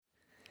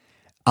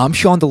I'm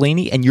Sean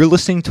Delaney, and you're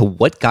listening to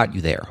What Got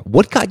You There.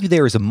 What Got You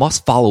There is a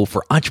must-follow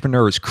for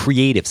entrepreneurs,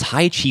 creatives,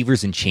 high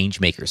achievers, and change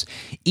makers.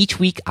 Each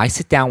week, I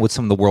sit down with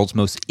some of the world's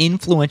most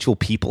influential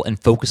people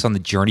and focus on the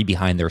journey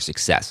behind their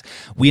success.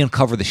 We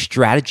uncover the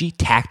strategy,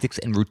 tactics,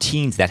 and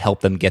routines that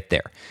help them get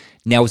there.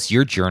 Now it's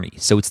your journey,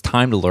 so it's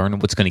time to learn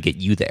what's going to get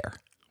you there.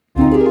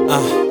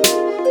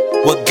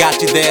 What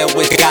got you there?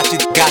 What got you?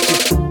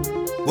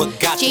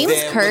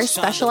 James Kerr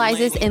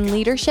specializes in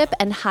leadership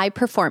and high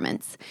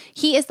performance.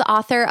 He is the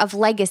author of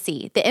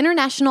Legacy, the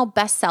international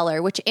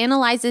bestseller, which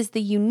analyzes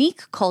the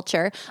unique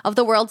culture of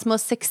the world's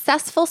most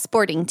successful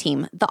sporting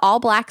team, the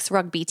All Blacks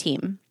rugby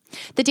team.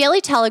 The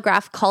Daily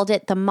Telegraph called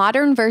it the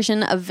modern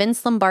version of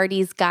Vince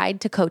Lombardi's Guide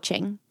to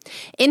Coaching.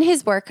 In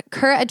his work,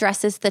 Kerr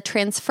addresses the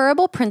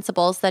transferable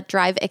principles that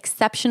drive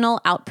exceptional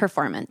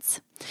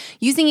outperformance.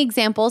 Using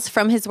examples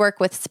from his work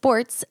with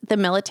sports, the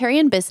military,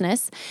 and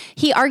business,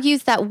 he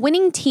argues that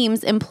winning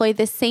teams employ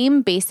the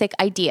same basic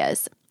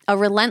ideas: a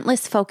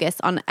relentless focus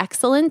on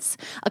excellence,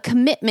 a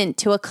commitment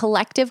to a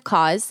collective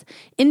cause,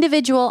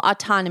 individual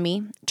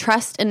autonomy,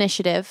 trust,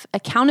 initiative,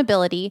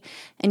 accountability,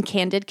 and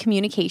candid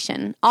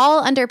communication, all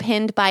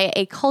underpinned by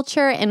a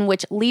culture in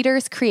which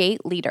leaders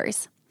create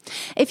leaders.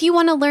 If you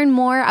want to learn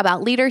more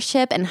about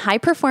leadership and high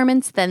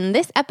performance, then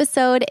this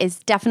episode is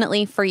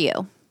definitely for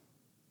you.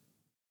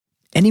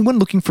 Anyone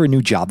looking for a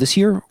new job this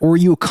year? Or are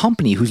you a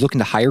company who's looking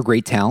to hire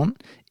great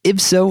talent?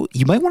 If so,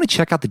 you might want to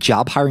check out the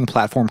job hiring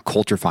platform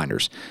Culture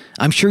Finders.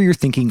 I'm sure you're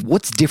thinking,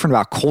 what's different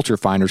about Culture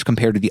Finders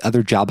compared to the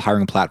other job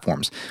hiring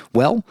platforms?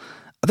 Well,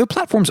 other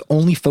platforms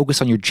only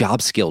focus on your job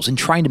skills and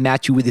trying to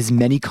match you with as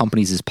many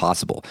companies as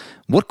possible.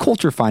 What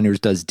Culture Finders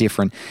does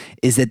different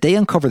is that they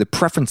uncover the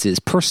preferences,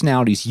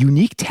 personalities,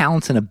 unique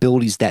talents, and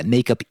abilities that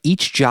make up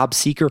each job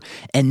seeker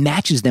and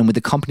matches them with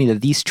the company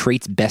that these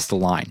traits best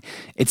align.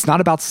 It's not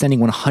about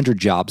sending 100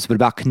 jobs, but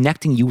about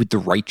connecting you with the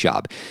right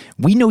job.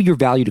 We know your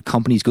value to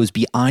companies goes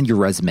beyond your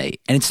resume,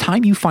 and it's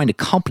time you find a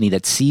company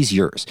that sees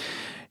yours.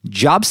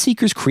 Job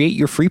seekers, create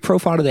your free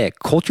profile today at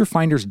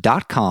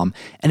culturefinders.com.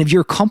 And if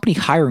you're a company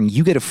hiring,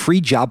 you get a free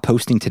job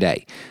posting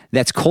today.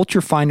 That's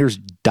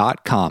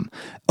culturefinders.com.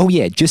 Oh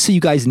yeah, just so you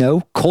guys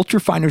know, Culture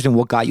Finders and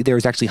What Got You There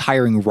is actually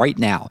hiring right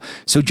now.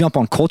 So jump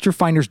on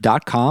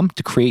culturefinders.com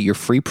to create your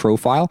free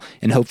profile,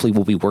 and hopefully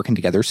we'll be working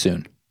together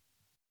soon.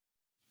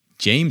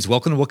 James,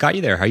 welcome to What Got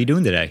You There. How are you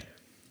doing today?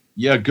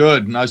 Yeah,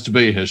 good. Nice to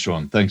be here,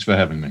 Sean. Thanks for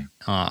having me.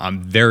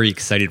 I'm very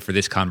excited for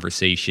this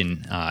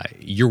conversation.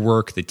 Your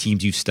work, the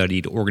teams you've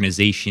studied,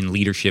 organization,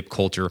 leadership,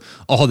 culture,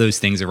 all those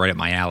things are right up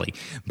my alley.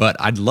 But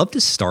I'd love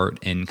to start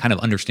and kind of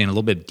understand a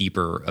little bit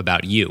deeper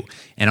about you.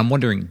 And I'm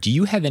wondering, do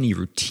you have any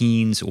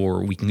routines,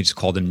 or we can just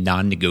call them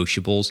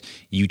non-negotiables,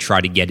 you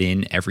try to get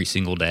in every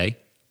single day?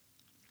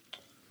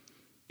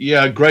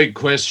 Yeah, great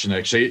question,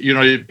 actually. You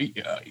know,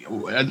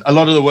 a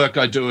lot of the work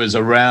I do is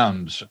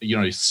around,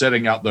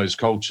 setting up those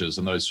cultures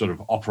and those sort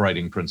of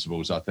operating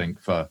principles, I think,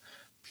 for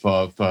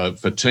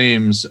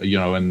teams,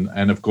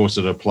 and of course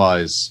it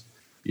applies,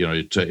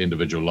 to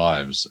individual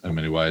lives in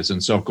many ways.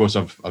 And so, of course,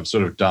 I've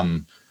sort of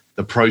done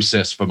the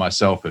process for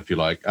myself, if you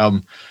like.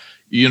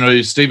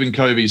 Stephen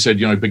Covey said,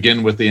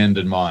 begin with the end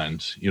in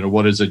mind.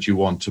 What is it you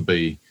want to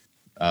be?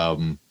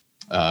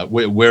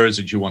 Where is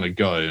it you want to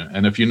go?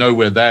 And if you know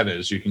where that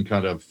is, you can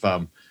kind of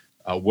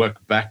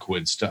work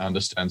backwards to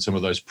understand some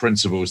of those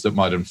principles that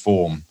might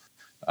inform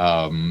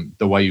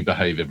the way you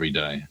behave every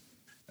day.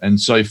 And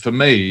so for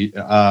me,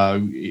 I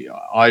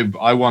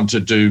want to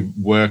do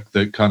work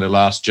that kind of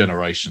lasts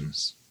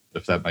generations,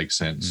 if that makes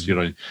sense.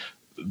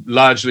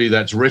 Largely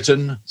that's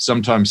written,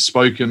 sometimes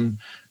spoken,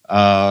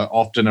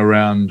 often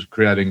around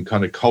creating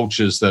kind of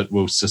cultures that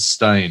will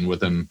sustain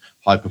within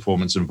high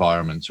performance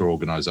environments or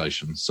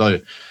organizations. So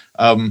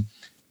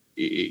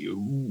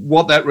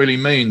what that really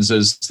means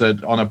is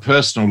that on a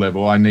personal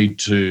level, I need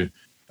to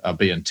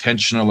be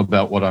intentional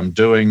about what I'm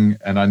doing,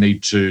 and I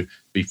need to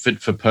be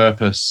fit for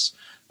purpose.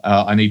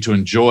 I need to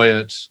enjoy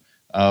it,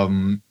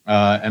 and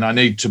I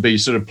need to be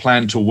sort of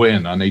planned to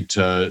win. I need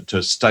to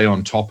stay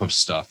on top of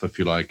stuff, if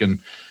you like. And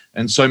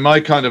so my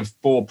kind of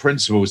 4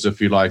 principles,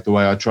 if you like, the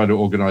way I try to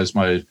organize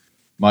my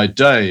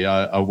day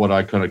are what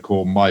I kind of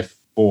call my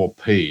 4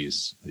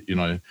 Ps.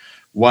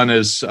 One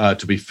is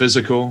to be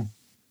physical,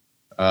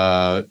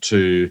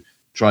 to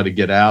try to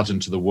get out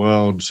into the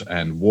world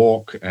and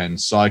walk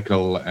and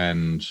cycle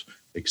and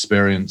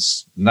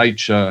experience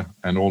nature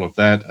and all of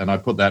that. And I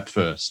put that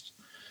first.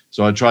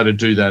 So I try to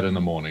do that in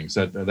the mornings.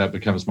 That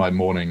becomes my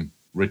morning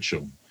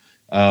ritual.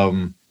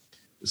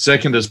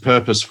 Second is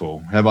purposeful.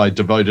 Have I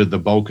devoted the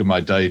bulk of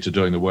my day to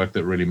doing the work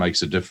that really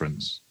makes a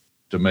difference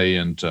to me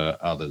and to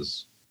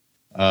others?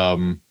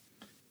 The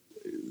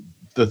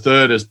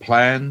third is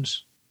planned.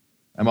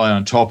 Am I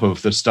on top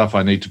of the stuff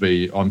I need to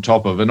be on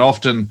top of? And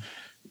often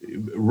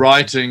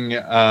writing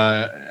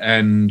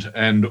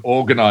and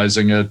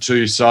organizing are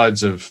 2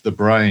 sides of the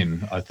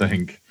brain, I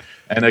think.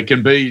 And it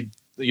can be,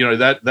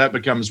 that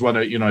becomes one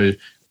of,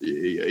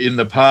 in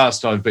the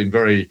past, I've been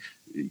very,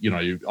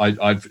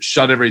 I've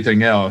shut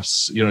everything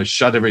else,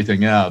 shut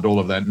everything out, all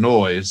of that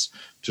noise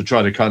to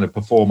try to kind of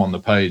perform on the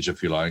page,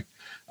 if you like.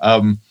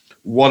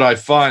 what I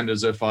find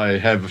is if I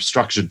have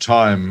structured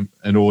time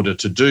in order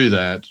to do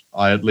that,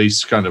 I at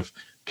least kind of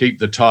keep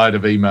the tide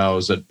of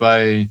emails at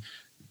bay,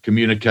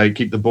 communicate,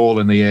 keep the ball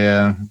in the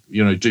air,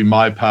 do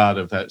my part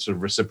of that sort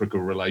of reciprocal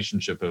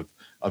relationship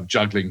of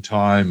juggling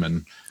time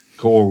and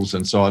calls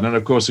and so on. And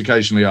of course,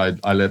 occasionally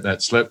I let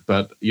that slip,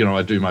 but,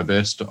 I do my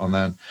best on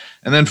that.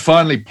 And then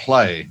finally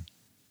play.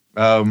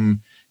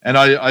 And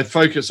I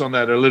focus on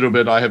that a little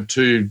bit. I have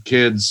 2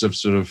 kids of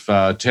sort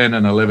of 10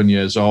 and 11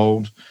 years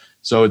old.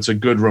 So it's a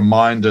good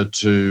reminder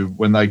to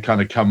when they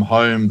kind of come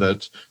home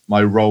that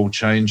my role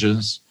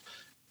changes.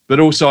 But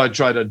also I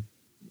try to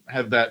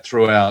have that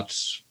throughout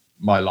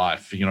my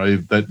life,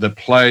 that the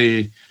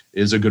play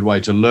is a good way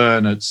to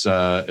learn. It's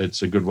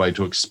a good way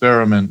to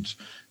experiment.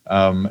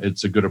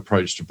 It's a good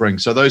approach to bring.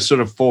 So those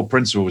sort of 4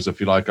 principles, if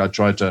you like, I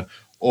try to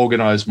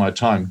organize my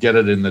time, get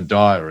it in the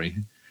diary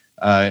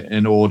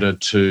in order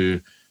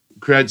to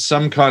create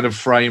some kind of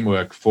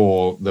framework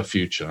for the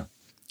future.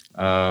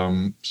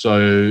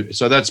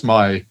 So that's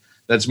my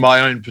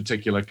own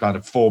particular kind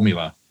of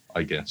formula,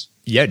 I guess.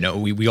 Yeah, no,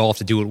 we all have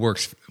to do what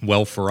works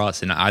well for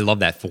us, and I love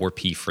that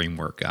 4P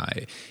framework.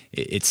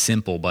 It's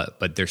simple,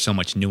 but there's so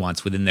much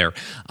nuance within there.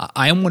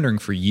 I am wondering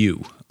for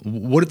you,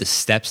 what are the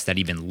steps that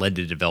even led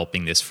to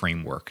developing this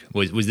framework?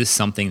 Was this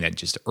something that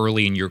just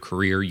early in your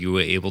career you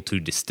were able to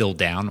distill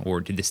down,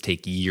 or did this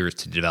take years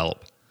to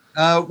develop?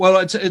 Well,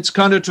 it's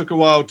kind of took a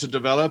while to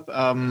develop.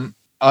 My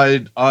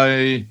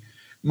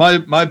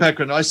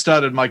background, I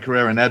started my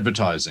career in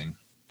advertising.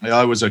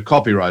 I was a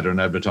copywriter in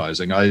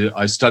advertising.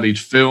 I studied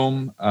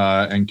film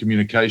and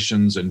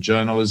communications and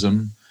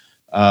journalism,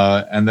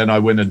 and then I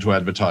went into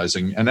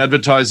advertising. And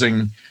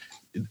advertising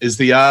is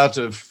the art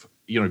of,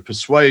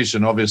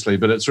 persuasion, obviously,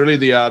 but it's really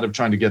the art of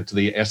trying to get to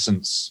the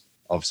essence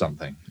of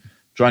something,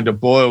 trying to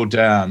boil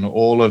down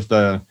all of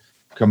the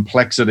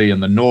complexity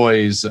and the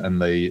noise and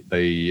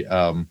the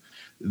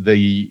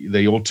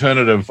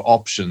alternative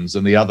options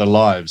and the other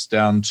lives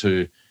down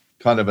to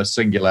kind of a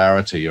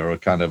singularity or a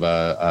kind of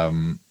a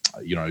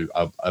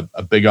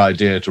big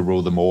idea to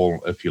rule them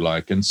all, if you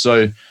like. And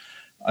so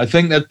I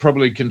think that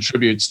probably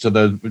contributes to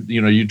the,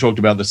 you talked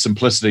about the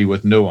simplicity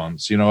with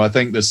nuance. I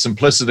think there's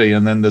simplicity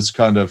and then there's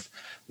kind of,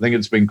 I think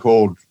it's been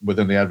called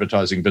within the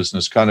advertising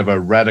business, kind of a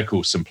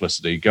radical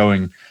simplicity,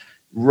 going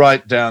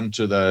right down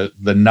to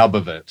the nub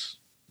of it.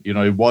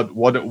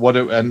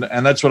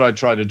 And that's what I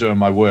try to do in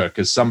my work,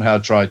 is somehow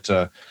try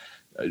to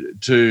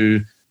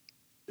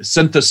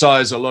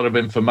synthesize a lot of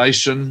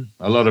information,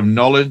 a lot of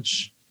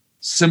knowledge,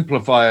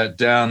 simplify it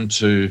down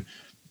to,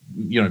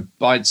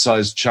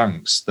 bite-sized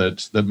chunks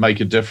that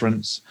make a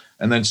difference,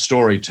 and then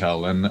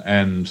storytell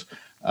and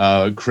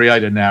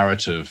create a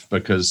narrative,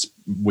 because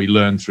we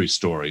learn through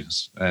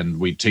stories and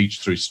we teach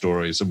through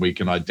stories and we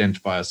can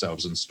identify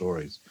ourselves in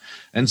stories.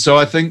 And so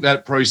I think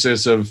that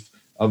process of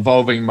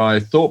evolving my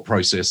thought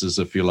processes,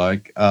 if you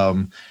like,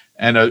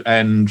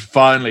 and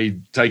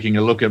finally taking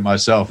a look at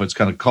myself, it's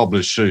kind of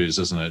cobbler's shoes,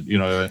 isn't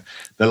it?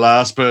 The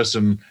last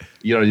person,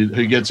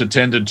 who gets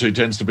attended to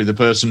tends to be the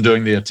person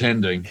doing the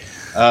attending.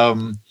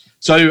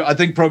 So I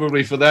think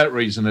probably for that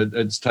reason,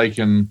 it's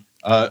taken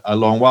a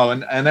long while.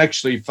 And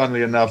actually,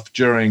 funnily enough,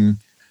 during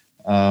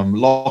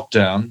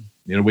lockdown,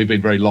 we've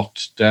been very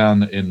locked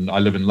down I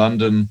live in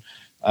London.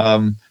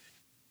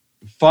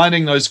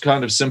 Finding those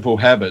kind of simple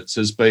habits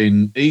has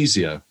been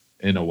easier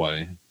in a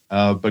way,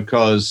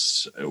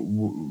 because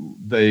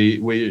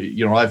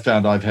I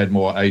found I've had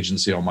more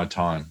agency on my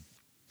time.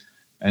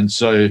 And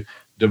so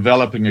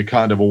developing a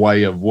kind of a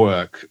way of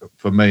work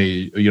for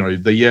me,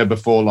 the year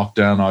before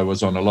lockdown, I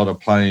was on a lot of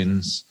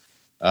planes.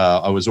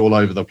 I was all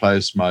over the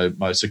place. My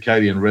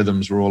circadian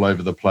rhythms were all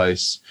over the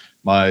place.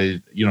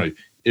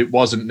 It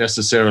wasn't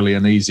necessarily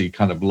an easy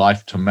kind of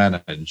life to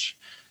manage.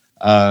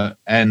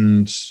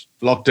 And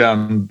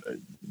lockdown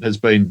has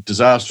been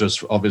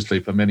disastrous, obviously,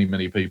 for many,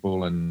 many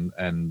people and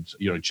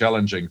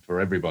challenging for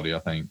everybody, I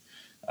think.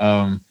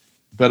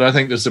 But I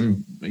think there's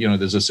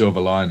there's a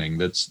silver lining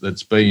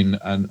that's been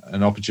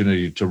an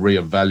opportunity to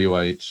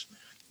reevaluate,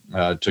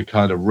 to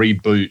kind of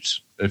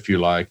reboot, if you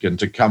like, and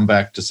to come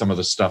back to some of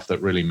the stuff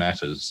that really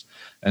matters.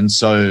 And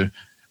so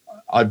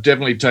I've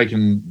definitely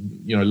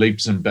taken,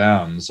 leaps and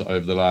bounds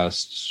over the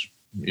last,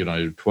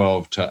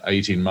 12 to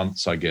 18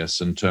 months, I guess,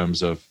 in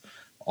terms of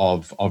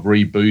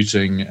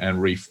rebooting and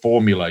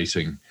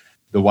reformulating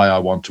the way I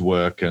want to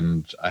work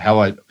and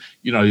how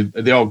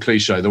the old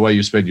cliche, the way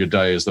you spend your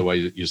day is the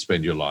way that you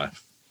spend your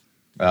life.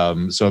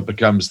 So it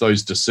becomes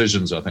those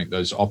decisions, I think,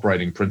 those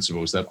operating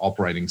principles, that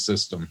operating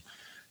system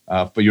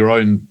for your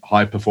own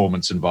high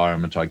performance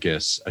environment, I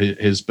guess,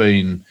 has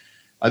been,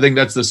 I think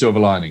that's the silver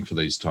lining for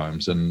these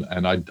times.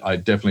 And I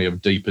definitely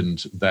have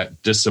deepened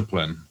that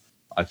discipline,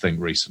 I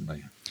think,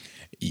 recently.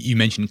 You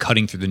mentioned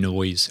cutting through the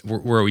noise.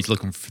 We're always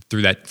looking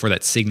for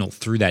that signal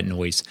through that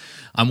noise.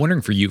 I'm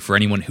wondering for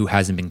anyone who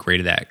hasn't been great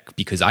at that,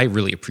 because I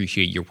really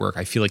appreciate your work.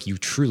 I feel like you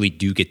truly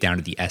do get down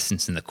to the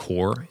essence and the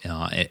core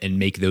and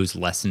make those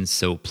lessons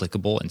so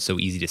applicable and so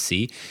easy to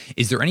see.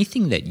 Is there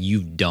anything that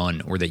you've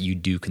done or that you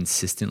do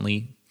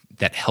consistently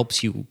that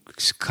helps you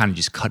kind of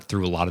just cut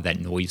through a lot of that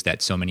noise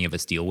that so many of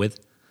us deal with?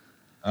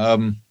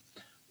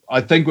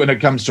 I think when it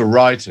comes to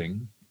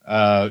writing,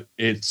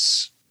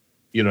 it's,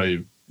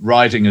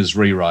 writing is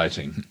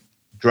rewriting,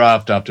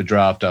 draft after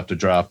draft after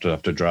draft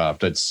after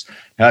draft. It's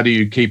how do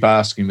you keep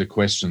asking the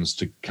questions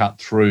to cut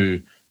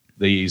through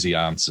the easy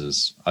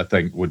answers, I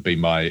think would be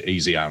my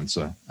easy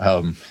answer.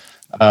 In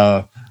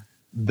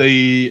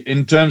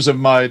terms of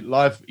my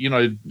life,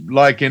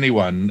 like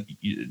anyone,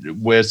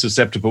 we're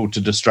susceptible to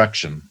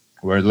distraction.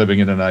 We're living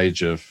in an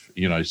age of,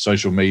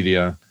 social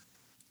media,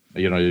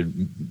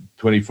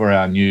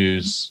 24-hour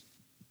news.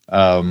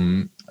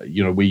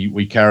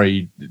 We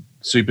carry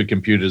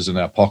supercomputers in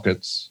our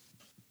pockets.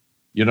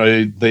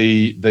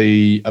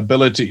 The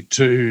ability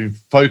to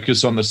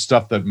focus on the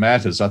stuff that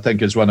matters, I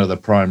think, is one of the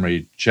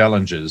primary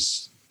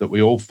challenges that we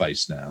all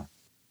face now.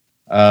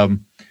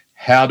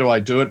 How do I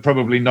do it?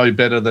 Probably no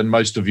better than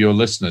most of your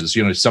listeners.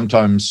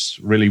 Sometimes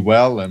really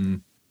well,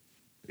 and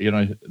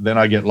then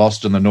I get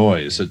lost in the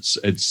noise.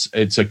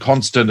 It's a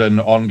constant and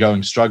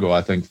ongoing struggle,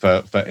 I think,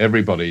 for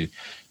everybody.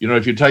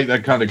 If you take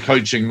that kind of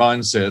coaching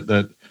mindset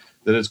that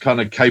it's kind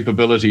of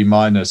capability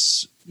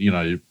minus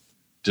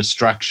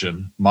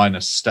distraction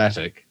minus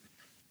static,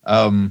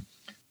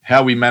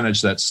 how we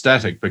manage that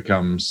static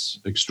becomes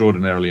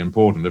extraordinarily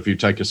important. If you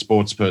take a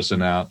sports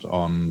person out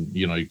on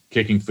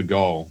kicking for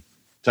goal,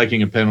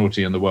 taking a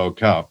penalty in the World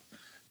Cup,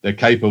 they're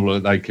capable.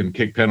 They can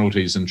kick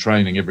penalties in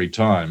training every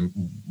time.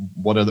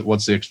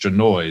 What's the extra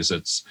noise?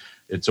 It's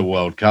a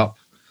World Cup.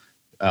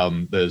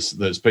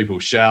 There's people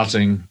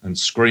shouting and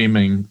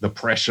screaming, the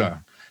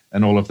pressure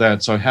and all of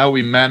that. So how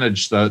we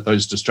manage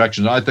those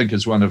distractions, I think,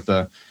 is one of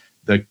the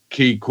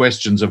key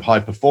questions of high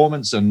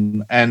performance,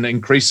 and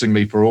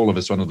increasingly for all of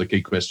us, one of the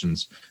key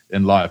questions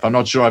in life. I'm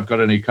not sure I've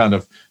got any kind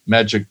of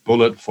magic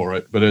bullet for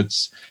it, but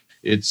it's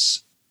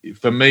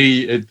for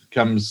me, it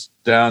comes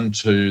down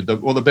to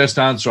the best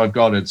answer I've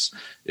got. It's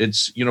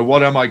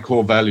what are my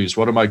core values?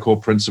 What are my core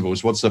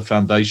principles? What's the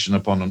foundation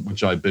upon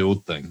which I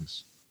build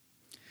things?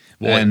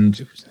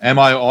 And am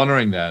I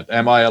honoring that?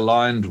 Am I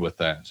aligned with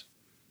that?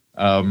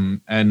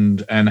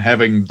 And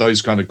having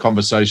those kind of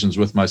conversations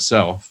with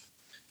myself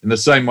in the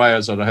same way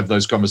as I have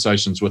those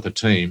conversations with a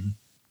team.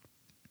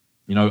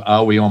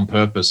 Are we on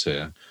purpose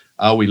here?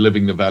 Are we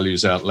living the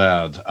values out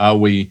loud? Are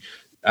we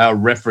our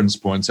reference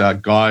points, our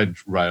guide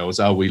rails?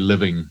 Are we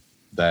living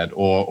that,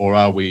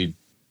 or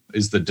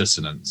is the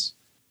dissonance,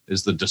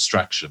 is the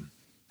distraction?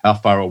 How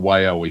far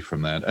away are we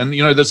from that? And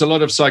there's a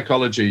lot of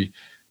psychology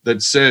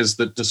that says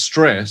that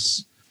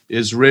distress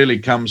really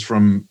comes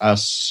from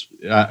us,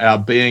 our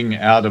being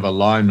out of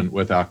alignment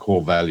with our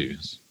core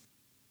values.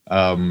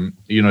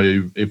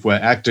 If we're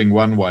acting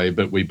one way,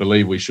 but we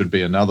believe we should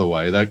be another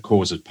way, that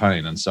causes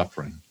pain and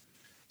suffering.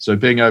 So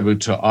being able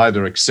to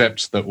either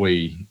accept that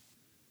we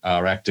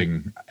are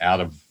acting out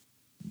of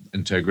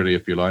integrity,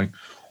 if you like,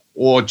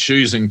 or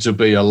choosing to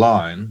be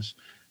aligned,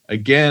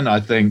 again, I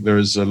think there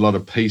is a lot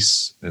of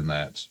peace in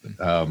that,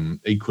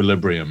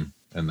 equilibrium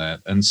in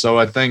that. And so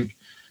I think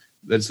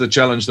that's the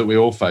challenge that we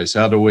all face.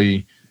 How do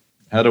we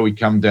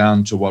come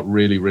down to what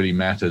really, really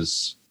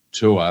matters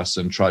to us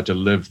and try to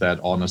live that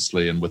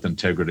honestly and with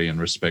integrity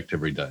and respect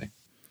every day?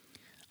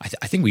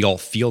 I think we all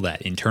feel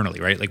that internally,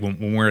 right? Like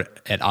when we're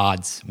at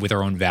odds with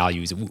our own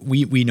values,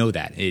 we know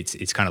that.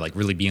 It's kind of like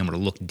really being able to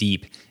look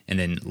deep and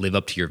then live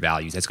up to your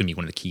values. That's going to be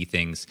one of the key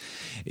things.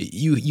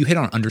 You hit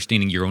on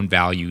understanding your own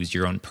values,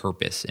 your own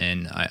purpose.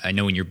 And I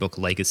know in your book,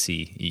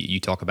 Legacy, you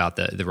talk about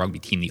the rugby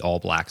team, the All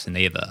Blacks, and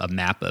they have a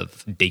map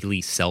of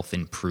daily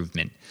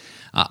self-improvement.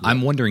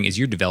 I'm wondering, as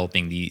you're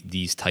developing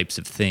these types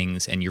of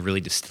things and you're really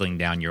distilling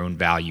down your own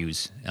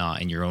values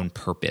and your own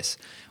purpose,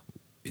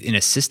 in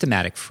a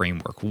systematic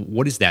framework,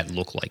 what does that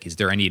look like? Is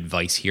there any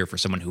advice here for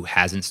someone who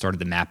hasn't started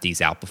to map these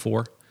out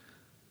before?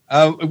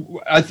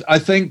 I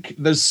think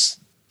there's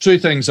two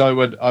things I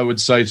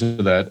would say to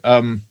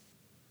that.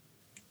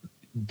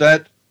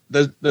 That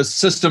the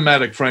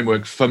systematic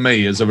framework for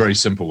me is a very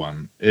simple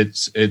one.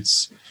 It's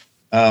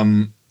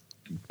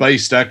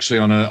based actually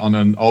on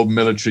an old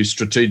military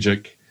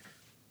strategic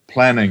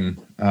planning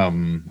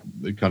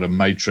kind of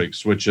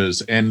matrix, which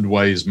is end,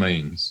 ways,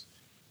 means.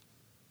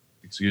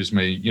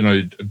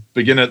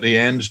 Begin at the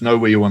end, know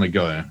where you want to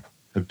go,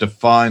 have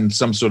defined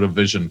some sort of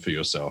vision for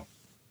yourself.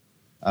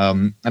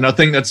 And I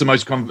think that's the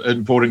most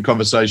important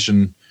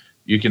conversation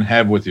you can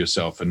have with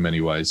yourself in many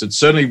ways. It's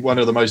certainly one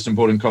of the most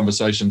important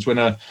conversations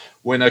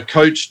when a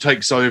coach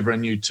takes over a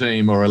new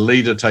team or a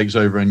leader takes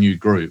over a new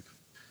group.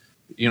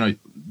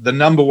 The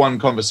number one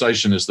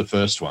conversation is the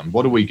first one.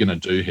 What are we going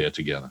to do here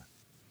together?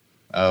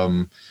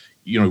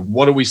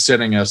 What are we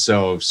setting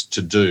ourselves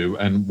to do,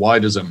 and why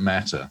does it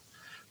matter?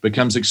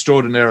 Becomes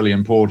extraordinarily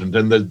important.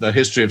 And the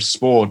history of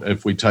sport,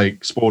 if we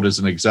take sport as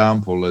an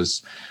example,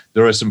 is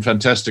there are some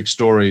fantastic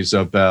stories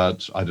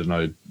about,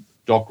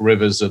 Doc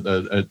Rivers at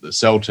the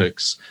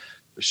Celtics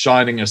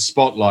shining a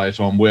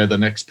spotlight on where the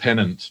next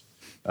pennant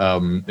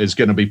is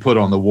going to be put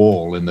on the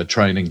wall in the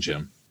training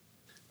gym.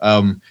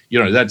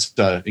 That's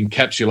the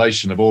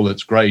encapsulation of all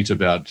that's great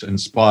about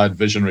inspired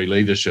visionary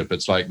leadership.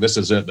 It's like, this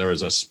is it. There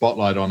is a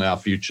spotlight on our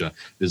future.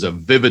 There's a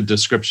vivid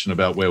description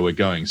about where we're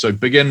going. So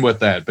begin with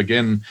that.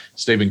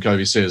 Stephen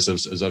Covey says,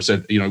 as I've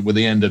said, with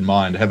the end in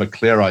mind, have a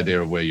clear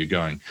idea of where you're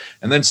going,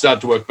 and then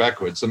start to work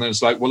backwards. And then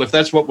it's like, well, if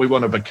that's what we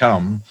want to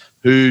become,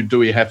 who do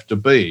we have to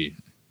be?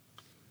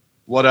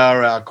 What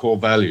are our core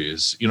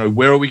values?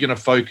 Where are we going to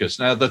focus?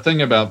 Now, the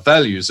thing about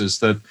values is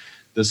that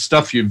the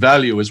stuff you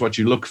value is what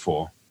you look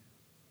for.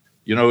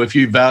 If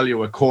you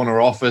value a corner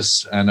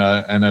office and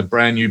a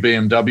brand new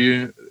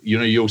BMW,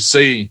 you'll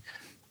see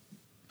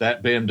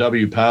that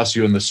BMW pass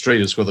you in the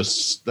street. It's called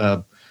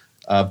the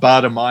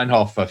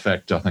Baader-Meinhof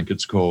effect, I think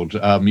it's called.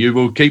 You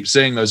will keep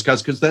seeing those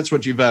cars because that's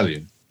what you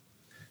value.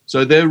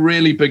 So they're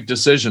really big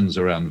decisions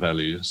around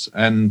values.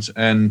 And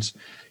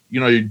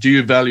do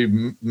you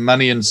value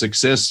money and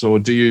success, or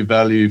do you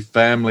value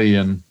family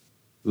and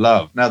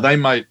love? Now, they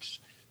might,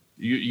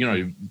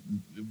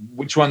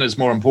 which one is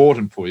more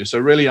important for you? So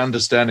really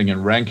understanding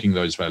and ranking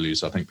those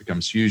values, I think,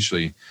 becomes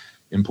hugely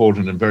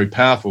important and very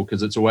powerful,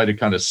 because it's a way to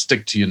kind of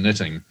stick to your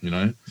knitting,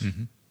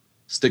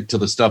 stick to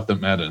the stuff that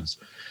matters.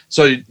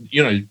 So,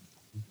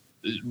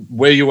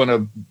 what you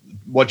want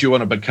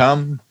to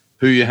become,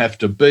 who you have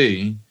to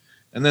be.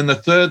 And then the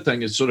third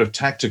thing is sort of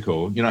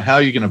tactical, how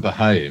are you going to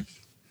behave?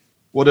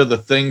 What are the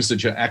things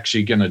that you're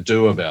actually going to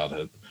do about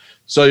it?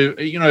 So,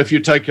 if you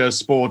take a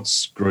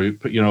sports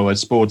group, a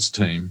sports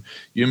team,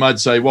 you might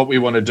say, what we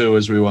want to do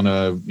is we want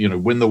to,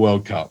 win the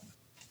World Cup,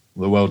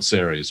 the World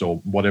Series, or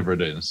whatever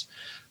it is.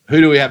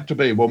 Who do we have to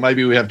be? Well,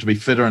 maybe we have to be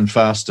fitter and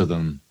faster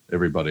than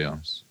everybody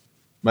else.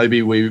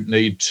 Maybe we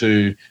need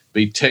to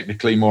be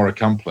technically more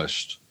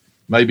accomplished.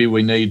 Maybe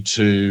we need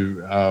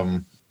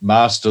to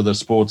master the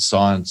sports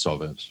science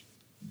of it.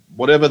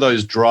 Whatever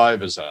those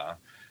drivers are.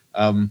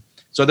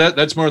 So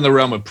that's more in the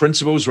realm of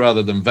principles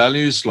rather than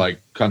values, like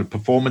kind of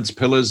performance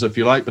pillars, if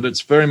you like, but it's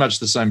very much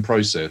the same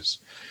process.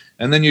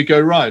 And then you go,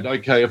 right,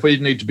 okay, if we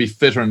need to be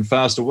fitter and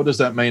faster, what does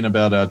that mean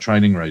about our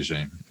training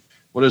regime?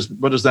 What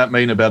does that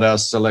mean about our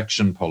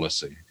selection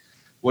policy?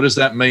 What does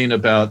that mean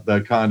about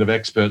the kind of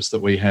experts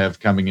that we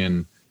have coming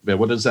in?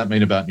 What does that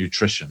mean about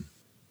nutrition,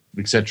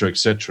 et cetera, et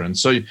cetera? And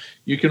so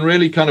you can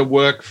really kind of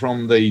work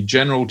from the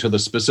general to the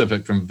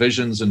specific, from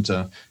visions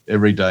into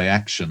everyday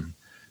action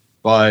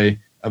by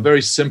a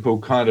very simple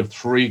kind of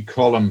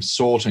 3-column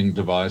sorting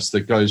device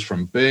that goes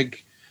from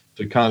big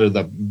to kind of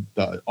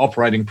the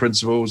operating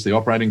principles, the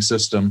operating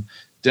system,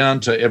 down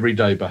to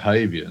everyday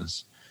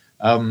behaviors.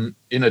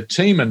 In a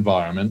team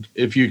environment,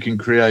 if you can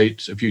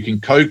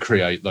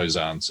co-create those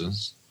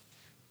answers,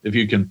 if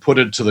you can put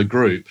it to the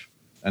group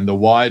and the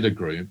wider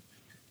group,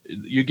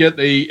 you get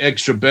the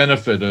extra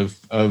benefit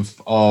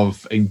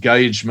of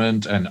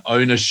engagement and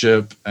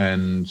ownership.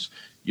 And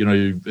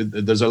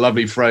there's a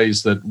lovely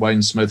phrase that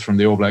Wayne Smith from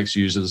the All Blacks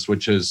uses,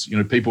 which is,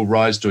 people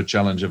rise to a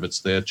challenge if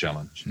it's their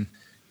challenge.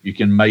 You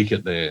can make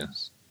it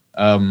theirs.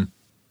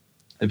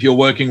 If you're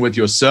working with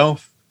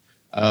yourself,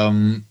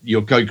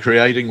 you're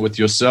co-creating with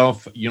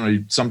yourself.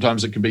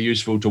 Sometimes it can be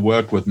useful to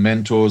work with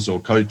mentors or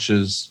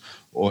coaches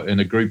or in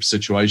a group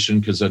situation,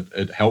 because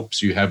it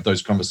helps you have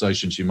those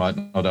conversations you might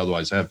not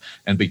otherwise have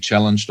and be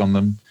challenged on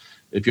them.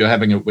 If you're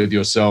having it with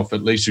yourself,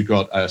 at least you've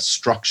got a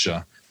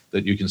structure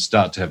that you can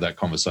start to have that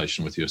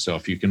conversation with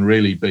yourself. You can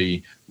really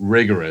be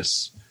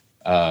rigorous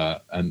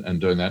and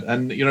doing that.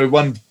 And,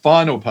 one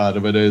final part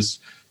of it is,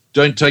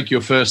 don't take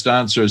your first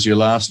answer as your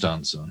last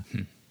answer.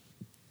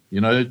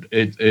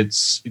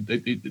 It's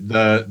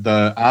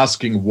the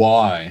asking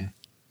why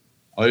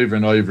over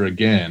and over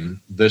again,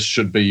 this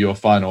should be your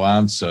final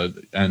answer,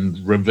 and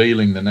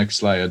revealing the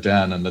next layer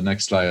down and the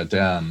next layer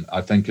down,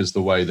 I think, is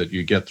the way that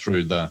you get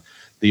through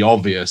the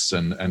obvious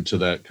and to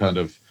that kind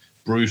of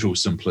brutal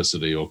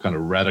simplicity, or kind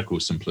of radical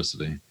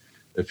simplicity,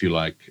 if you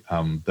like,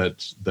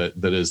 that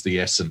is the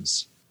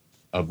essence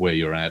of where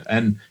you're at.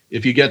 And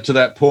if you get to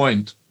that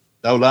point,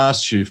 they'll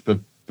last you for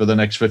the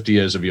next 50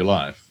 years of your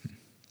life,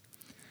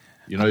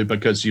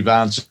 because you've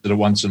answered it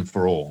once and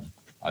for all,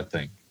 I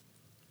think.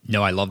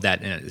 No, I love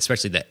that, and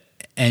especially the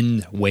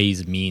end,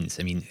 ways, means.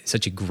 I mean,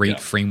 such a great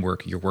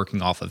framework you're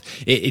working off of.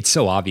 It's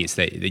so obvious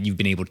that you've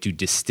been able to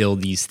distill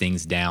these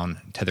things down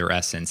to their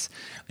essence,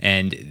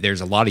 and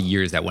there's a lot of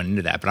years that went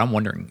into that. But I'm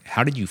wondering,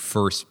 how did you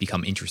first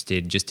become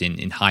interested just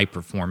in high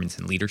performance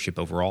and leadership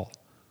overall?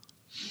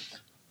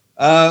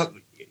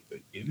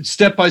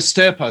 Step by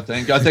step, I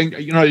think.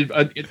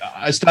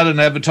 I started in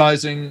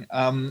advertising.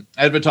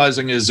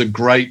 Advertising is a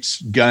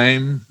great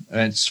game.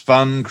 It's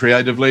fun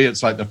creatively.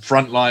 It's like the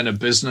front line of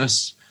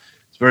business.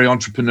 It's very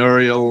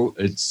entrepreneurial.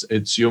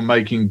 It's you're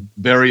making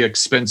very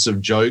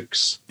expensive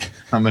jokes,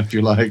 if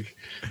you like,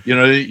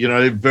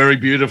 very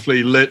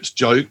beautifully lit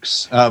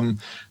jokes.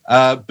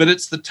 But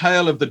it's the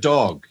tail of the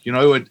dog.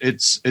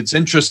 It's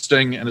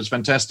interesting and it's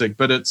fantastic,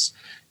 but it's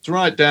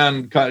right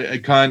down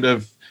kind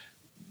of,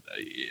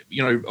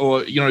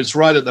 it's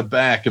right at the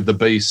back of the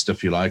beast,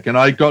 if you like. And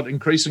I got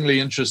increasingly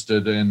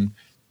interested in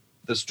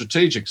the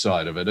strategic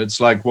side of it.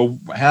 It's like, well,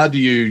 how do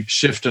you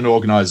shift an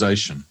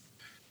organization?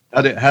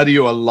 How do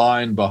you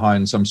align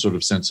behind some sort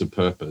of sense of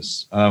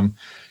purpose?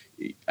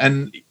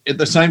 And at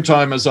the same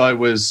time as I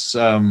was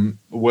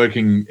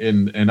working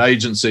in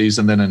agencies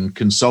and then in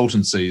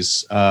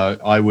consultancies,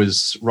 I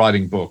was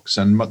writing books.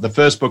 And the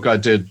first book I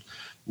did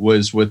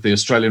was with the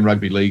Australian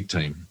Rugby League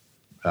team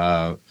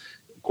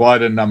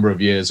quite a number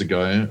of years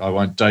ago. I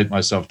won't date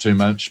myself too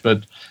much,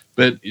 but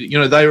you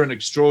know, they were an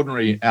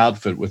extraordinary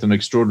outfit with an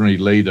extraordinary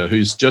leader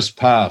who's just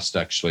passed,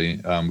 actually,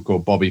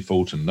 called Bobby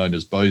Fulton, known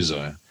as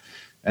Bozo.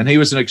 And he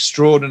was an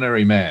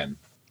extraordinary man.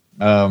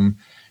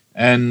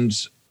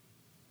 And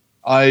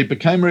I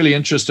became really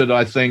interested,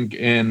 I think,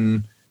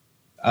 in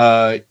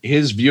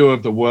his view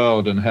of the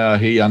world and how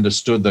he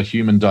understood the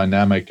human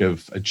dynamic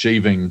of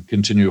achieving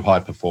continued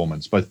high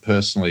performance, both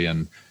personally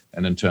and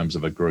in terms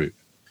of a group.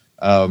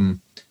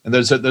 And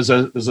there's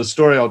a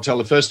story I'll tell.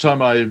 The first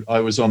time I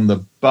was on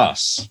the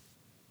bus,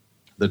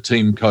 the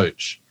team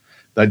coach,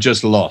 they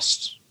just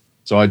lost.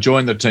 So I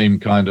joined the team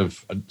kind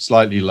of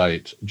slightly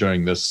late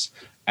during this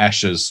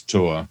Ashes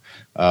tour.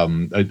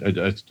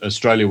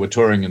 Australia were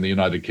touring in the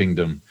United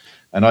Kingdom,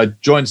 and I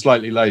joined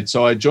slightly late.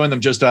 So I joined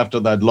them just after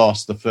they'd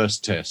lost the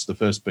first test, the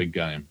first big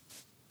game.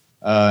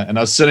 And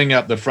I was sitting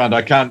up the front.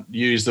 I can't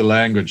use the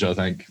language, I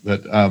think,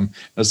 but I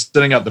was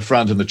sitting up the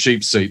front in the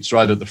cheap seats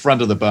right at the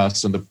front of the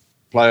bus, and the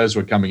players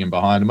were coming in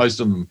behind. And most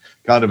of them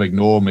kind of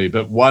ignored me.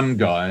 But one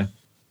guy,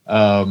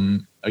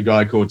 a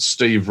guy called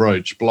Steve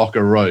Roach,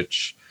 Blocker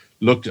Roach,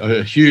 looked,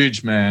 a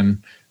huge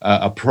man,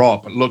 a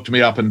prop, looked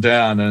me up and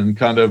down and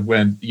kind of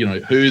went, you know,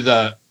 who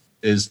the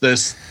is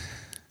this?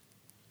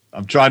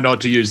 I'm trying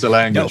not to use the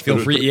language. No, feel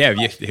free. Yeah,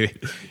 if you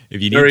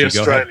need very to,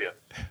 Australian.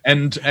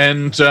 And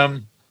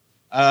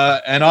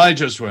I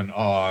just went,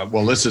 oh,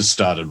 well, this has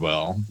started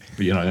well,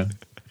 you know.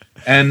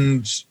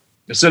 And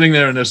sitting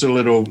there in this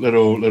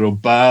little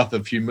bath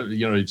of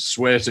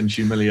sweat and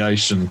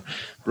humiliation,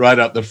 right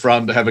up the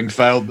front, having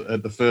failed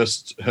at the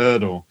first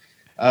hurdle.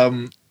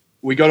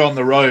 We got on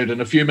the road, and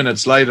a few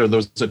minutes later, there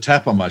was a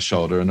tap on my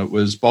shoulder, and it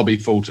was Bobby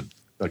Fulton,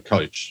 the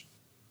coach.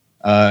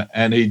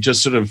 And he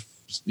just sort of,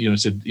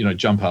 said,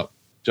 jump up,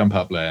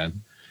 lad.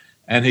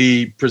 And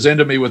he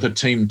presented me with a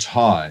team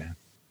tie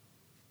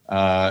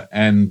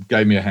and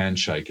gave me a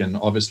handshake. And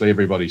obviously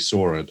everybody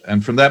saw it.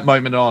 And from that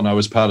moment on, I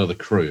was part of the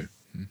crew.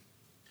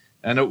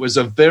 And it was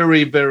a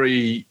very,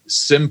 very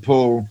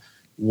simple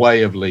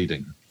way of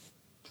leading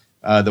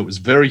that was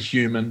very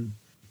human,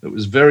 that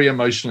was very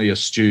emotionally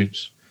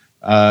astute,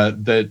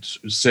 that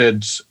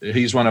said,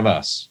 he's one of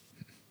us.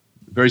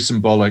 Very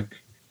symbolic.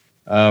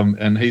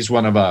 And he's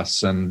one of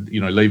us, and,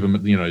 leave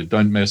him,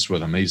 don't mess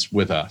with him. He's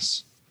with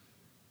us.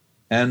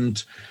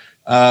 And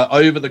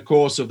over the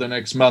course of the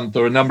next month,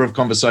 there were a number of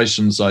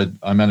conversations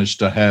I managed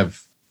to have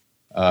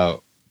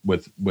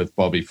with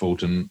Bobby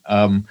Fulton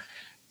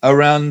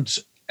around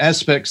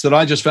aspects that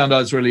I just found I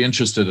was really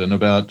interested in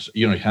about,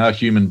 how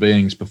human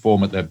beings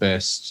perform at their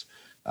best,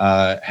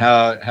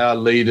 how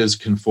leaders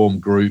can form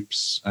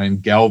groups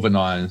and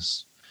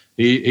galvanize.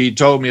 He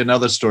told me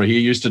another story. He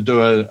used to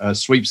do a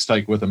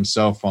sweepstake with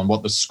himself on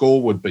what the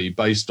score would be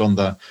based on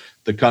the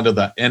kind of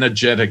the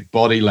energetic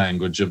body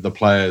language of the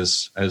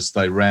players as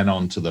they ran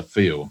onto the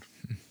field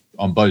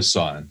on both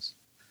sides.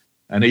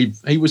 And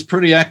he was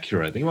pretty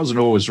accurate. He wasn't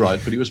always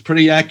right, but he was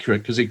pretty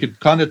accurate because he could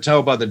kind of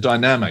tell by the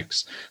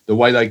dynamics, the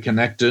way they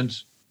connected,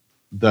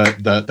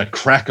 the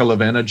crackle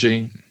of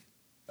energy,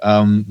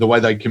 the way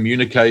they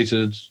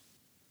communicated,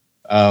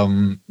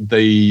 the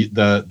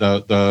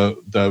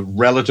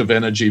relative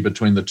energy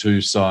between the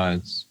two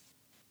sides,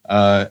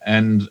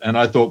 and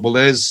I thought, well,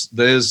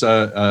 there's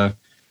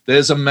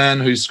a man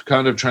who's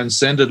kind of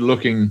transcended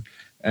looking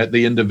at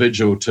the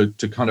individual to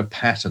kind of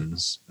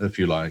patterns, if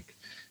you like,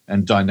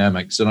 and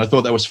dynamics, and I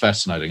thought that was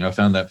fascinating. I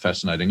found that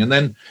fascinating, and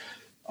then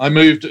I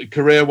moved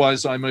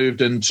career-wise. I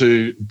moved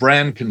into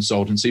brand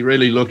consultancy,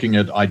 really looking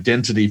at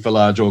identity for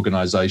large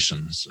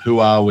organizations. Who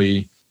are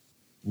we?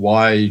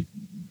 Why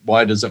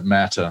does it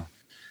matter?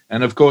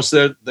 And of course,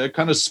 they're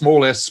kind of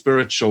small s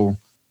spiritual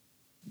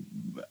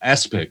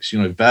aspects,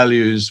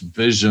 values,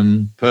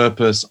 vision,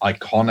 purpose,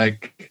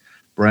 iconic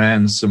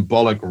brands,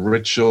 symbolic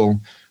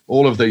ritual,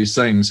 all of these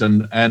things.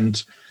 And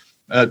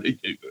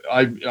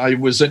I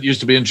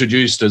used to be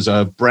introduced as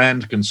a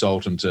brand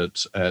consultant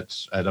at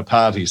a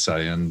party,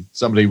 say, and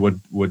somebody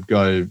would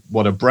go,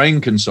 "What, a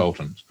brain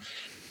consultant?"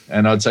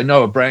 And I'd say,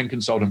 "No, a brand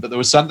consultant." But there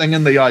was something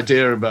in the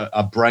idea of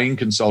a brain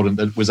consultant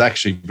that was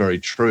actually very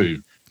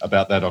true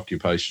about that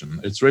occupation.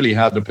 It's really,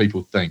 how do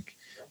people think?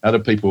 How do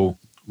people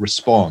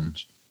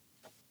respond?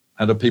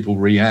 How do people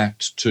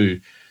react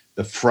to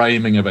the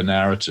framing of a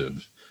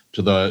narrative,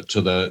 to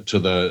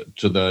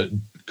the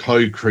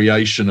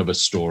co-creation of a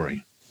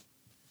story?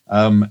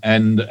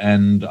 And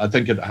I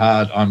think at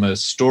heart, I'm a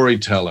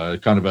storyteller,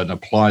 kind of an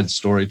applied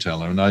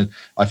storyteller, and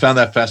I found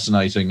that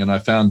fascinating, and I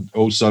found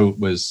also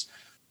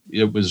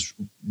it was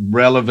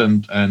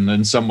relevant and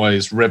in some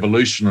ways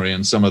revolutionary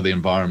in some of the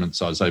environments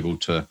I was able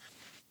to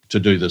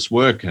do this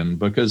work in,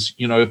 because,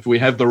 if we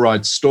have the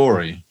right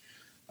story,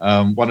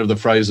 one of the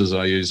phrases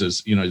I use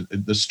is,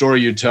 the story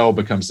you tell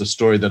becomes the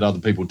story that other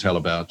people tell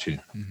about you.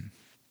 Mm-hmm.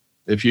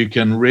 if you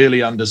can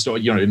really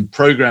understand, in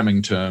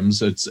programming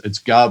terms, it's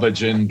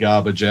garbage in,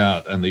 garbage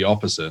out, and the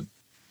opposite.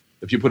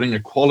 If you're putting a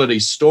quality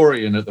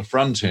story in at the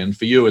front end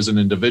for you as an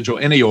individual,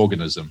 any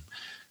organism,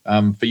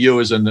 for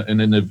you as an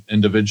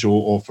individual,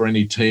 or for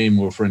any team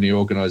or for any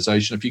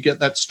organization, if you get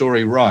that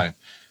story right,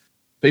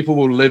 people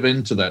will live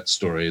into that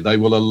story. They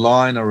will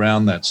align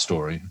around that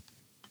story,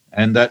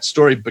 and that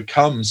story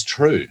becomes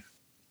true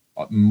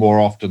more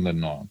often than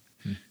not.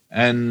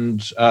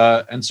 And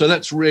so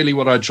that's really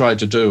what I try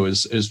to do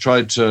is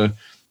try to,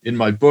 in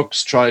my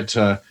books, try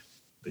to,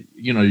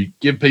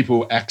 give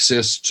people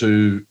access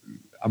to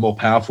a more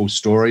powerful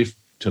story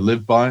to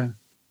live by,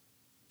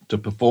 to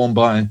perform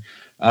by.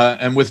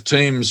 And with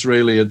teams,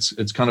 really,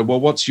 it's kind of, well,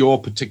 what's your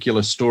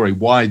particular story?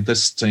 Why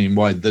this team?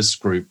 Why this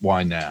group?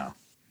 Why now?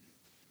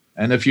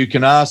 And if you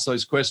can ask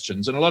those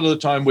questions, and a lot of the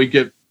time we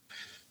get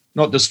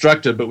not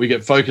distracted, but we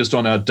get focused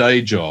on our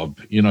day job,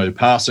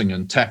 passing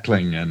and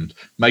tackling and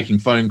making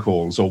phone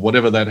calls or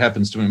whatever that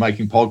happens to be,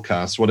 making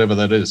podcasts, whatever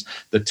that is,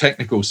 the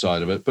technical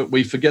side of it. But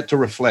we forget to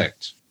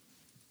reflect,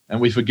 and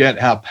we forget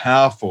how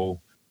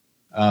powerful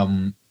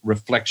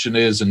reflection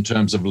is in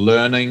terms of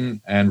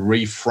learning and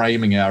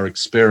reframing our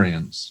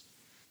experience.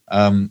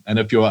 And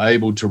if you're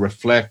able to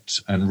reflect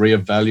and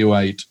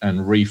reevaluate and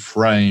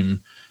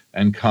reframe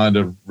and kind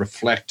of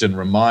reflect and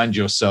remind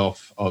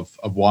yourself of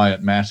why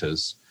it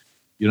matters,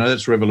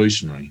 that's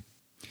revolutionary.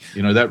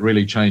 That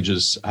really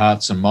changes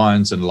hearts and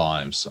minds and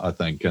lives, I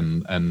think.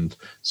 And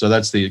so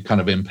that's the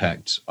kind of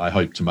impact I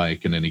hope to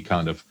make in any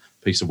kind of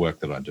piece of work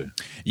that I do.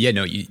 Yeah,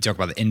 no, you talk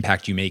about the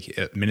impact you make.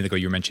 A minute ago,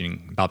 you were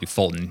mentioning Bobby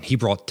Fulton. He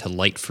brought to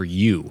light for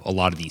you a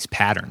lot of these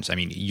patterns. I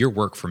mean, your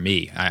work for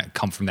me, I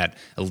come from that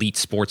elite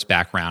sports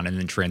background and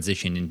then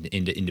transition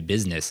into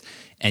business,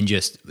 and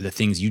just the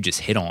things you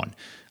just hit on,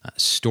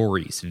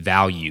 stories,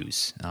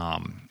 values,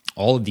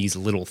 all of these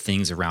little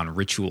things around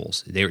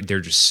rituals, they're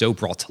just so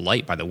brought to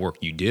light by the work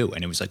you do.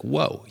 And it was like,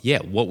 whoa, yeah,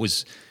 what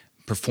was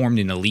performed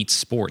in elite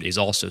sport is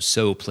also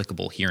so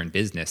applicable here in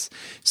business.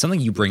 Something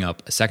you bring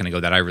up a second ago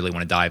that I really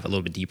want to dive a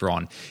little bit deeper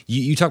on.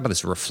 You talk about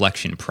this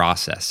reflection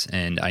process.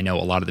 And I know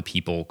a lot of the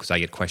people, because I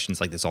get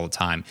questions like this all the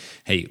time,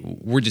 hey,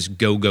 we're just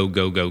go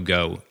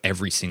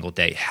every single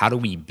day. How do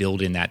we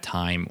build in that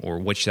time, or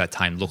what should that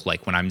time look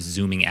like when I'm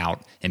zooming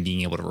out and being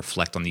able to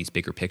reflect on these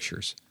bigger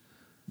pictures?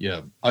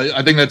 Yeah,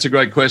 I think that's a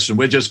great question.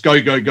 We're just go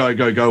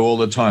all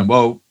the time.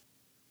 Well,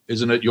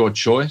 isn't it your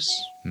choice?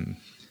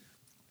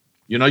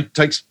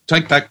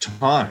 Take back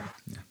time.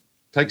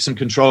 Take some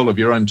control of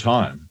your own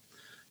time.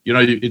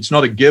 It's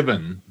not a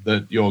given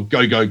that you're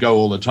go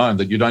all the time,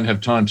 that you don't have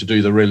time to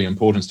do the really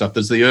important stuff.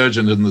 There's the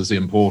urgent and there's the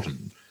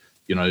important.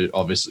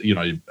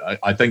 Obviously,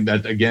 I think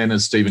that, again,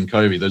 is Stephen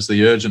Covey. There's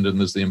the urgent and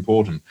there's the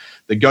important.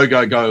 The go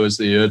is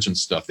the urgent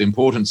stuff. The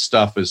important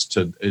stuff is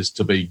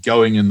to be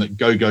going in the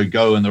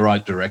go in the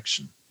right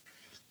direction.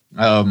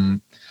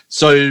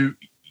 So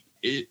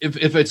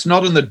if it's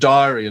not in the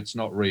diary, it's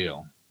not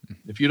real.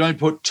 If you don't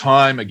put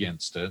time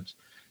against it,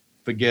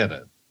 forget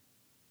it.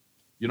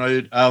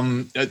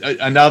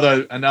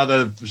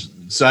 Another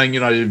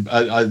saying,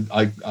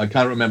 I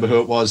can't remember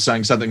who it was,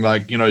 saying something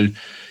like,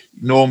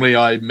 normally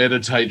I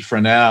meditate for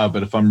an hour,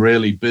 but if I'm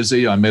really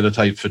busy, I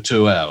meditate for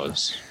 2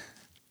 hours.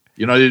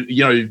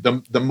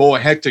 The more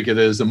hectic it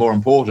is, the more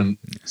important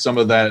some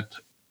of that,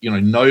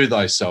 know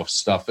thyself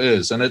stuff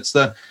is. And it's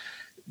the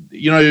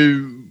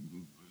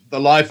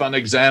life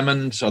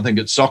unexamined. I think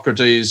it's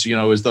Socrates,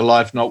 is the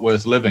life not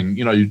worth living?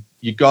 You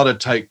got to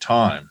take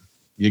time.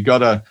 You got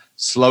to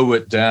slow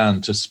it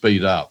down to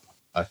speed up,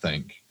 I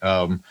think.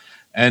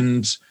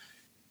 And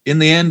in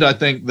the end, I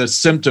think the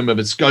symptom of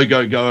it's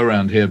go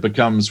around here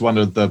becomes one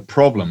of the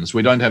problems.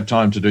 We don't have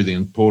time to do the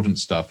important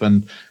stuff.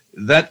 And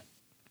that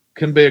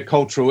can be a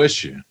cultural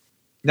issue.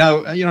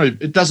 Now,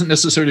 it doesn't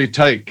necessarily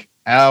take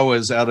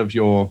hours out of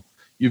you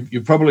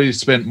probably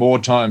spent more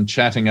time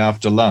chatting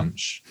after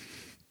lunch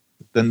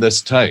than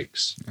this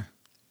takes.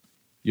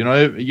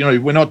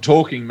 We're not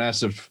talking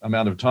massive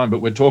amount of time,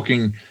 but we're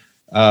talking,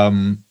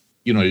 doing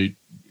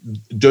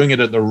it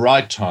at the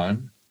right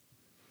time,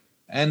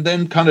 and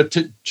then kind of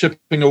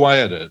chipping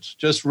away at it,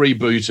 just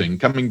rebooting,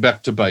 coming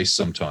back to base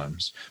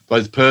sometimes,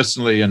 both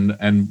personally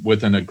and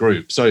within a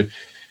group. So,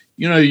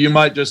 you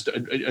might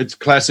it's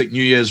classic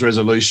New Year's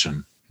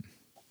resolution,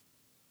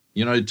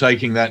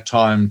 taking that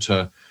time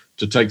to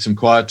take some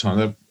quiet time.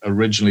 That's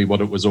originally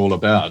what it was all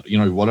about.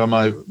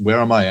 Where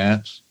am I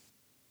at?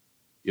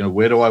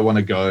 Where do I want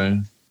to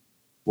go?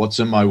 What's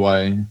in my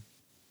way?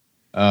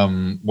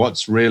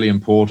 What's really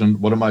important?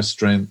 What are my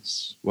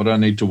strengths? What do I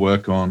need to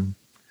work on?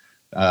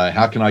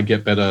 How can I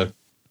get better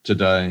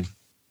today?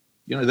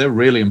 They're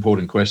really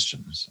important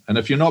questions. And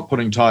if you're not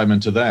putting time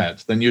into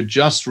that, then you're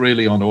just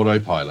really on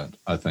autopilot,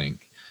 I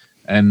think.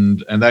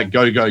 And that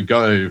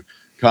go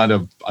kind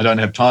of, I don't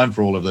have time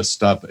for all of this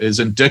stuff, is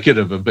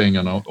indicative of being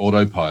an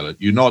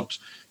autopilot. You're not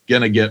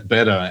going to get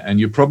better, and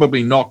you're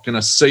probably not going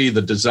to see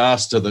the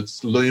disaster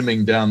that's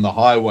looming down the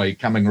highway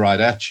coming right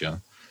at you,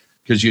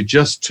 because you're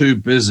just too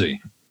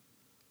busy.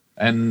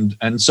 And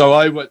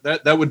so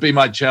that would be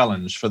my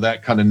challenge for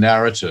that kind of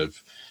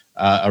narrative,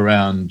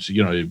 around,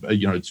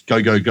 it's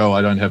go, go, go.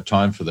 I don't have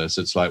time for this.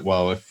 It's like,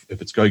 well, if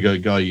it's go, go,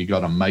 go, you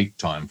got to make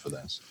time for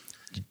this.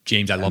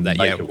 James, I love that.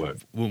 Yeah,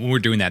 when we're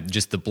doing that,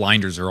 just the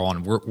blinders are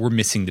on. We're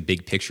missing the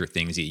big picture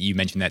things. You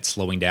mentioned that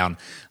slowing down.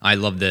 I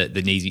love the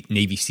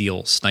Navy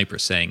SEAL sniper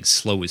saying,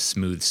 "Slow is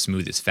smooth,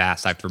 smooth is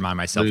fast." I have to remind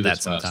myself of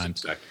that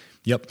sometimes. Exactly.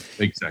 Yep,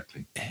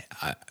 exactly.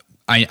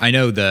 I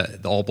know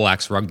the All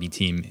Blacks rugby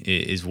team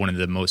is one of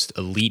the most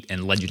elite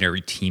and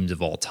legendary teams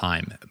of all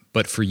time.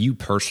 But for you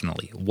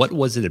personally, what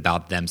was it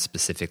about them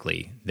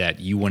specifically that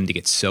you wanted to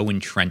get so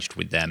entrenched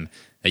with them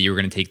that you were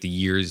going to take the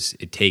years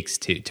it takes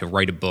to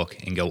write a book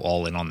and go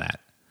all in on that?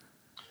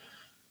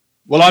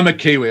 Well, I'm a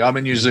Kiwi. I'm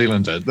a New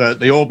Zealander.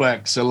 The All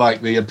Blacks are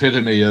like the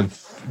epitome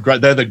of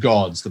great. They're the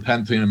gods, the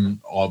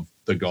pantheon of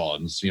the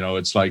gods.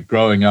 It's like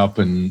growing up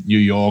in New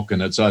York,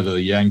 and it's either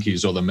the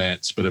Yankees or the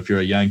Mets. But if you're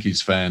a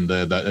Yankees fan,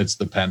 it's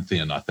the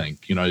pantheon. I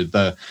think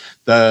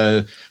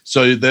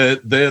so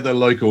they're the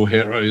local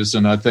heroes,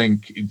 and I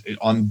think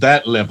on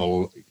that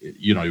level,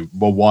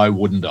 well, why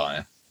wouldn't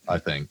I? I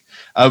think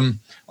on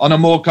a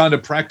more kind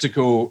of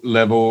practical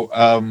level,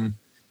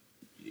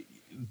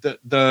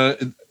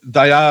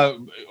 they are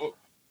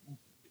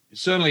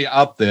certainly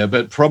up there,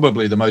 but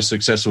probably the most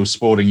successful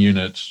sporting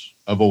unit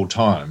of all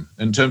time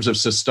in terms of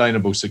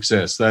sustainable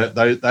success.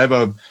 They have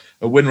a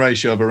win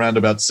ratio of around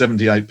about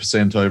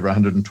 78% over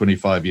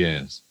 125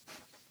 years.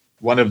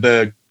 One of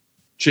their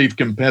chief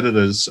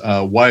competitors,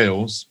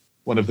 Wales,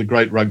 one of the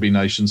great rugby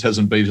nations,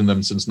 hasn't beaten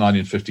them since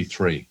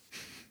 1953.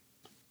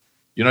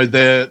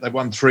 They've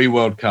won 3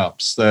 World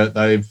Cups.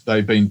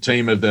 They've been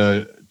team of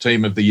the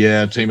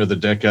year, team of the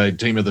decade,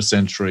 team of the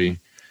century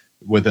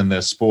within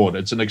their sport.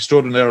 It's an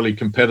extraordinarily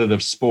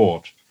competitive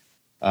sport.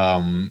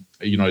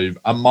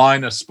 A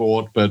minor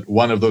sport, but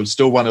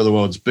still one of the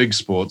world's big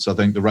sports. I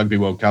think the Rugby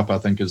World Cup,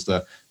 is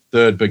the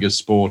 3rd biggest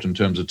sport in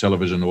terms of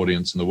television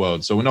audience in the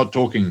world. So we're not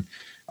talking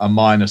a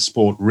minor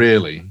sport,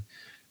 really.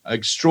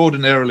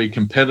 Extraordinarily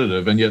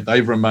competitive, and yet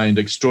they've remained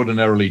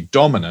extraordinarily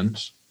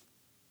dominant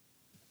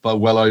for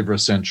well over a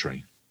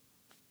century.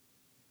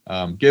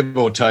 Give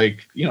or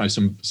take,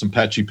 some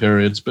patchy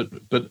periods, but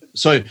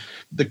so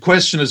the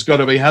question has got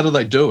to be, how do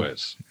they do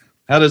it?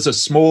 How does a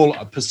small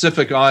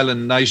Pacific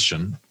Island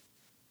nation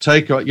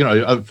take,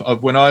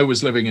 when I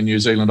was living in New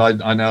Zealand,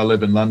 I now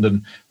live in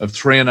London, of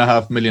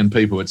 3.5 million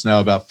people, it's now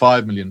about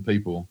 5 million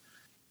people,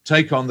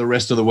 take on the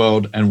rest of the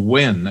world and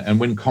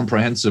win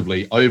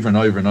comprehensively over and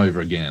over and over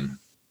again.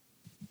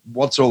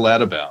 What's all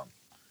that about?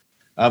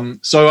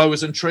 So I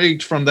was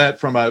intrigued from that,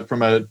 from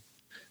a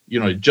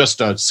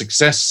just a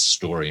success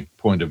story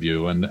point of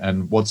view,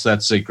 and what's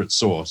that secret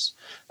sauce?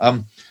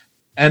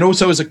 And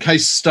also as a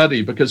case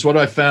study, because what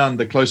I found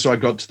the closer I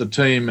got to the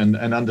team and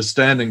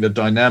understanding the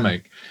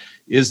dynamic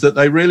is that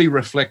they really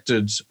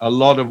reflected a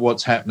lot of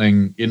what's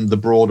happening in the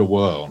broader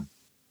world.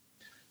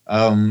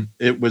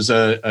 It was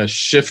a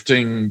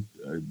shifting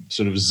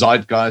sort of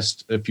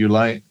zeitgeist, if you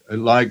like.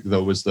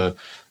 There was the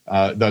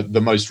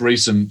most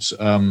recent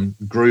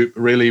group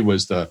really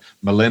was the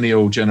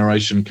millennial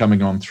generation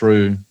coming on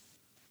through.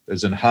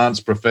 There's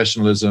enhanced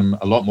professionalism,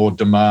 a lot more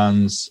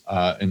demands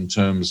in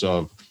terms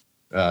of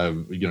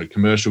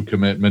commercial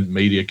commitment,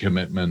 media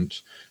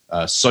commitment.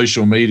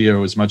 Social media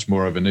was much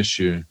more of an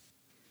issue.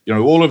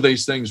 All of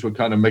these things were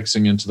kind of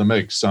mixing into the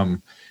mix.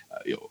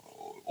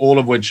 All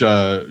of which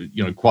are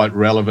quite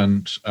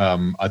relevant.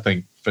 I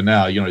think for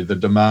now, the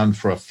demand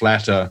for a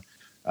flatter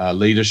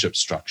leadership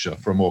structure,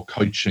 for a more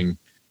coaching,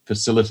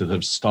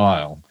 facilitative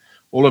style.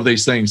 All of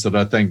these things that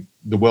I think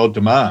the world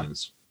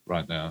demands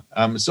right now.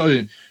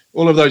 So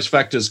all of those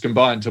factors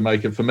combined to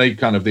make it, for me,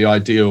 kind of the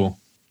ideal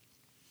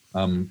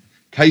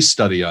case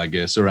study, I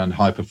guess, around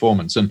high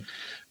performance. And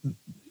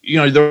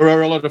there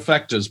are a lot of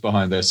factors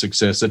behind their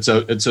success. It's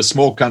a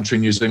small country,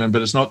 New Zealand,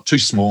 but it's not too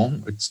small.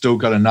 It's still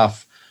got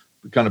enough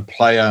kind of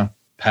player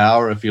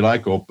power, if you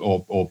like,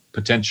 or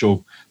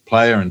potential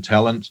player and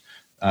talent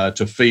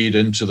to feed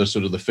into the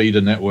sort of the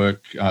feeder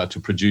network to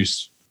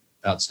produce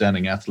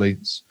outstanding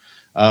athletes.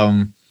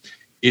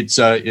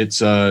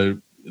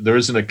 There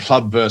isn't a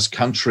club versus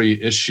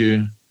country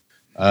issue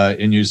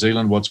in New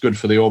Zealand. What's good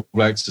for the All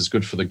Blacks is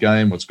good for the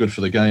game. What's good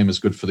for the game is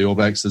good for the All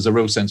Blacks. There's a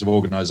real sense of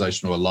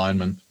organizational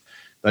alignment.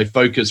 They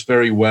focus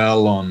very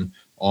well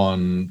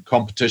on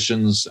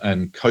competitions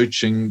and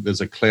coaching.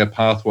 There's a clear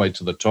pathway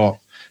to the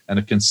top and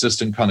a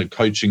consistent kind of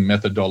coaching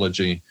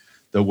methodology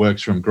that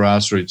works from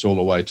grassroots all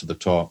the way to the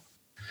top.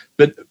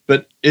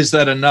 But is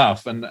that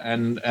enough? And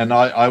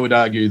I would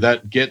argue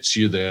that gets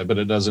you there, but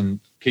it doesn't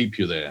keep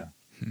you there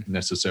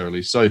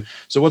necessarily. So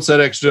what's that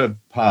extra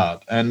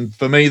part? And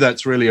for me,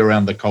 that's really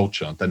around the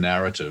culture, the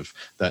narrative,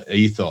 the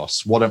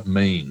ethos, what it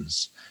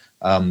means,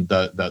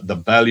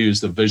 the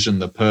values, the vision,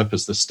 the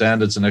purpose, the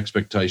standards and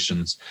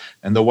expectations,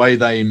 and the way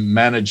they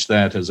manage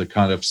that as a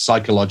kind of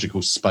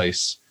psychological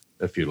space,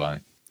 if you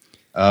like.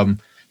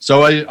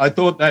 So I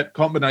thought that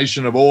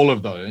combination of all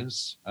of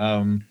those,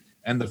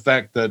 and the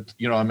fact that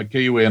I'm a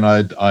Kiwi and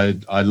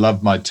I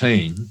love my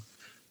team,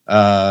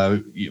 I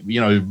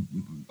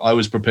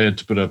was prepared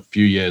to put a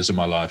few years of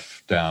my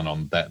life down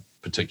on that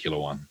particular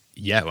one.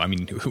 Yeah, I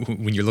mean,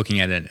 when you're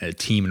looking at a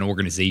team, an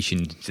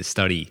organization to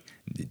study,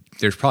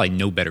 there's probably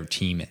no better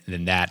team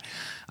than that.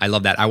 I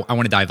love that. I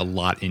want to dive a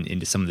lot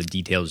into some of the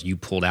details you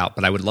pulled out,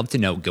 but I would love to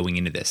know, going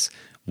into this,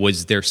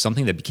 was there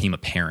something that became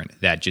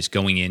apparent that just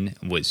going in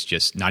was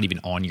just not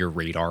even on your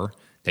radar,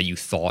 that you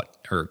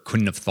thought or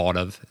couldn't have thought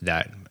of,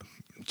 that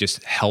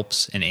just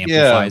helps and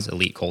amplifies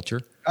elite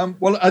culture?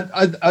 Well,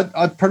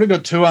 I've probably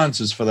got two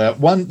answers for that.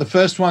 The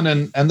first one,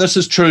 and this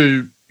is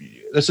true.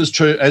 This is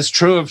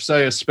true of,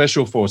 say, a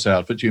special force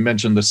outfit. You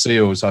mentioned the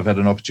SEALs. I've had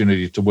an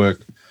opportunity to work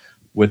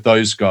with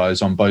those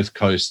guys on both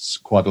coasts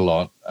quite a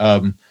lot,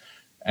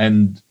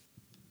 and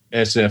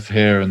SF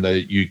here in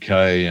the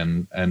UK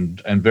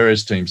and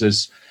various teams.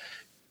 As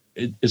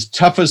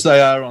tough as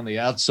they are on the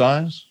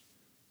outside,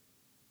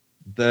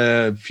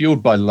 they're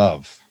fueled by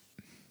love.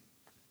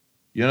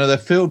 They're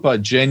fueled by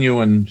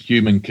genuine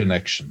human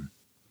connection.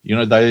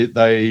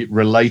 They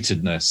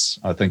relatedness,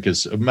 I think,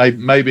 is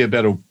maybe a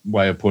better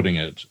way of putting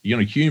it.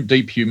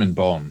 Deep human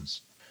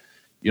bonds.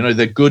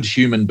 They're good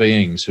human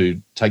beings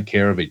who take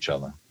care of each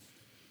other.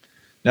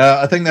 Now,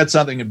 I think that's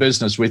something in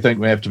business. We think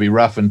we have to be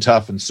rough and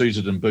tough and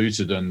suited and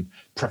booted and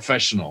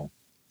professional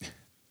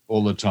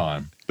all the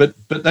time. But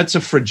that's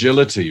a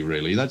fragility,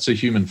 really. That's a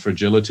human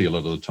fragility a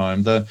lot of the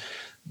time.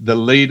 The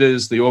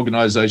leaders, the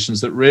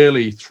organizations that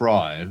really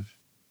thrive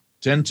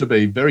tend to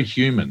be very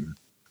human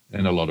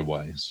in a lot of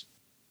ways.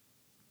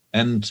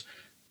 And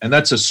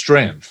that's a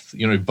strength.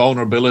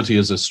 Vulnerability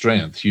is a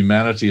strength.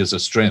 Humanity is a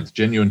strength.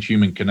 Genuine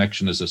human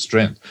connection is a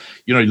strength.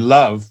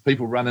 Love,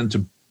 people run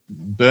into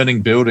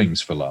burning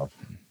buildings for love.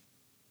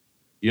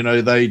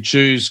 They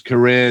choose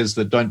careers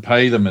that don't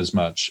pay them as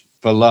much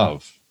for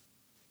love.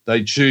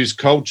 They choose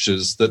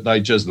cultures that they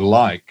just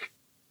like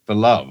for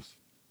love.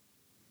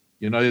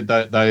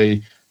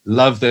 They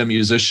love their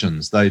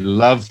musicians. They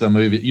love the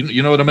movie.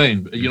 You know what I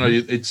mean?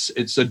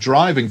 It's a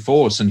driving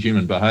force in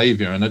human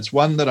behavior, and it's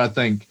one that I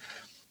think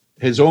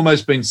has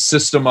almost been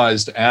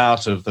systemized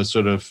out of the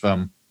sort of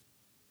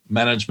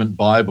management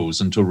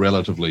Bibles until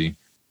relatively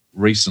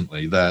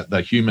recently,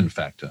 the human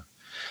factor.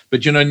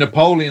 But,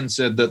 Napoleon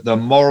said that the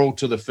moral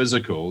to the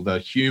physical, the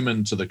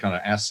human to the kind of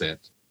asset,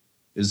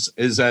 is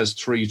as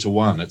 3 to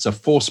 1. It's a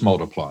force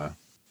multiplier,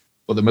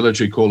 what the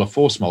military call a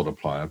force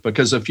multiplier.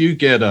 Because if you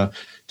get a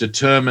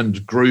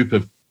determined group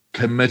of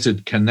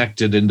committed,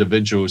 connected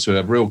individuals who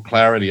have real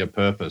clarity of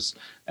purpose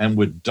and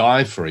would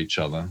die for each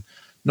other,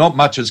 not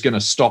much is going to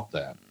stop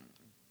that.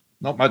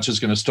 Not much is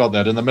going to stop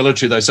that. In the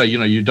military, they say,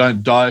 you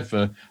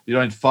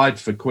don't fight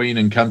for queen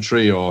and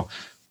country or,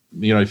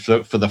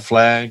 for the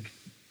flag.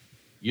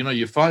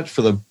 You fight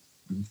for the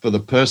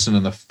person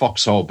in the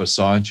foxhole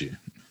beside you.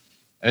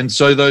 And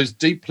so those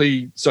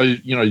deeply,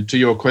 to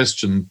your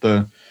question,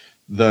 I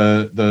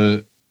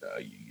think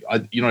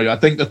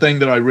the thing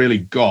that I really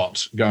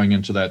got going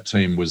into that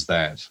team was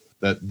that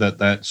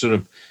sort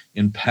of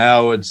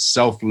empowered,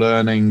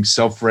 self-learning,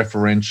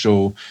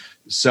 self-referential,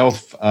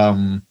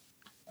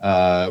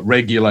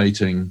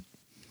 regulating,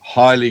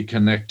 highly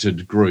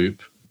connected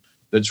group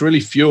that's really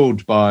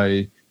fueled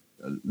by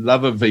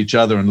love of each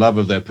other and love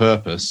of their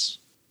purpose.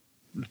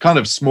 Kind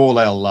of small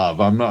L love.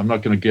 I'm not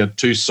going to get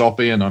too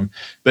soppy,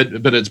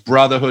 but it's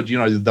brotherhood.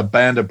 The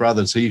band of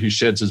brothers. He who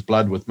sheds his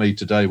blood with me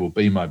today will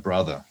be my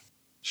brother.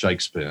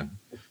 Shakespeare.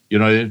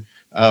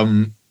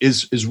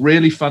 Is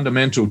really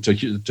fundamental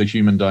to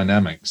human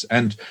dynamics,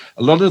 and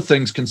a lot of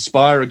things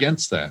conspire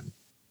against that.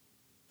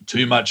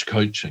 Too much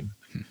coaching.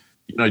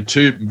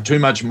 Too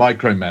much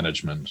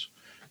micromanagement.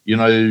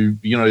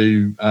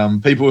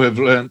 People who have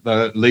learned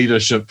the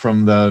leadership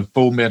from the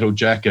Full Metal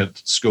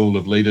Jacket school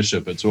of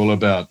leadership. It's all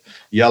about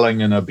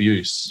yelling and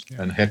abuse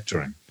and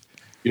hectoring.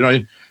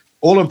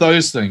 All of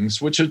those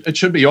things, which it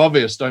should be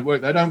obvious, don't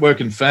work. They don't work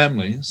in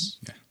families.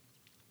 Yeah.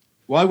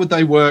 Why would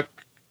they work,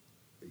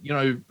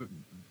 in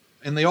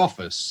the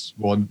office?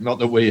 Well, not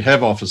that we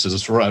have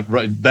offices, right?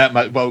 That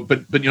much. Well,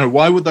 but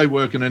why would they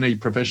work in any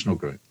professional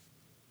group?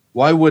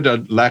 Why would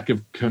a lack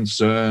of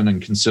concern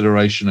and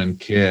consideration and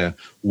care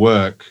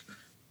work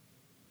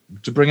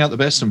to bring out the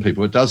best in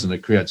people? It doesn't.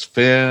 It creates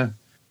fear.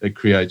 It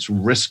creates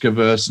risk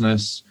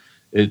averseness.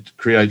 It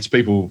creates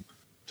people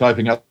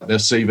typing up their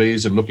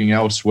CVs and looking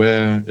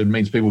elsewhere. It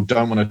means people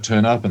don't want to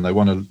turn up and they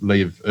want to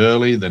leave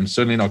early. They're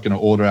certainly not going to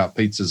order out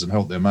pizzas and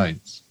help their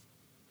mates.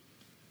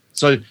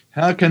 So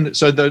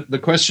the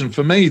question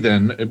for me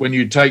then, when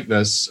you take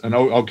this, and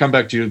I'll come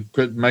back to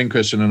your main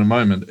question in a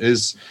moment,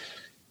 is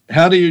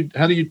how do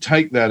you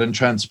take that and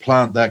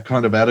transplant that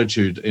kind of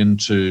attitude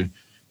into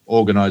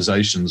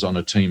organizations on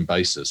a team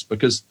basis?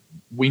 Because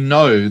we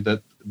know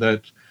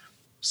that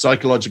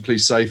psychologically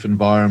safe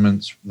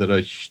environments that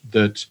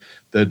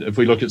if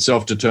we look at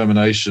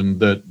self-determination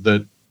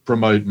that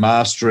promote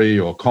mastery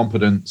or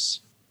competence,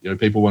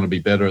 people want to be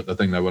better at the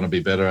thing they want to be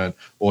better at.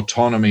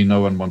 Autonomy,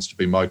 no one wants to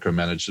be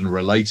micromanaged. And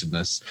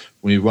relatedness,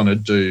 we want to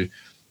do,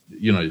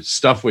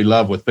 stuff we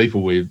love with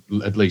people we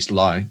at least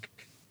like.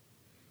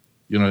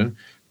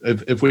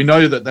 If we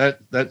know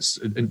that's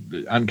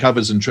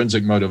uncovers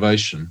intrinsic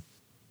motivation,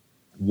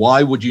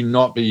 why would you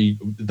not be?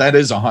 That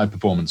is a high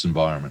performance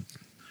environment.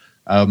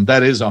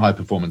 That is a high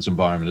performance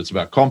environment. It's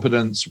about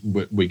competence.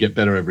 We get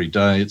better every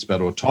day. It's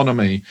about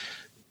autonomy.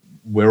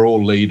 We're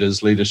all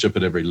leaders, leadership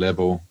at every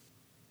level.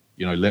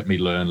 Let me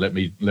learn, let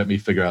me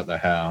figure out the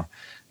how.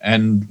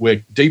 And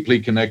we're deeply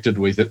connected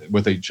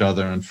with each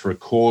other and for a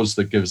cause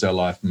that gives our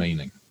life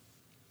meaning.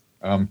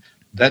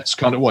 That's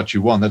kind of what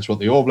you want. That's what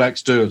the All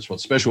Blacks do. It's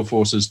what Special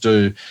Forces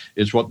do.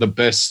 It's what the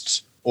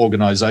best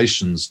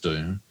organizations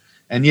do.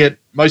 And yet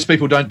most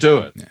people don't do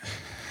it.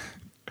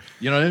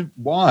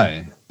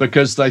 Why?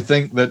 Because they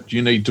think that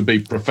you need to be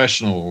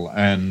professional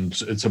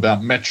and it's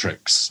about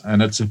metrics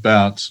and it's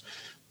about,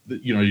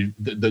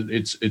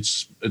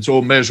 it's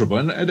all measurable,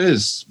 and it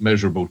is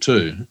measurable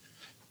too.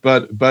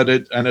 But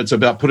it's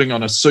about putting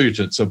on a suit.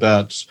 It's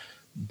about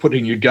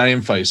putting your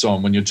game face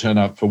on when you turn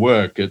up for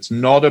work. It's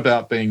not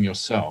about being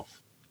yourself.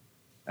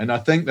 And I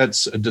think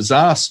that's a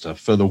disaster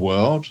for the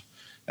world.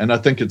 And I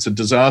think it's a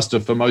disaster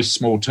for most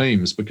small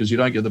teams because you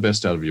don't get the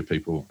best out of your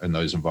people in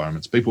those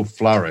environments. People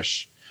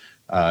flourish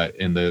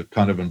in the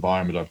kind of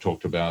environment I've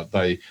talked about.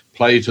 They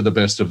play to the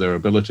best of their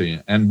ability.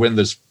 And when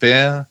there's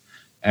fear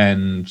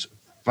and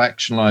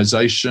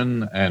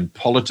factionalization and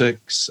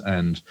politics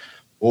and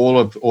all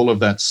of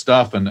that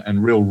stuff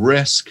and real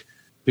risk,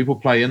 people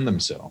play in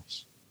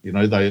themselves.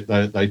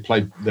 They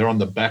play, they're on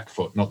the back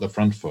foot, not the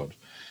front foot.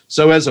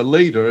 So as a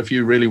leader, if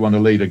you really want to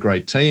lead a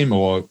great team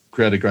or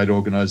create a great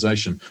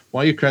organization,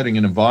 why are you creating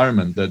an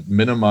environment that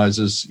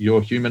minimizes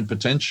your human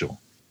potential?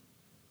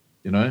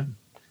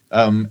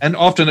 And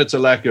often it's a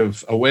lack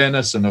of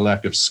awareness and a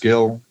lack of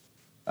skill.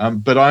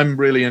 But I'm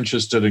really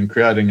interested in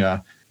creating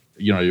a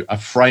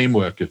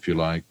framework, if you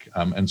like,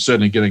 and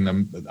certainly getting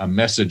them a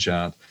message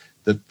out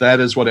that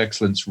is what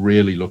excellence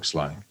really looks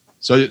like.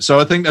 So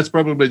I think that's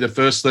probably the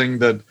first thing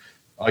that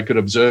I could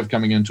observe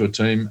coming into a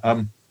team.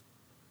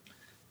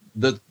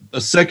 The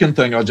second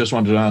thing I just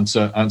wanted to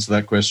answer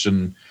that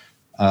question,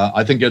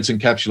 I think it's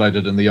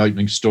encapsulated in the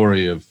opening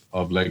story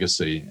of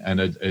Legacy, and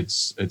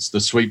it's the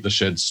sweep the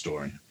shed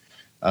story.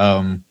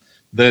 That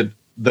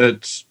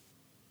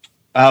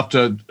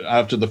after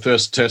the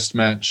first test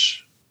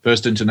match,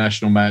 first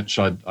international match,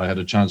 I had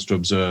a chance to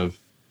observe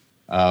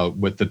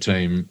with the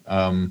team.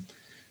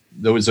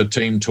 There was a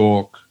team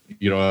talk,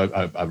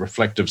 a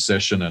reflective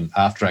session, an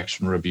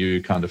after-action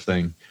review kind of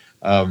thing.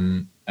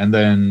 And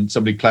then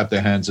somebody clapped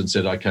their hands and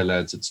said, "Okay,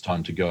 lads, it's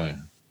time to go."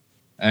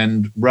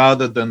 And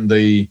rather than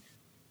the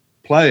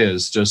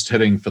players just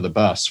heading for the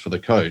bus for the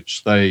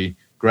coach, they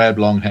grabbed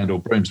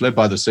long-handled brooms, led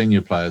by the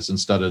senior players, and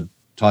started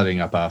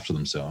tidying up after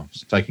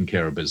themselves, taking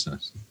care of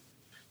business.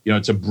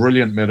 It's a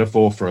brilliant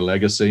metaphor for a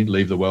legacy,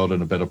 leave the world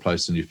in a better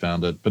place than you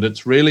found it. But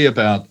it's really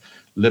about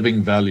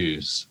living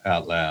values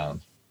out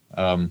loud.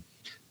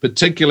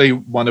 Particularly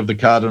one of the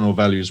cardinal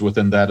values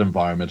within that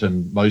environment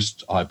and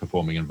most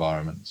high-performing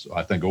environments,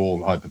 I think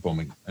all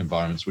high-performing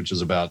environments, which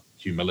is about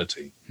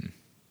humility.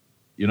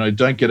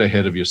 Don't get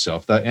ahead of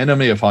yourself. The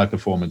enemy of high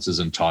performance is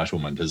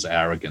entitlement, is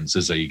arrogance,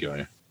 is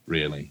ego,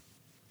 really.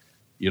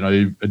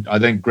 I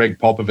think Greg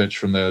Popovich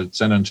from the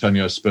San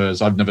Antonio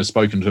Spurs, I've never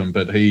spoken to him,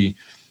 but he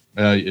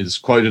is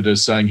quoted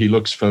as saying he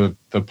looks for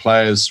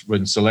players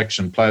in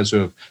selection, players who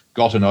have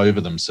gotten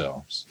over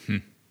themselves.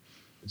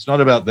 It's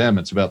not about them,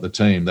 it's about the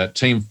team. That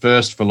team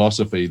first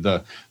philosophy,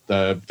 the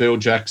Phil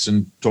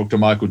Jackson talked to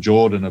Michael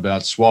Jordan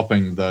about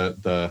swapping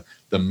the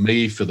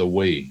me for the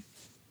we.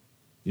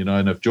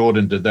 And if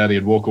Jordan did that,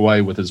 he'd walk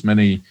away with as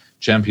many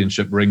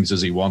championship rings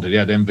as he wanted. He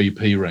had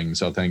MVP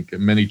rings, I think,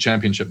 many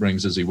championship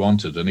rings as he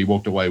wanted, and he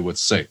walked away with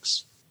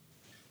 6.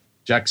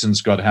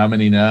 Jackson's got how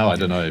many now? I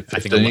don't know,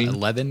 15? I think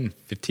 11,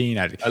 15.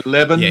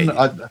 11?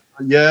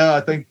 Yeah, I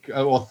think,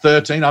 or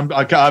 13.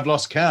 I've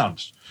lost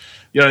count.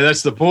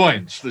 That's the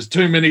point. There's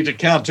too many to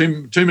count,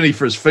 too many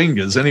for his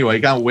fingers. Anyway,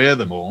 he can't wear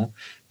them all.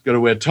 He's got to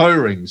wear toe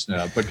rings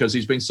now because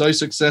he's been so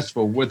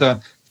successful with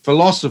a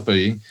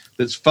philosophy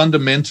that's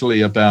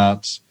fundamentally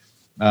about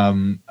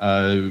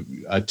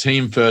a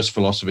team-first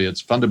philosophy.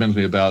 It's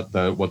fundamentally about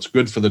what's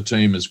good for the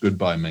team is good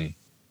by me.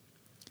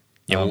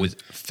 Yeah, what was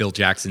Phil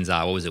Jackson's,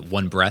 what was it,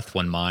 one breath,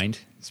 one mind?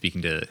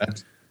 Speaking to...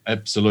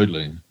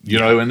 Absolutely.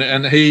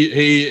 And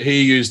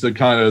he used the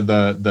kind of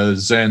the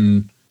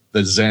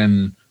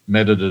Zen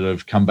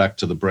meditative come back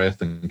to the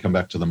breath and come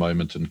back to the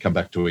moment and come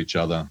back to each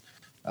other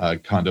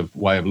kind of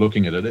way of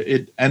looking at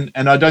it. And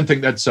I don't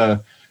think it's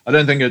a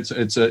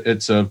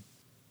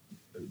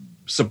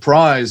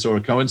surprise or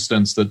a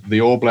coincidence that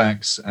the All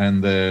Blacks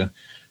and their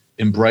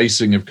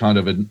embracing of kind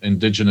of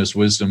indigenous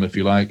wisdom, if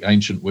you like,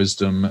 ancient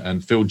wisdom,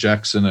 and Phil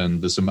Jackson,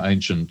 and there's some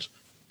ancient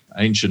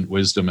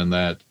wisdom in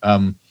that.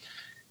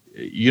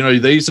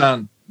 These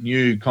aren't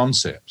new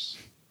concepts.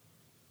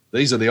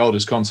 These are the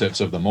oldest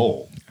concepts of them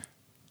all.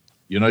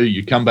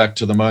 You come back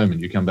to the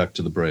moment, you come back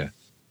to the breath,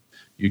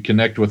 you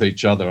connect with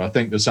each other. I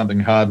think there's something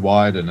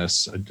hardwired in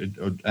us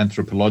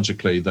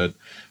anthropologically that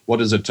what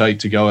does it take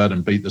to go out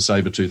and beat the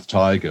saber-toothed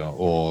tiger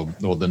or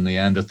the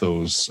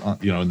Neanderthals,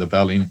 in the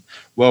valley?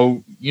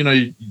 Well, you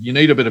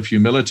need a bit of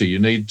humility. You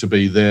need to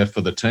be there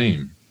for the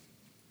team.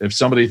 If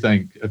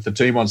the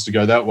team wants to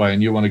go that way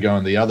and you want to go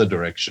in the other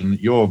direction,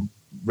 you're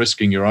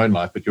risking your own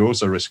life, but you're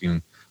also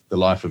risking the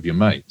life of your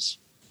mates,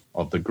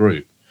 of the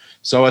group.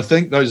 So I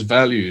think those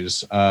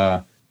values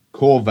are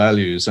core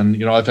values. And,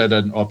 you know, I've had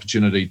an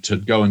opportunity to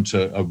go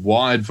into a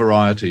wide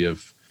variety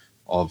of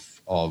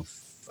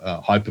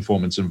high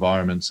performance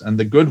environments, and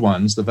the good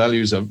ones, the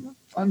values are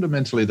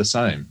fundamentally the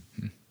same.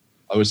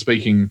 I was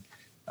speaking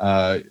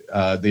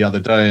the other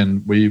day,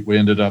 and we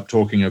ended up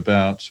talking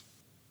about,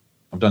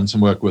 I've done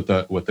some work with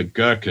the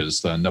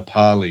Gurkhas, the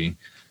Nepali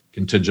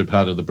contingent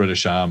part of the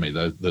British Army.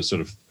 They're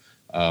sort of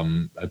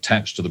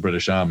attached to the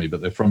British Army,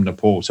 but they're from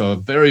Nepal. So a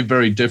very,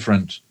 very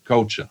different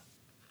culture,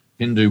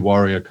 Hindu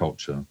warrior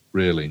culture,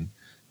 really.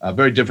 A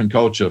very different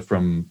culture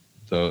from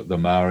the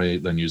Maori,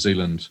 the New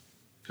Zealand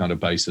kind of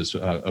basis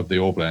of the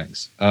All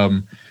Blacks.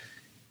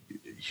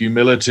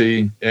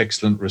 Humility,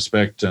 excellent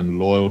respect, and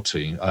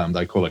loyalty.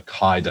 They call it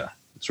kaida.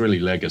 It's really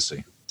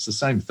legacy. It's the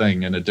same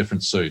thing in a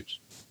different suit.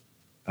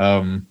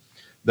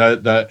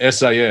 The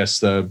SAS,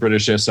 the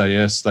British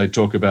SAS, they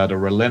talk about a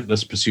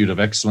relentless pursuit of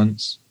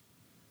excellence,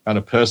 kind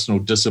of personal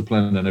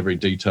discipline in every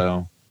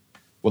detail,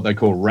 what they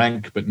call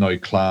rank but no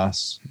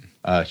class,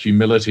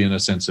 humility and a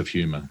sense of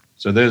humor.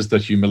 So there's the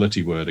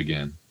humility word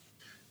again.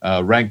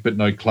 Rank but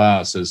no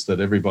class is that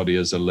everybody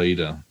is a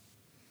leader.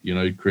 You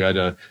know, create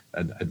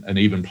an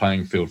even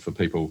playing field for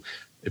people.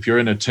 If you're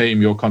in a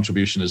team, your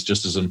contribution is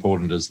just as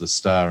important as the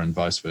star and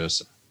vice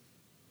versa.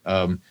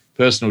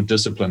 Personal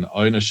discipline,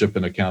 ownership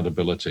and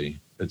accountability.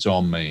 It's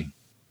on me.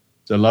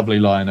 It's a lovely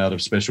line out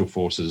of Special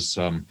Forces.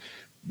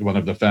 One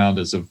of the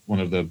founders of one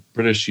of the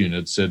British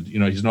units said, you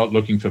know, he's not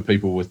looking for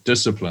people with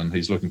discipline.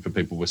 He's looking for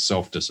people with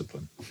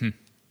self-discipline.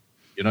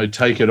 You know,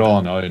 take it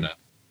on, own it.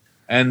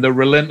 And the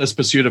relentless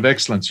pursuit of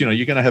excellence. You know,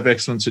 you're going to have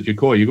excellence at your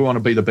core. You want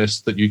to be the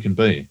best that you can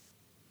be.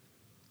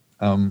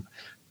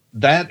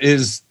 That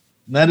is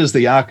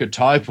the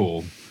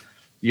archetypal,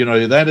 you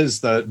know, that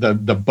is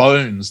the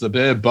bones, the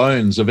bare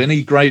bones of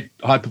any great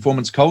high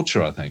performance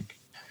culture, I think.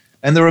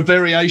 And there are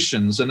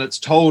variations, and it's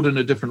told in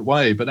a different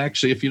way. But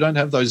actually, if you don't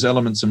have those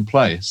elements in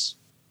place,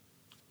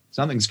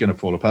 something's going to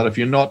fall apart. If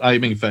you're not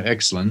aiming for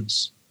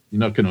excellence, you're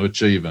not going to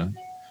achieve it.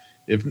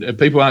 If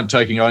people aren't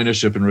taking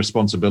ownership and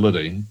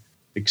responsibility,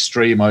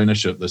 extreme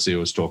ownership, the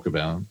SEALs talk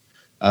about,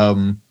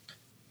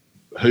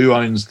 who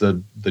owns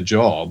the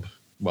job?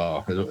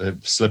 Well, if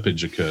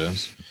slippage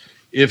occurs.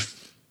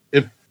 If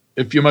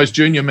your most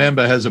junior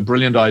member has a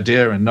brilliant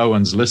idea and no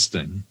one's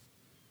listening,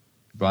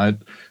 right?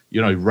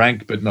 You know,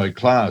 rank but no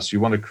class. You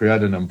want to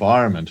create an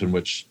environment in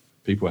which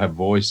people have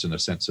voice and a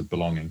sense of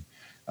belonging,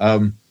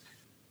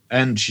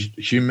 and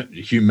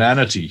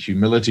humanity,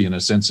 humility, and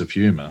a sense of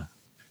humor.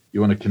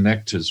 You want to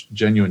connect as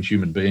genuine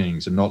human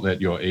beings and not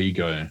let your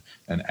ego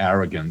and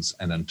arrogance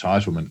and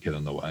entitlement get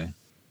in the way.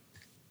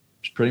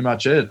 It's pretty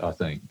much it, I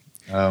think.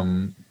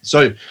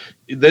 So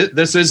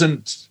this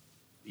isn't,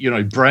 you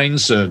know, brain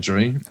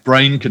surgery,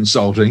 brain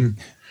consulting.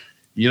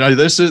 You know,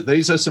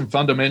 these are some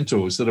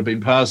fundamentals that have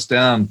been passed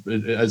down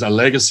as a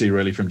legacy,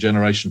 really, from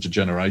generation to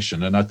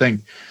generation. And I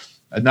think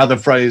another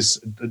phrase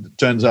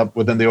turns up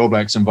within the All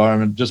Blacks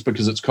environment: just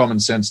because it's common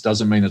sense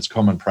doesn't mean it's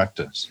common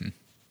practice.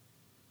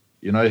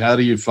 You know, how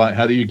do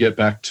you get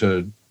back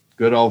to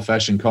good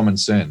old-fashioned common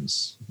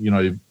sense? You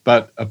know,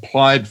 but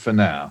applied for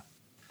now.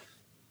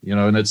 You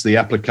know, and it's the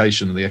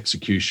application and the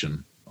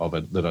execution of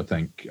it that I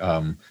think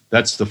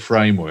that's the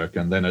framework,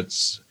 and then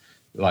it's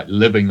like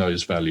living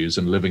those values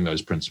and living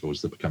those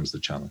principles that becomes the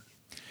challenge.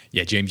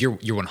 Yeah, James, you're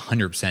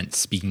 100%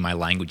 speaking my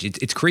language.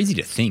 It's crazy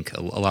to think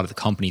a lot of the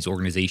companies,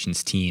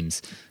 organizations,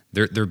 teams,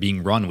 they're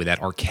being run with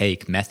that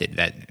archaic method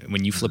that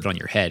when you flip it on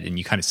your head and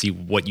you kind of see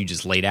what you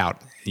just laid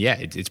out, yeah,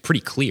 it's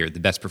pretty clear the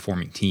best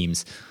performing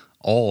teams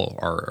all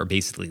are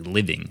basically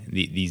living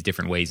these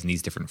different ways and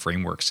these different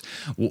frameworks.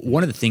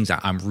 One of the things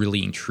I'm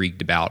really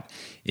intrigued about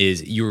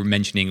is you were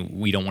mentioning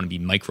we don't want to be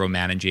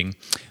micromanaging.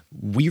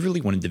 We really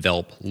want to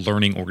develop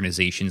learning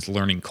organizations,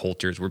 learning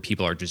cultures where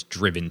people are just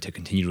driven to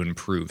continue to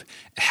improve.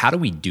 How do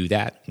we do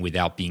that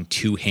without being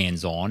too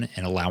hands-on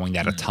and allowing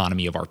that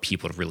autonomy of our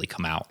people to really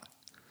come out?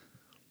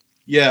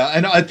 Yeah,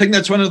 and I think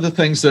that's one of the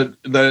things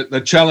that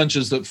the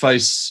challenges that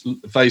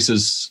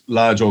faces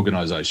large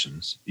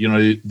organizations. You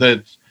know,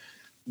 that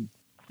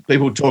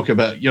people talk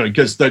about, you know,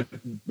 because the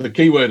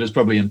key word is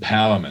probably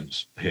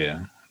empowerment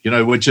here, you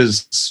know, which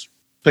is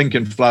pink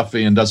and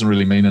fluffy and doesn't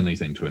really mean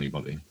anything to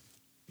anybody,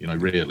 you know,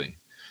 really.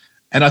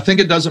 And I think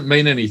it doesn't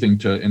mean anything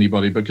to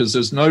anybody because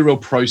there's no real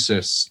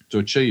process to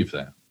achieve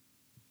that.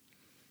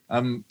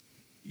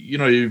 You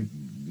know,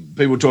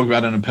 people talk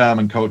about an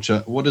empowerment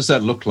culture. What does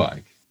that look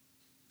like?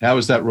 How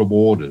is that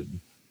rewarded?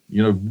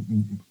 You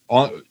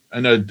know,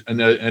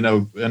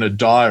 in a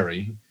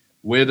diary,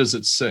 where does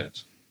it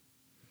sit?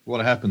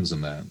 What happens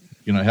in that?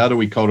 You know, how do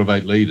we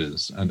cultivate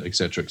leaders, and et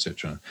cetera, et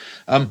cetera?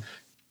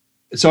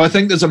 So I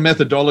think there's a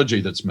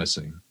methodology that's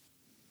missing.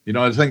 You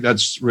know, I think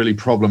that's really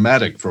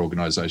problematic for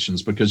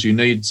organizations because you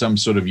need some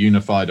sort of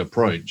unified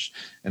approach.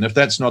 And if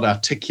that's not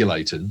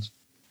articulated,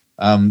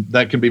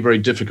 that can be very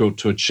difficult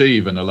to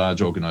achieve in a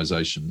large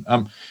organization.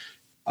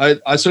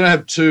 I sort of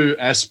have two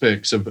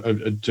aspects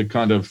to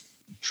kind of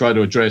try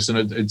to address,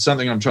 and it's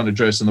something I'm trying to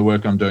address in the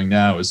work I'm doing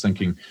now, is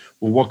thinking,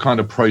 well, what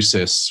kind of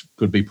process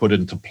could be put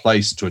into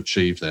place to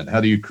achieve that? How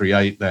do you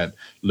create that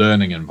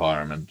learning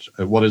environment?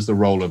 What is the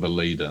role of a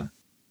leader,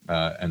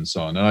 and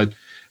so on? And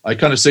I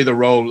kind of see the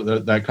role,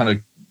 that kind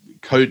of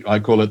coach, I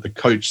call it the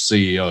coach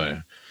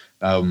CEO,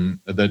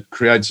 that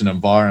creates an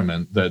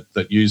environment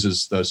that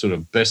uses the sort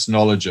of best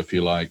knowledge, if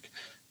you like,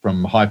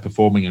 from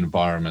high-performing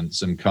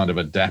environments and kind of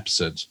adapts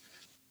it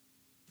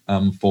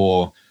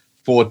for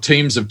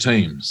teams of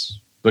teams.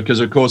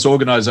 Because, of course,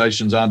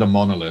 organizations aren't a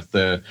monolith.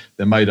 They're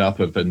made up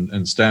of,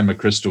 in Stan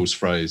McChrystal's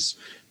phrase,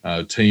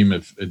 team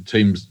of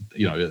teams.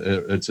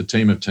 It's a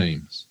team of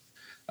teams.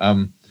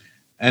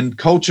 And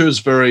culture is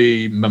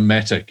very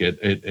mimetic.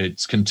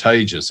 It's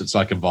contagious. It's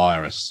like a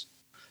virus.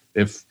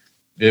 If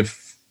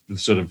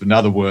sort of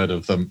another word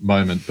of the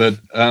moment, but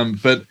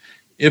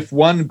if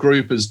one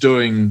group is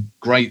doing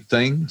great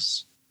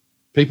things,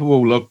 people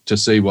will look to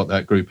see what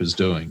that group is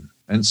doing.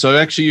 And so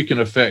actually you can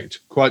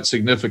affect quite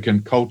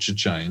significant culture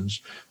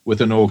change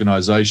with an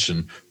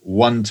organization,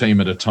 one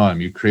team at a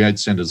time. You create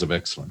centers of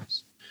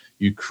excellence.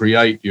 You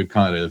create your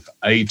kind of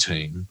A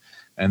team,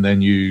 and then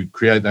you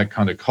create that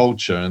kind of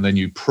culture, and then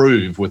you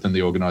prove within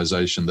the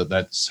organization that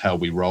that's how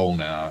we roll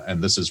now.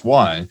 And this is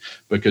why,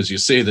 because you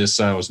see their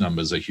sales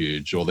numbers are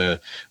huge, or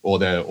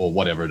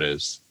whatever it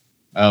is.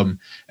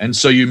 And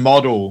so you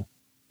model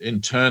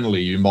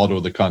internally,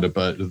 the kind of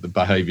the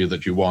behavior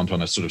that you want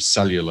on a sort of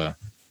cellular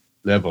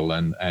level,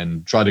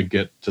 and try to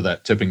get to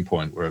that tipping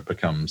point where it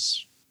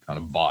becomes kind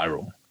of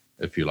viral,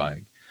 if you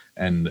like.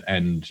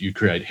 And you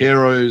create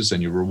heroes,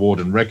 and you reward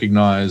and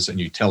recognize, and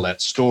you tell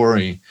that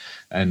story,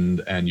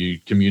 and you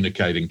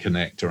communicate and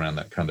connect around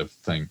that kind of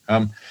thing.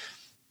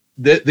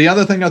 The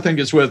other thing I think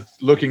is worth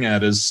looking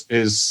at is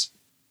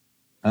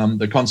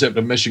the concept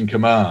of mission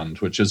command,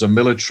 which is a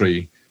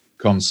military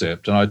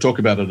concept. And I talk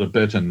about it a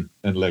bit in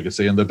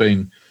Legacy, and there have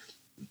been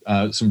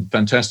some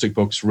fantastic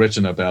books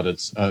written about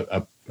its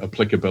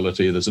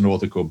applicability. There's an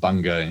author called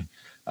Bungay,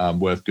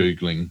 worth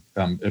Googling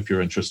if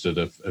you're interested,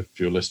 if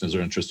your listeners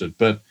are interested.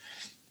 But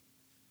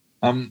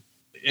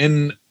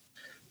in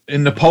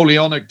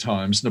Napoleonic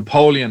times,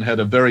 Napoleon had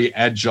a very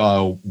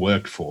agile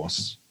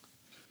workforce.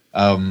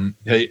 And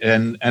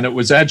it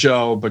was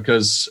agile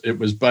because it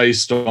was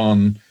based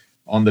on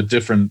the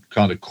different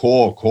kind of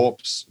corps.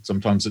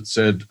 Sometimes it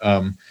said,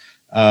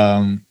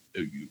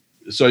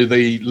 so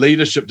the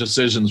leadership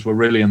decisions were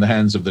really in the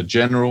hands of the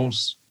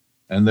generals,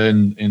 and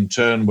then in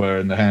turn were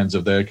in the hands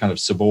of their kind of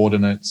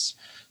subordinates.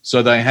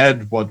 So they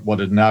had what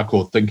are now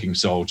called thinking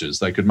soldiers.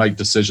 They could make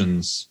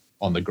decisions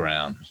on the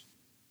ground.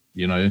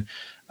 They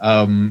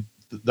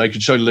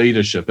could show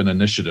leadership and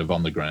initiative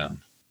on the ground.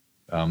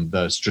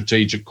 The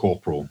strategic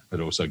corporal, it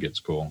also gets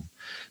called.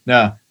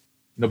 Now,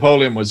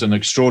 Napoleon was an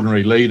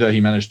extraordinary leader.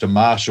 He managed to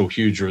marshal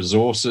huge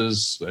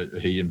resources.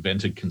 He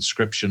invented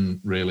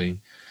conscription,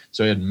 really.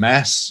 So he had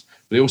mass,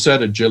 but he also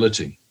had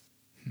agility.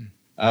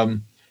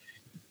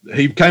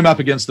 He came up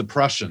against the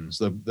Prussians,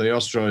 the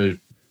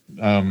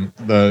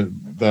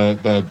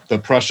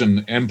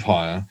Prussian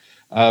Empire,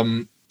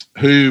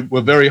 who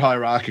were very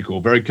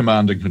hierarchical, very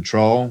command and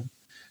control.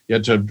 You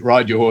had to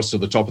ride your horse to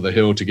the top of the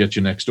hill to get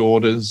your next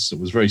orders. It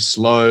was very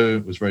slow.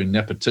 It was very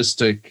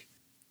nepotistic.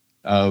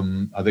 I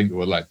think there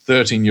were like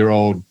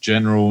 13-year-old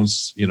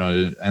generals,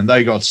 and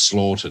they got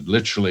slaughtered,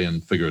 literally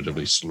and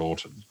figuratively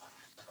slaughtered,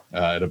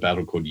 at a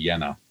battle called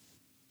Jena.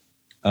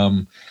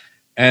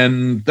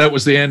 And that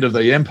was the end of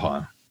the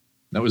empire.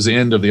 That was the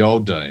end of the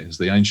old days,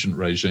 the ancient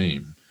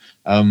regime.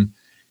 And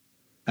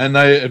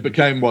it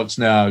became what's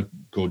now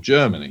called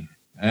Germany.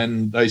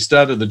 And they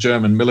started the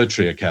German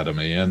Military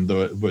Academy, and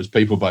there was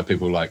people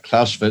like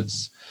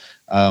Clausewitz,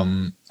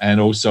 and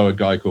also a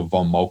guy called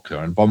von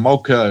Moltke. And von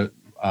Moltke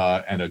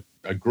and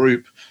a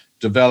group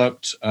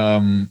developed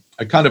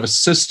a kind of a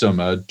system,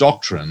 a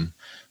doctrine,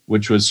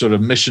 which was sort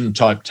of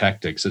mission-type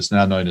tactics. It's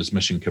now known as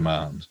mission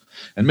command.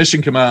 And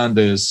mission command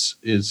is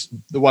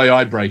the way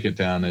I break it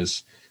down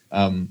is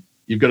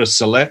you've got to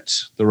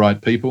select the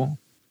right people.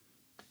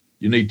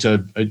 You need to,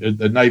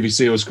 the Navy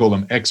SEALs call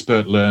them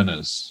expert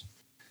learners,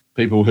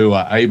 people who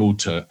are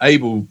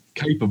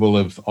capable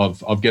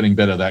of getting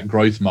better. That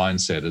growth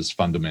mindset is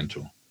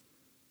fundamental.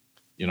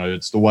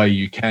 It's the way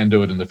you can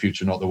do it in the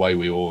future, not the way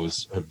we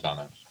always have done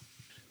it.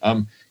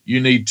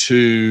 You need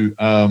to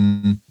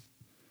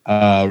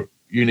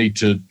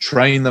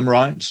train them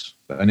right.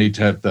 They need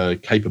to have the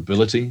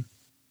capability.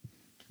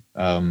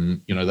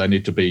 They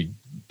need to be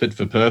fit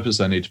for purpose.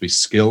 They need to be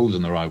skilled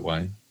in the right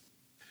way.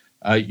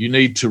 You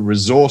need to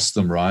resource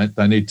them right.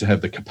 They need to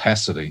have the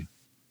capacity.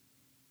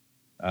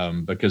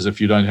 Because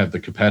if you don't have the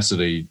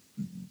capacity,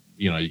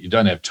 you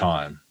don't have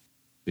time,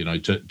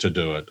 to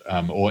do it,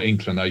 or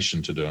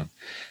inclination to do it.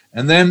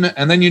 And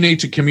then you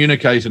need to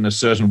communicate in a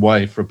certain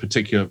way for a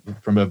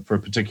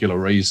particular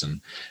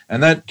reason.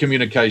 And that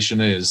communication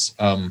is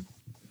called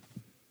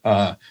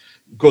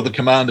the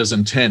commander's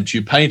intent.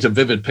 You paint a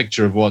vivid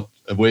picture of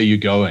where you're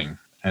going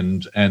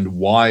and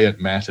why it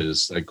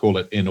matters. They call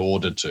it in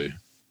order to.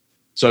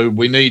 So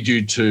we need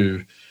you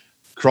to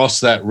cross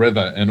that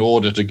river in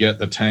order to get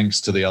the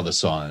tanks to the other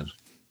side.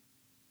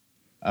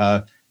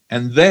 And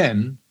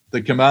then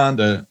the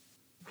commander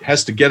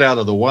has to get out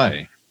of the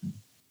way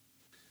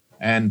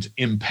and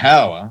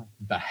empower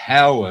the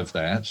how of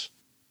that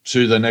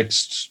to the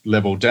next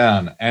level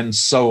down, and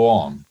so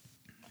on.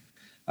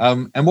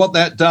 And what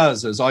that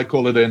does, as I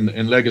call it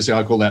in Legacy,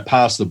 I call that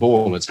pass the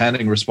ball. It's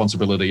handing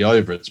responsibility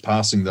over. It's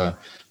passing the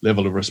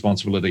level of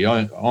responsibility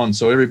on.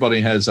 So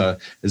everybody has a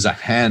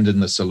hand in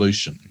the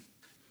solution,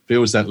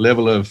 feels that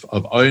level of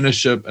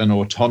ownership and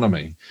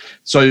autonomy.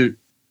 So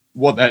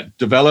what that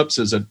develops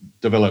is it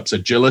develops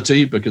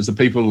agility, because the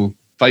people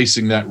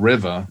facing that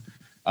river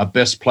are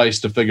best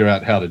placed to figure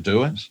out how to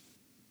do it.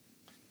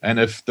 And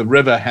if the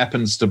river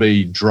happens to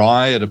be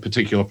dry at a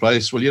particular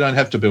place, well, you don't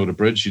have to build a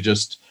bridge. You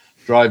just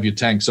drive your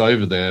tanks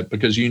over there,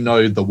 because you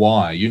know the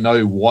why. You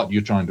know what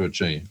you're trying to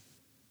achieve.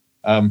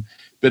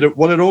 But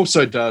what it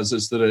also does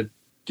is that it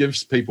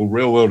gives people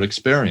real-world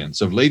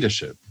experience of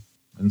leadership.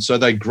 And so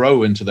they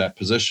grow into that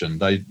position.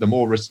 The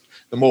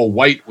more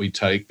weight we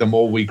take, the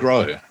more we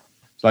grow.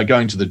 It's like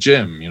going to the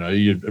gym,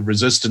 you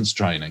resistance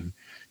training.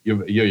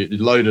 You're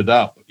loaded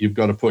up. You've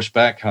got to push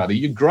back harder.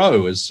 You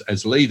grow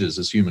as leaders,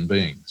 as human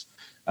beings.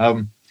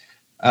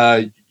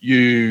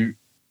 You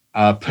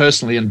are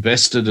personally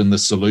invested in the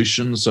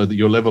solution, so that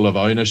your level of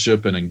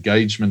ownership and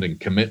engagement and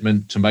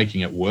commitment to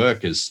making it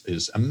work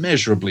is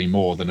immeasurably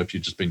more than if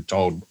you've just been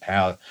told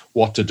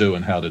what to do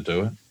and how to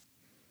do it.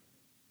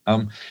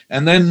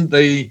 And then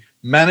the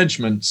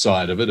management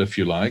side of it, if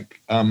you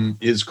like,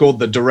 is called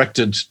the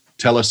directed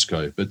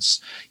telescope.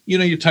 It's,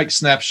 you take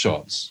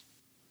snapshots.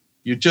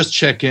 You just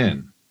check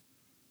in.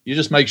 You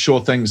just make sure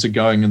things are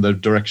going in the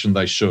direction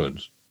they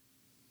should.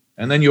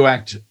 And then you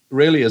act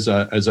really as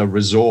a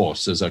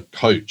resource, as a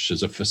coach,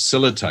 as a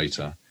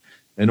facilitator,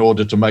 in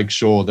order to make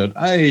sure that,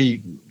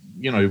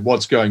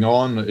 what's going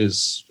on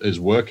is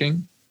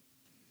working,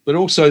 but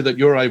also that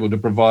you're able to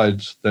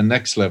provide the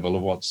next level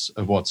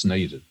of what's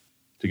needed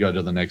to go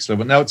to the next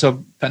level. Now, it's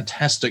a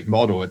fantastic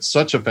model. It's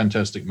such a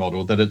fantastic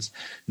model that it's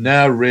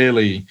now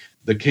really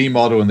the key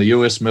model in the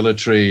US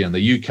military and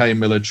the UK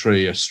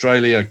military,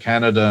 Australia,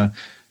 Canada,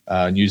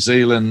 New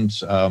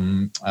Zealand,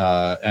 and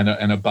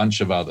a bunch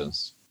of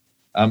others.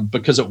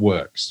 Because it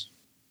works,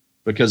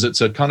 because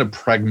it's a kind of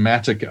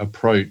pragmatic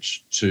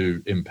approach to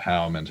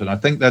empowerment. And I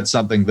think that's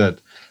something that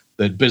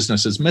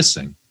business is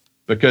missing,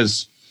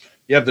 because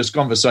you have this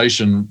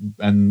conversation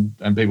and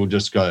people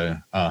just go,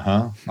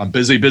 I'm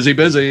busy.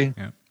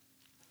 Yeah.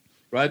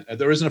 Right?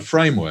 There isn't a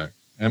framework.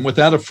 And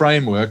without a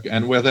framework,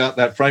 and without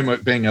that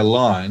framework being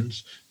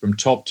aligned from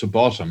top to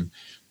bottom,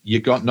 you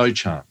got no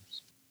chance.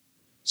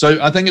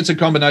 So I think it's a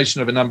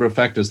combination of a number of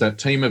factors, that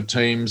team of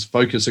teams,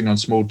 focusing on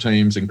small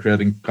teams and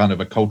creating kind of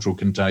a cultural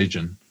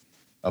contagion,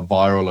 a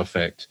viral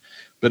effect.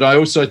 But I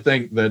also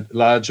think that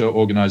larger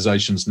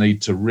organizations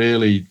need to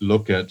really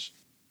look at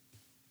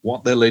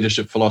what their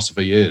leadership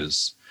philosophy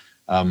is,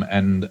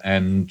 and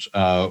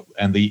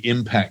the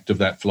impact of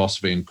that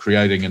philosophy in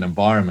creating an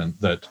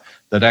environment that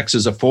acts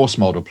as a force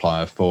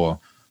multiplier for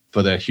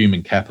their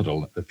human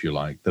capital, if you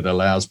like, that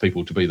allows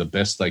people to be the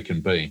best they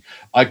can be.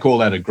 I call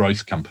that a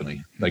growth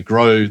company. They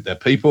grow their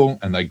people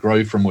and they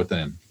grow from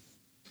within.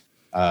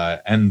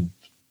 And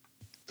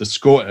the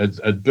score,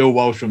 Bill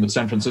Walsh from the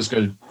San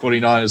Francisco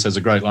 49ers has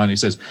a great line. He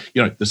says,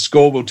 the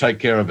score will take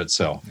care of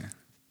itself.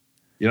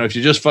 Yeah. If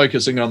you're just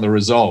focusing on the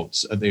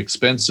results at the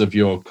expense of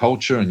your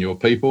culture and your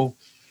people,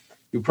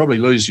 you'll probably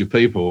lose your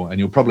people and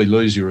you'll probably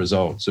lose your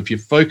results. If you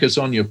focus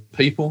on your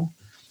people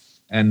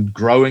and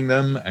growing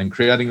them and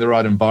creating the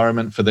right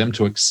environment for them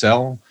to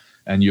excel,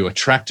 and you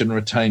attract and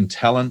retain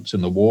talent,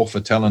 in the war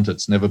for talent,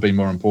 it's never been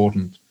more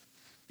important.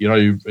 In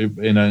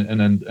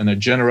a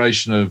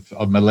generation of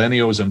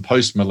millennials and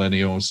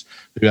post-millennials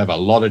who have a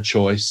lot of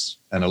choice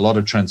and a lot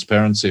of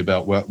transparency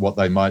about what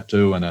they might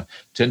do, and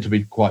tend to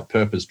be quite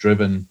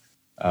purpose-driven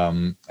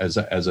as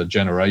a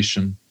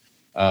generation.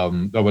 They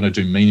want to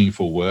do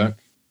meaningful work,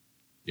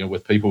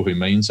 with people who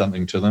mean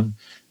something to them.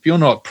 If you're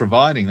not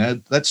providing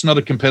that, that's not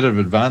a competitive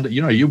advantage.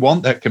 You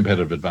want that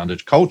competitive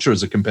advantage. Culture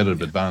is a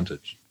competitive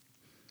advantage,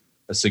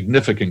 a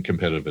significant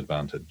competitive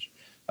advantage.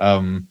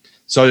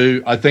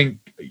 So I think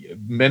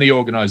many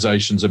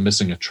organizations are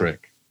missing a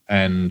trick,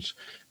 and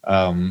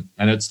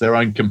it's their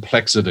own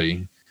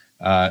complexity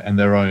and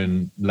their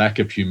own lack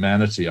of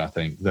humanity, I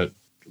think, that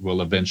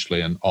will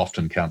eventually and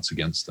often counts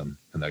against them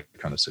in that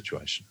kind of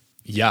situation.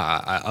 Yeah,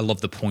 I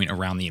love the point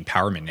around the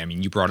empowerment. I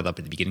mean, you brought it up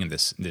at the beginning of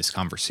this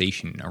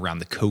conversation around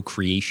the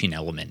co-creation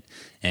element.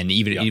 And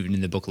even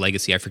in the book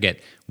Legacy, I forget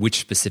which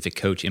specific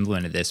coach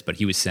implemented this, but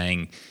he was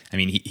saying, I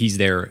mean, he's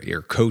there,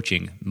 you're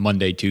coaching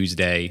Monday,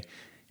 Tuesday,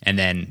 and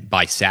then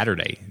by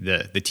Saturday,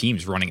 the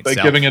team's running itself.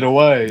 They're giving it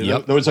away.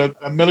 Yep. There was a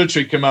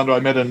military commander I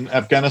met in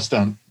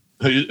Afghanistan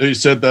who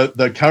said that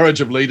the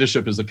courage of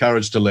leadership is the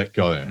courage to let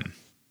go.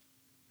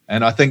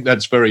 And I think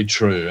that's very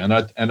true. And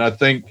I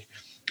think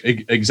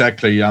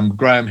exactly.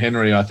 Graham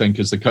Henry, I think,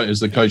 is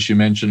the coach you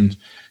mentioned.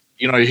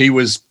 He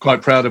was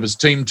quite proud of his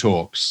team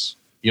talks.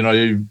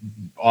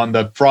 On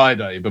the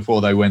Friday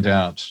before they went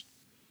out,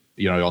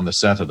 on the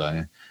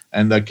Saturday,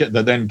 And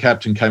the then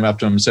captain came up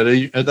to him and said,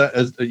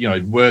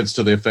 words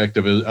to the effect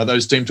of, are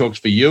those team talks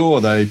for you or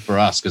are they for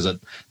us? Because it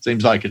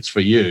seems like it's for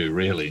you,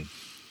 really.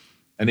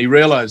 And he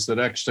realized that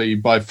actually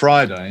by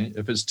Friday,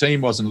 if his team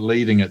wasn't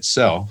leading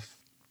itself,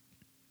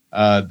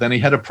 then he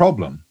had a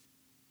problem.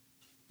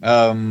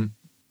 And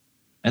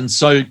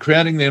so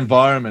creating the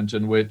environment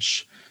in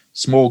which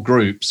small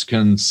groups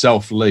can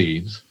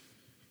self-lead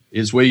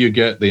is where you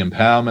get the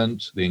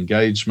empowerment, the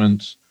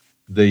engagement,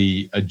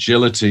 the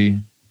agility,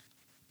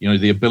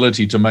 the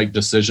ability to make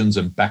decisions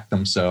and back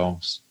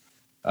themselves.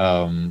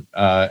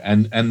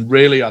 And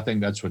really, I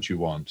think that's what you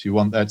want. You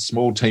want that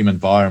small team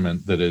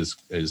environment that is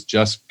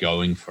just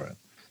going for it,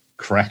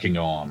 cracking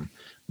on,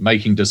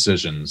 making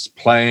decisions,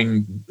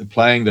 playing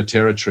the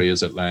territory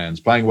as it lands,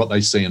 playing what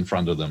they see in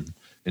front of them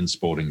in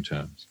sporting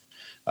terms.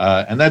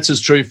 And that's as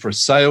true for a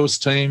sales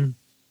team,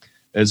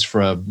 as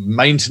for a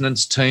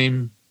maintenance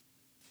team,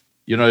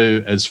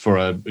 as for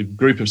a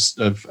group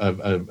of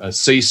a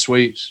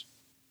C-suite,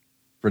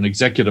 for an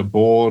executive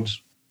board.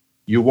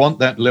 You want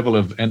that level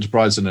of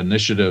enterprise and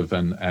initiative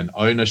and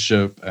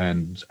ownership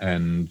and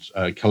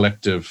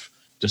collective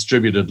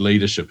distributed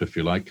leadership, if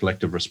you like,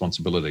 collective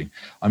responsibility.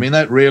 I mean,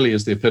 that really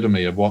is the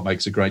epitome of what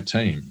makes a great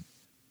team.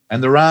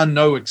 And there are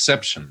no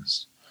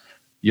exceptions.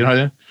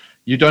 You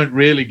don't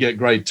really get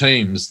great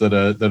teams that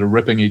are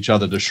ripping each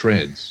other to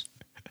shreds,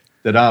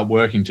 that aren't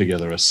working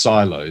together, are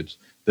siloed,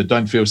 that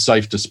don't feel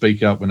safe to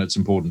speak up when it's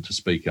important to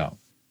speak up.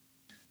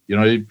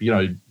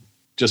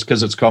 Just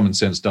because it's common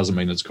sense doesn't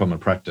mean it's common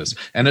practice.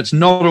 And it's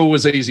not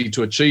always easy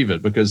to achieve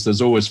it because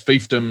there's always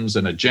fiefdoms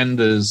and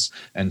agendas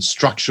and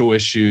structural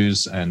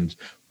issues and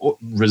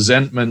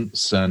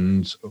resentments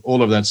and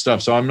all of that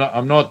stuff. So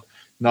I'm not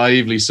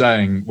naively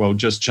saying, well,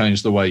 just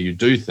change the way you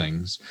do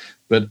things.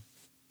 But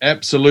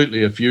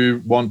absolutely, if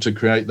you want to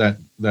create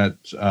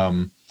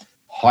that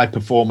high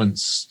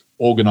performance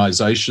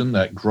organization,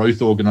 that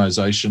growth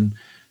organization,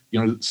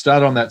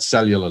 start on that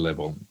cellular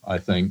level, I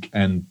think,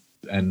 and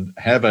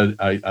have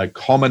a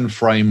common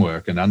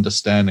framework and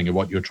understanding of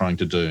what you're trying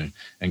to do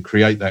and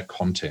create that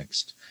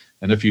context.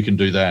 And if you can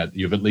do that,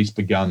 you've at least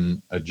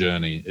begun a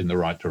journey in the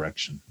right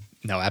direction.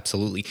 No,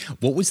 absolutely.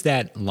 What was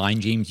that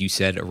line, James, you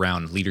said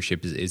around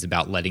leadership is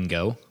about letting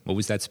go? What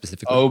was that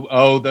specifically?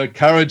 Oh, the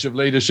courage of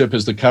leadership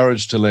is the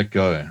courage to let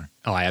go.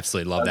 Oh, I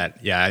absolutely love that.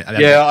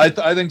 Yeah.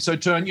 I think so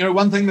too. And,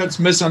 one thing that's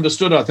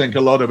misunderstood, I think,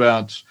 a lot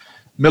about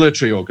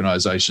military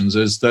organizations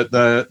is that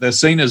they're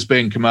seen as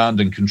being command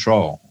and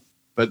control.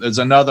 But there's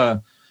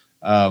another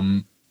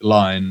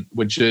line,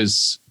 which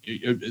is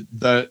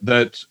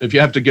that if you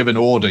have to give an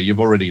order, you've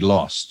already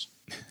lost.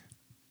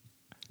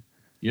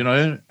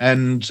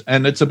 And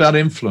it's about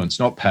influence,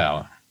 not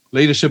power.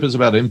 Leadership is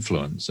about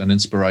influence and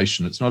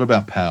inspiration. It's not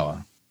about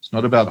power. It's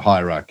not about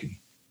hierarchy.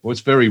 Or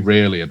it's very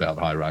rarely about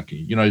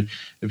hierarchy.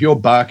 If you're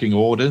barking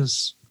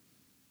orders,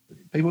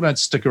 people don't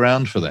stick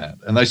around for that.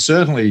 And they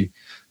certainly,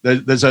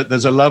 there's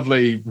a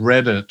lovely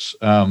Reddit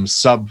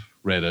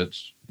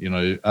subreddit,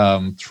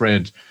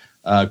 thread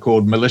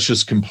called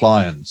malicious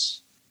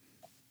compliance,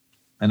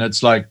 and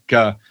it's like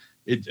I've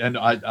kind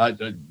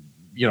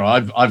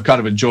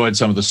of enjoyed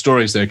some of the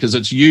stories there because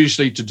it's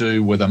usually to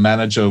do with a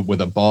manager with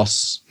a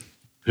boss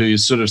who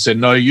sort of said,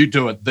 "No, you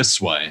do it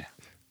this way,"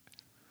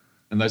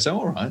 and they say,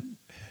 "All right."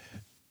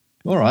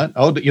 A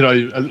lot of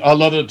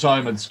the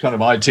time it's kind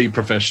of IT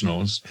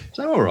professionals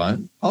say, "All right,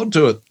 I'll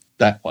do it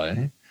that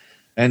way,"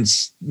 and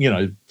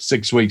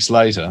 6 weeks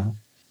later,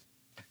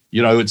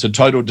 it's a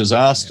total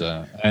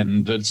disaster.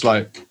 And it's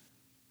like,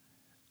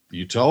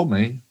 you told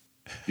me,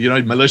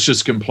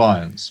 malicious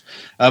compliance.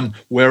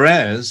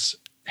 Whereas,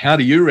 how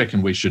do you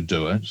reckon we should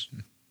do it?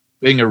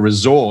 Being a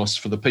resource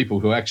for the people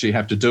who actually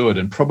have to do it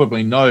and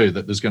probably know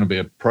that there's going to be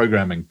a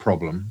programming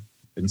problem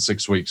in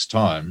 6 weeks'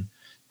 time.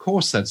 Of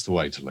course, that's the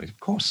way to lead. Of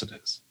course it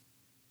is.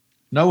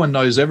 No one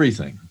knows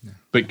everything. Yeah.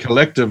 But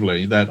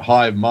collectively, that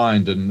hive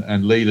mind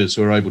and leaders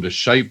who are able to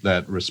shape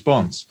that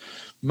response,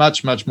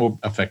 much, much more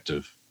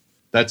effective.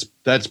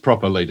 That's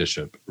proper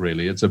leadership,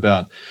 really. It's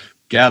about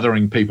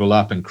gathering people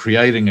up and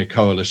creating a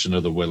coalition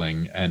of the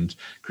willing and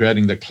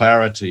creating the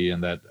clarity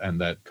and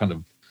that kind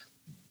of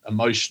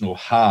emotional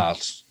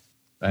heart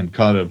and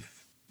kind of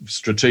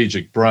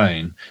strategic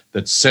brain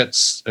that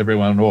sets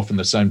everyone off in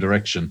the same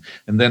direction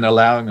and then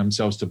allowing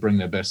themselves to bring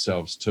their best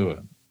selves to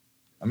it.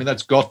 I mean,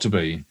 that's got to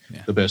be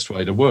the best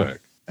way to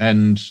work.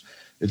 And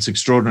it's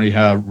extraordinary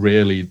how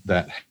rarely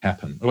that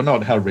happens. Well,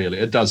 not how rarely.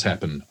 It does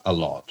happen a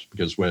lot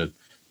because we're,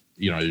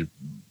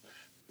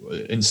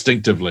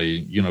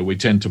 instinctively, we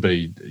tend to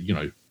be,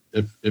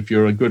 if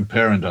you're a good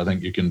parent, I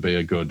think you can be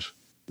a good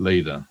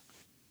leader,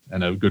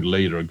 and a good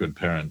leader, a good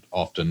parent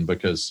often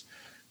because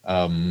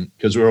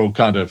we're all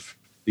kind of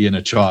the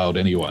inner child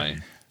anyway.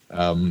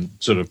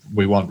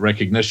 We want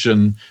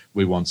recognition,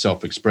 we want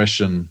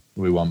self-expression,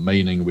 we want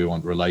meaning, we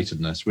want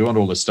relatedness, we want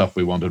all the stuff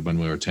we wanted when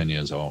we were 10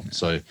 years old.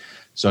 Yeah.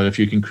 So if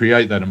you can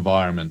create that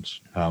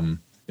environment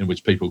in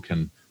which people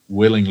can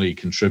willingly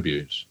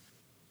contribute,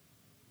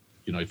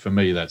 for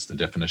me, that's the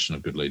definition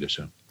of good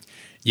leadership.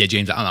 Yeah,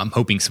 James, I'm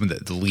hoping some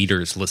of the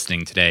leaders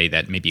listening today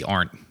that maybe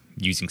aren't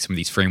using some of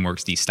these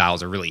frameworks, these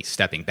styles, are really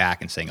stepping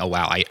back and saying, oh,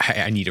 wow,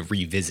 I need to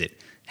revisit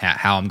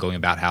how I'm going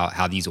about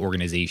how these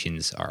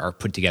organizations are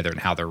put together and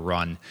how they're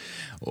run.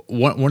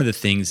 One of the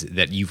things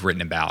that you've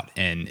written about,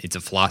 and it's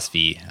a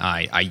philosophy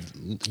I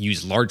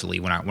used largely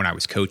when I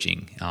was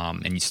coaching,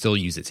 and you still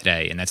use it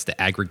today, and that's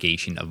the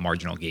aggregation of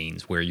marginal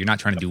gains, where you're not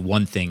trying to do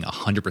one thing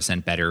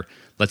 100% better.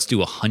 Let's do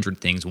 100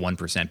 things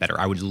 1% better.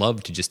 I would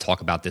love to just talk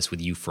about this with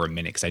you for a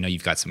minute, because I know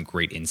you've got some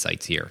great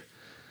insights here.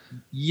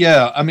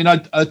 Yeah, I mean,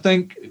 I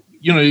think,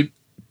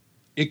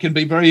 it can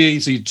be very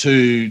easy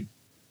to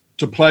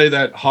play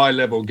that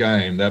high-level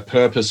game, that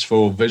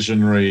purposeful,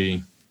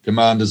 visionary,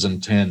 commander's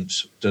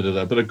intent,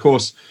 But of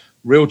course,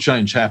 real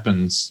change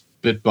happens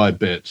bit by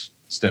bit,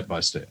 step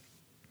by step.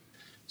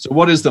 So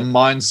what is the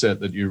mindset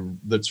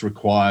that's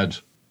required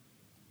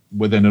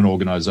within an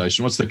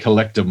organization? What's the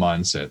collective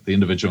mindset, the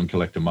individual and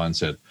collective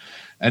mindset?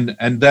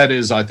 And that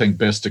is, I think,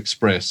 best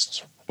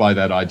expressed by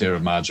that idea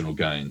of marginal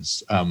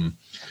gains.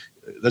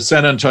 The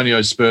San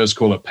Antonio Spurs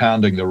call it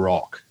pounding the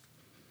rock.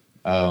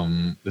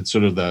 It's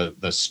sort of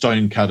the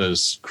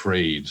stonecutters'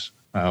 creed.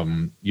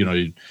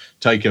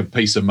 Take a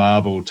piece of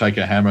marble, take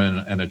a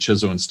hammer and a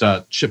chisel and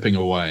start chipping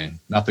away.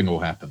 Nothing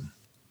will happen.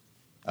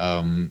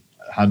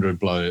 100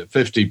 blows,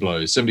 50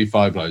 blows,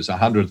 75 blows,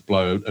 100th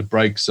blow. It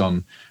breaks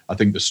on, I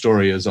think the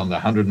story is on the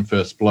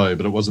 101st blow,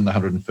 but it wasn't the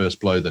 101st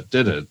blow that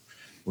did it. It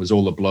was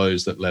all the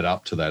blows that led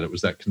up to that. It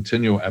was that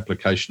continual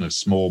application of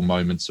small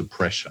moments of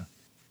pressure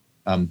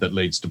that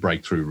leads to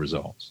breakthrough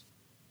results.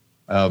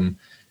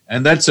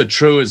 And that's a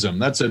truism.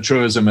 That's a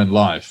truism in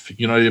life.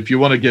 If you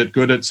want to get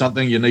good at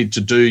something, you need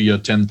to do your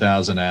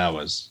 10,000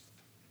 hours.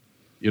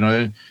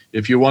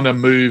 If you want to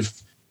move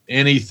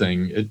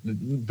anything,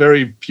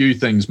 very few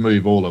things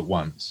move all at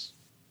once.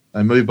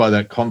 They move by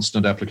that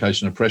constant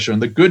application of pressure.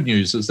 And the good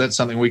news is that's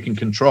something we can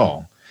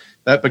control.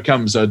 That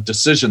becomes a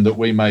decision that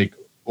we make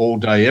all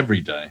day,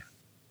 every day.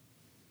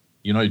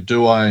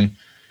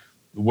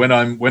 When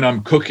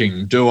I'm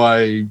cooking, do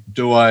I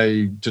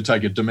to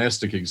take a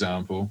domestic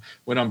example,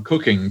 when I'm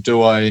cooking,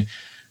 do I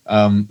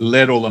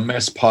let all the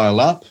mess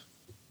pile up?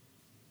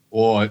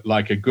 Or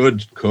like a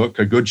good cook,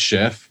 a good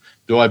chef,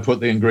 do I put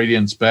the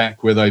ingredients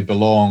back where they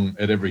belong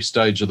at every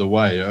stage of the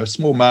way? A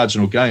small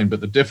marginal gain, but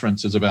the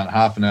difference is about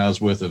half an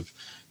hour's worth of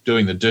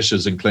doing the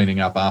dishes and cleaning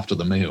up after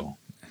the meal.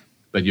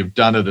 But you've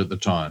done it at the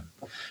time.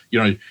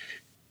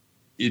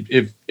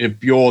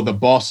 If you're the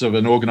boss of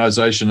an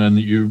organization and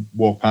you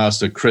walk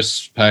past a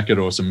crisp packet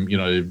or some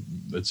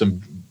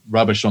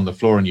rubbish on the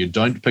floor and you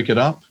don't pick it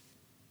up,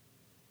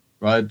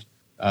 right?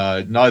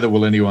 Neither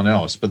will anyone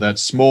else. But that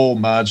small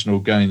marginal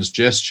gains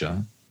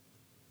gesture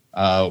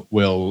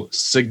will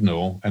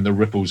signal, and the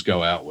ripples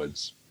go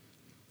outwards.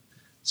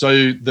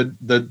 So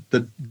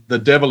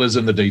the devil is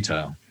in the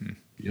detail.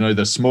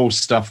 The small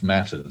stuff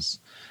matters.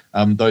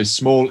 Those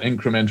small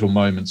incremental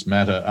moments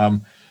matter.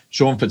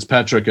 Sean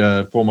Fitzpatrick,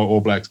 a former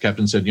All Blacks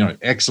captain, said,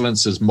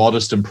 excellence is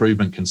modest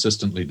improvement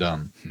consistently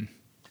done.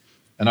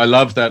 And I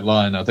love that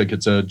line. I think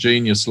it's a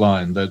genius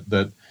line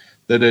that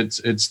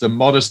it's the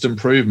modest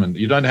improvement.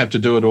 You don't have to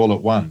do it all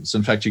at once.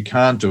 In fact, you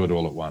can't do it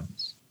all at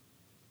once.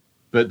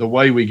 But the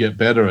way we get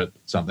better at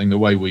something, the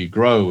way we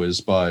grow, is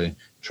by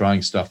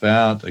trying stuff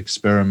out,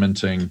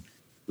 experimenting,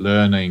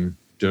 learning,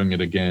 doing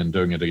it again.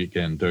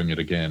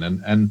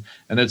 And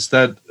it's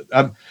that,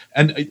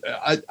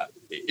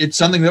 it's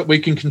something that we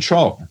can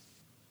control.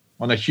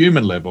 On a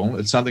human level,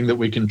 it's something that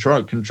we can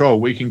control.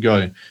 We can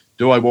go,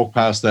 do I walk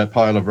past that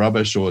pile of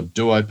rubbish or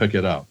do I pick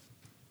it up?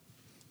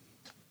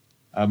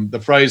 The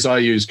phrase I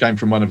use came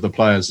from one of the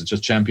players. It's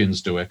just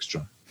champions do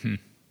extra.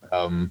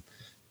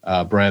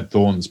 Brad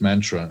Thorne's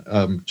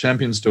mantra.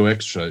 Champions do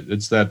extra.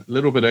 It's that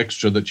little bit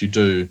extra that you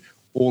do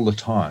all the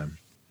time.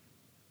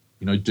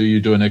 Do you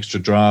do an extra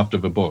draft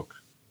of a book?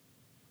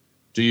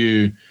 Do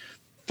you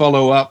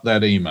follow up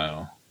that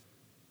email?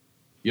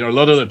 A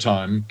lot of the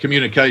time,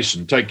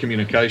 take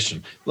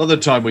communication. A lot of the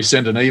time we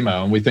send an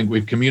email and we think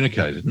we've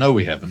communicated. No,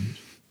 we haven't.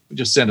 We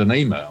just sent an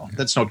email.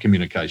 That's not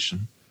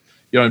communication.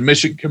 In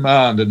mission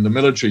command, in the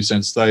military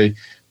sense, they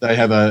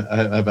have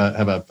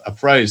a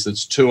phrase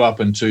that's 2 up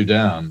and 2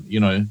 down.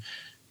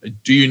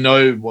 Do you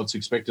know what's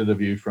expected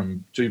of you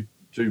from two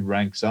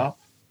ranks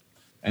up?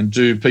 And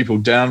do people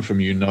down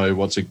from you know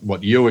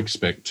what you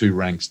expect 2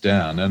 ranks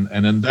down?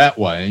 And in that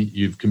way,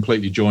 you've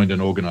completely joined an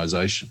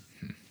organization.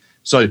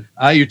 So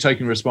are you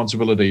taking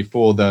responsibility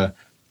for the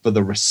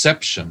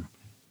reception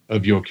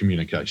of your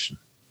communication,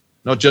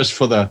 not just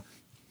for the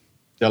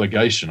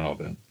delegation of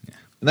it? Yeah.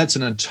 And that's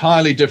an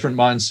entirely different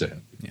mindset.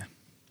 Yeah.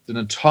 It's an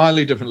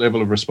entirely different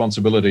level of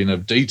responsibility and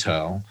of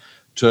detail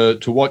to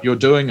what you're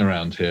doing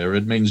around here.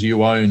 It means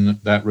you own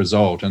that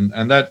result.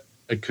 And that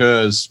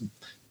occurs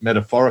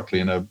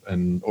metaphorically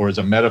or as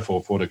a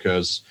metaphor for what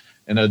occurs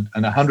in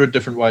 100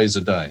 different ways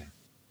a day.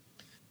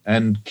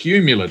 And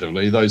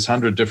cumulatively, those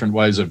 100 different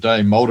ways of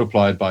day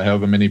multiplied by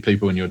however many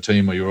people in your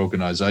team or your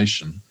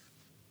organization,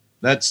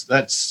 that's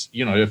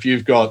if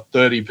you've got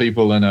 30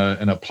 people in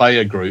a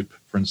player group,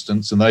 for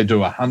instance, and they do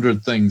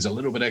 100 things a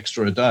little bit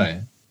extra a day,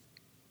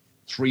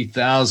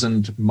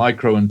 3,000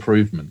 micro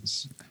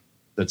improvements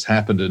that's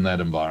happened in that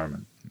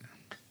environment.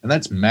 And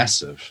that's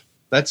massive.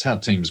 That's how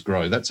teams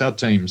grow. That's how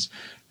teams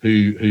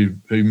who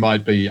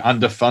might be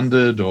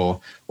underfunded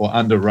or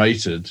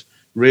underrated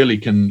really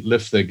can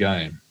lift their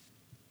game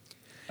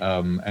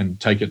and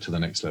take it to the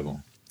next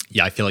level.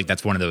 Yeah, I feel like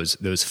that's one of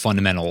those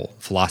fundamental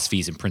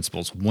philosophies and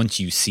principles. Once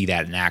you see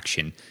that in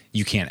action,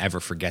 you can't ever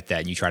forget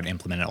that. You try to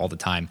implement it all the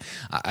time.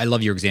 I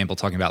love your example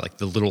talking about like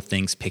the little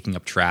things, picking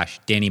up trash.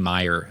 Danny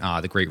Meyer,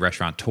 the great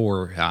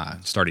restaurateur,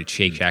 started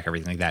Shake Shack,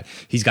 everything like that.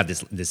 He's got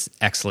this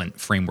excellent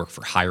framework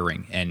for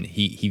hiring, and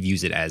he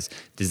views it as,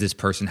 does this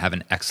person have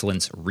an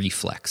excellence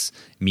reflex?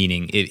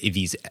 Meaning, if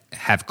he's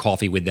have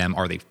coffee with them,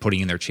 are they putting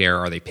in their chair?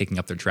 Are they picking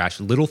up their trash?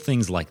 Little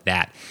things like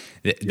that.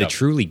 The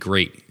truly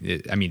great,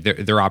 I mean,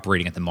 they're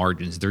operating at the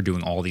margins. They're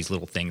doing all these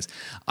little things.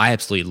 I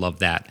absolutely love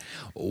that.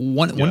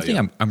 One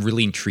thing I'm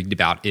really intrigued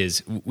about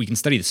is we can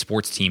study the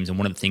sports teams, and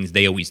one of the things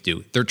they always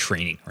do, they're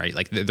training, right?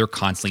 Like they're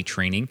constantly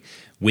training.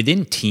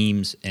 Within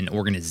teams and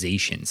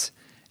organizations,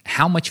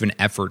 how much of an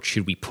effort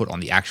should we put on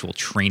the actual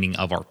training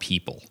of our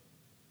people?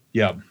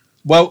 Yeah.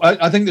 Well,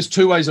 I think there's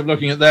two ways of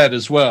looking at that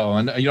as well.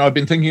 And, I've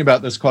been thinking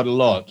about this quite a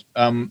lot.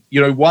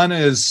 One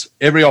is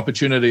every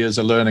opportunity is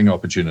a learning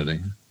opportunity.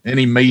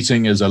 Any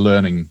meeting is a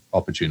learning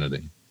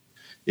opportunity.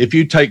 If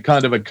you take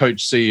kind of a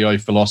coach CEO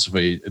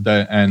philosophy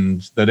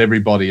and that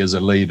everybody is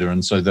a leader,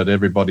 and so that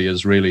everybody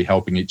is really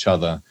helping each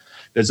other.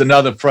 There's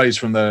another phrase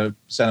from the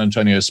San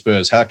Antonio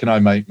Spurs, how can I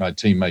make my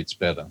teammates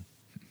better?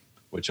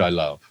 Which I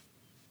love.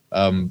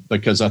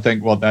 Because I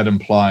think what that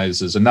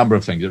implies is a number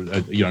of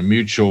things,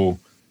 mutual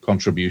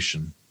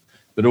contribution,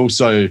 but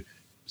also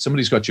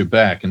somebody's got your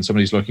back and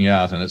somebody's looking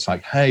out, and it's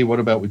like, hey, what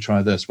about we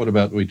try this? What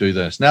about we do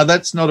this? Now,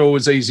 that's not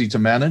always easy to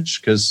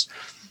manage because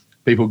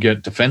people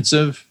get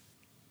defensive,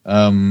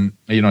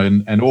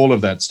 and all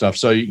of that stuff.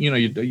 So,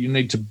 you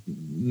need to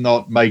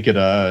not make it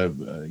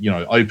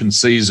open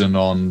season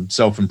on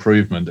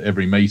self-improvement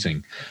every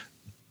meeting.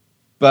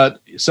 But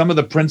some of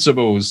the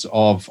principles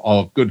of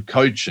good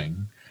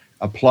coaching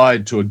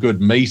applied to a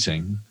good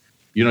meeting,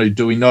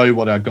 do we know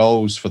what our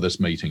goals for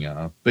this meeting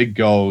are? Big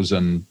goals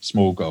and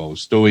small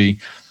goals. Do we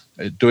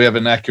have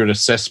an accurate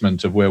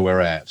assessment of where we're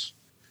at?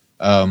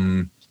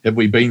 Have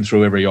we been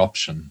through every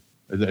option?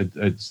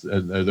 There's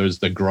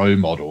the GROW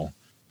model.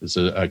 It's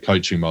a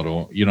coaching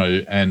model,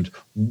 and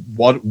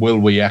what will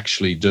we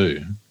actually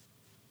do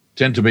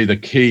tend to be the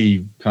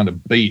key kind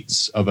of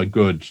beats of a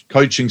good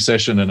coaching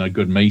session and a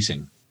good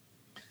meeting.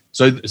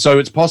 So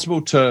it's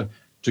possible to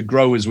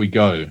grow as we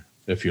go,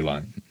 if you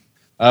like.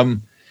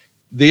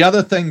 The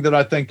other thing that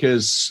I think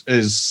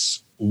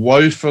is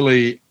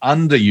woefully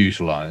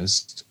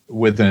underutilized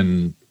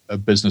within a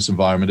business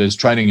environment is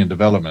training and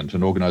development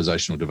and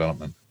organizational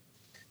development.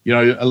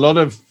 A lot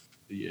of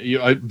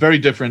very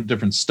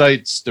different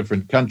states,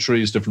 different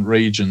countries, different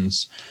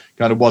regions,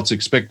 kind of what's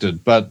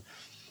expected. But,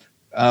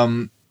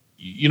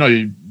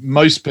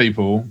 most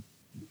people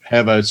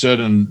have a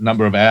certain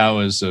number of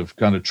hours of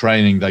kind of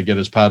training they get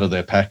as part of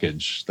their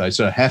package. They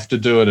sort of have to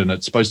do it, and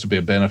it's supposed to be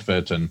a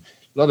benefit. And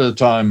a lot of the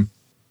time,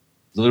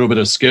 a little bit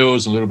of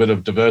skills, a little bit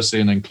of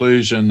diversity and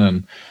inclusion,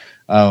 and,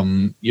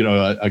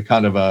 a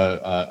kind of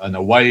an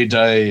away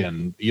day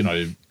and,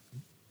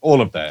 all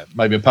of that,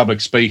 maybe a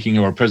public speaking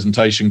or a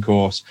presentation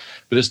course,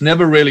 but it's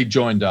never really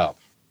joined up.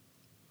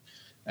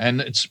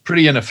 And it's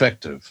pretty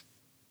ineffective,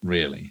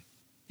 really.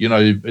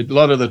 A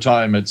lot of the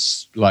time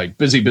it's like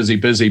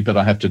busy, but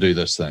I have to do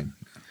this thing.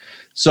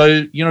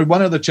 So,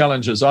 one of the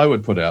challenges I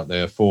would put out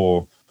there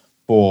for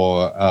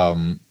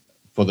the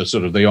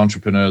sort of the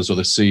entrepreneurs or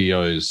the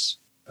CEOs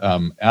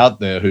out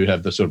there who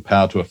have the sort of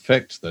power to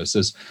affect this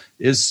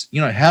is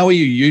how are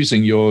you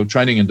using your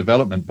training and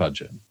development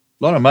budget?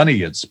 A lot of money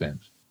gets spent.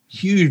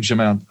 Huge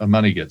amount of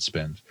money gets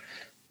spent.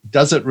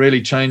 Does it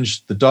really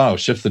change the dial,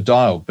 shift the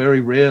dial?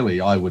 Very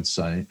rarely, I would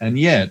say. And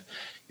yet,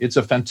 it's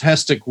a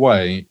fantastic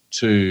way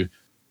to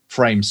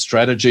frame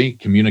strategy,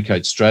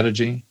 communicate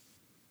strategy.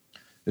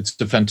 It's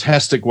a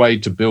fantastic way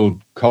to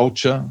build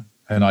culture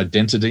and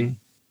identity.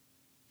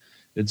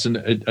 It's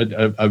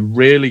a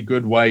really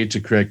good way to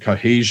create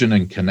cohesion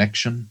and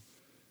connection.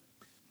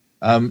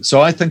 So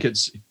I think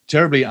it's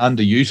terribly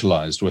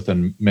underutilized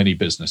within many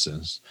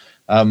businesses.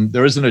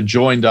 There isn't a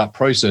joined up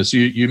process.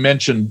 You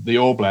mentioned the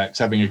All Blacks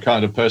having a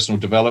kind of personal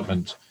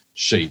development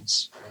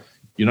sheets.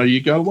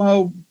 You go,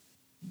 well,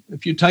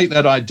 if you take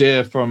that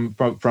idea for a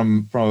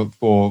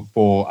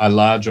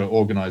larger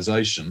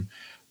organization,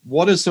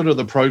 what is sort of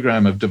the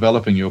program of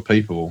developing your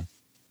people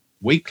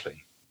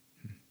weekly?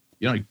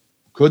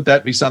 Could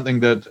that be something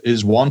that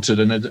is wanted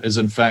and it is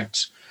in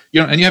fact,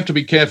 and you have to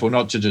be careful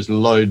not to just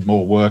load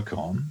more work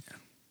on.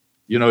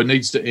 It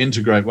needs to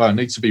integrate well. It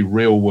needs to be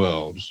real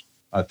world,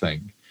 I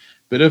think.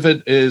 But if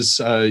it is,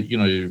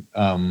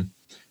 one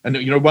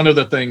of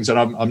the things that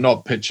I'm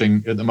not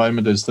pitching at the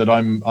moment is that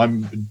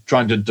I'm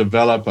trying to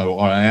develop,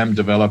 or I am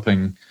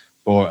developing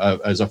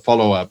as a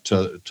follow-up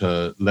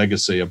to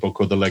Legacy, a book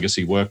called The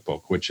Legacy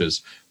Workbook, which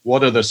is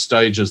what are the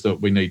stages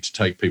that we need to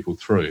take people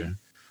through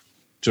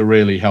to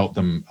really help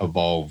them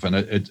evolve. And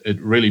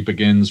it really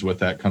begins with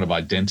that kind of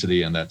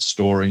identity and that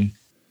story.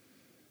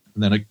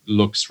 And then it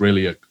looks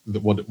really at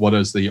what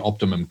is the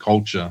optimum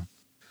culture.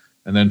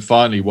 And then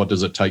finally, what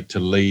does it take to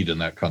lead in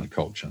that kind of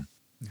culture?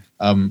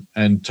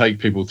 And take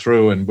people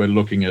through. And we're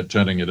looking at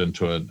turning it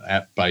into an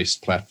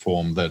app-based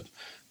platform that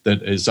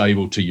is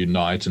able to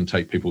unite and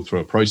take people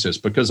through a process,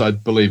 because I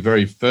believe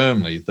very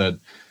firmly that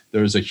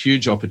there is a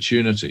huge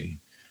opportunity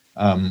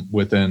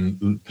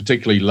within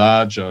particularly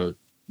larger,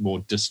 more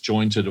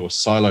disjointed or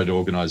siloed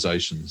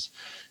organizations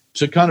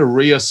to kind of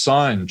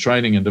reassign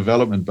training and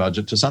development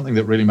budget to something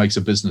that really makes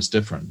a business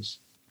difference,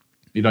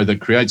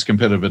 that creates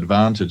competitive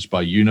advantage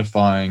by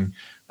unifying,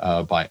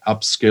 by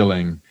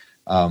upskilling,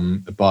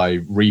 by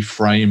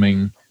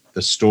reframing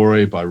the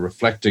story, by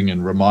reflecting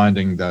and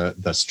reminding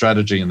the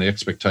strategy and the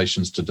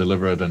expectations to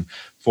deliver it, and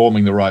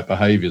forming the right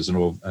behaviors in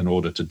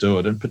order to do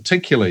it. And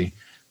particularly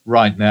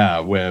right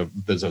now, where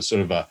there's a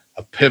sort of a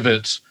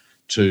pivot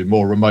to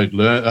more remote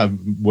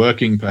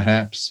working,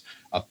 perhaps.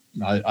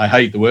 I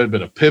hate the word,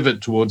 but a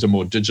pivot towards a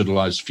more digital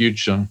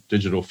future.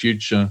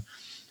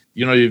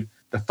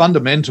 The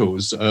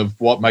fundamentals of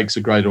what makes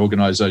a great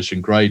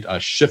organization great are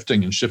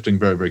shifting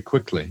very, very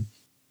quickly.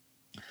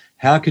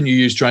 How can you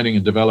use training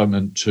and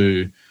development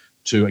to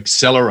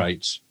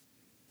accelerate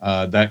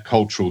that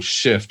cultural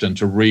shift and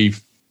to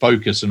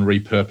refocus and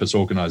repurpose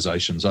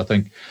organizations? I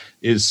think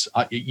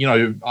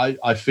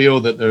I feel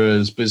that there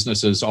is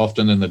businesses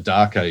often in the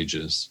dark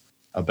ages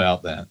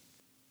about that.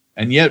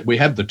 And yet we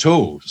have the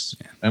tools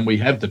and we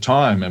have the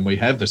time and we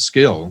have the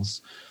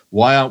skills.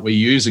 Why aren't we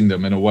using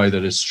them in a way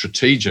that is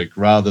strategic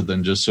rather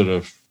than just sort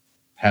of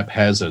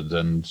haphazard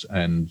and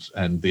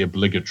the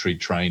obligatory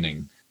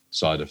training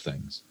side of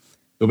things?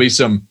 There'll be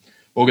some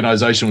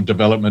organizational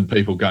development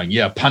people going,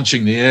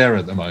 punching the air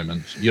at the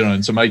moment,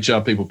 and some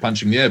HR people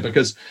punching the air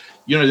because,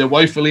 they're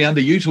woefully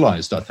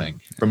underutilized, I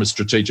think, from a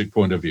strategic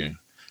point of view.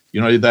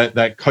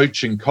 That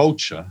coaching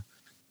culture,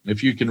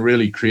 if you can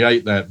really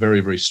create that very,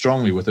 very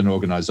strongly with an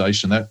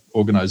organization, that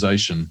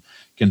organization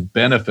can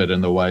benefit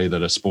in the way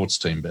that a sports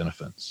team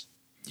benefits,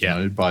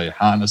 by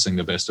harnessing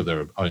the best of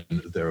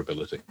their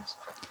abilities.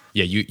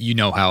 Yeah, you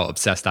know how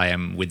obsessed I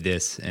am with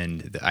this,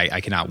 and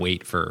I cannot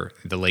wait for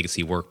the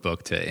Legacy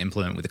Workbook to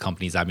implement with the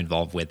companies I'm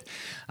involved with.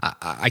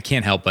 I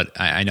can't help but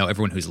I know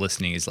everyone who's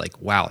listening is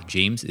like, wow,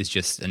 James is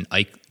just an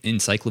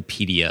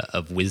encyclopedia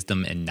of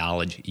wisdom and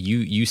knowledge.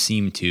 You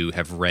seem to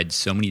have read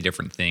so many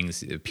different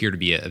things, appear to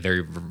be a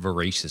very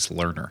voracious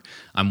learner.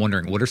 I'm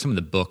wondering, what are some of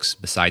the books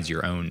besides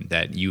your own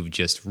that you've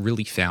just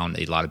really found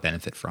a lot of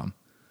benefit from?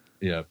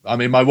 Yeah, I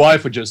mean, my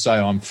wife would just say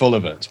I'm full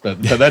of it,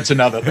 but that's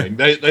another thing.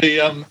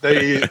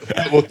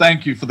 Well,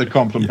 thank you for the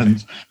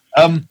compliment.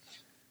 I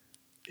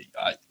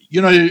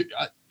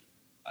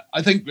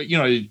think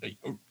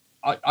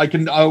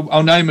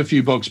I'll name a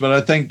few books, but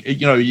I think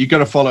you got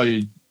to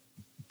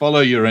follow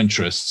your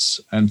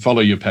interests and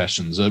follow your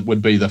passions. It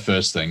would be the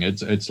first thing.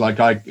 It's like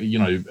I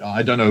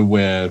don't know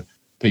where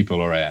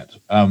people are at.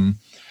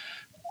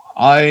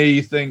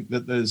 I think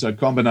that there's a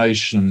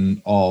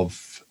combination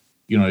of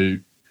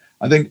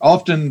I think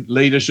often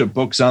leadership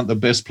books aren't the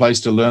best place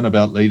to learn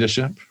about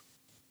leadership.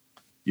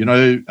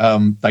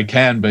 They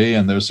can be,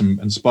 and there's some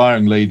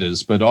inspiring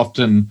leaders, but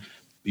often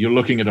you're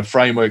looking at a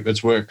framework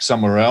that's worked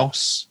somewhere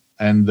else,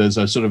 and there's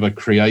a sort of a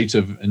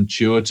creative,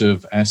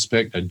 intuitive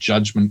aspect, a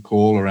judgment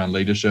call around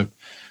leadership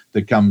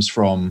that comes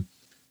from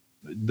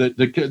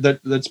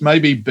that's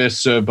maybe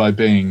best served by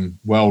being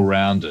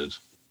well-rounded.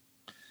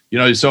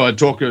 So I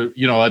talk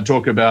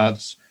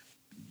about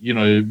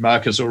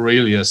Marcus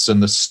Aurelius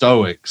and the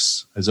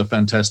Stoics is a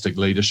fantastic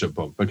leadership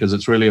book because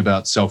it's really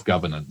about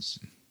self-governance,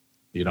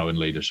 in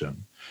leadership.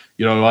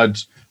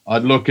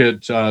 I'd look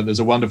at, there's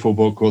a wonderful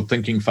book called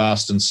Thinking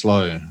Fast and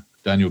Slow,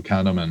 Daniel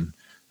Kahneman,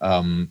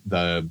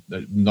 the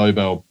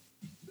Nobel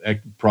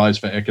Prize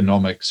for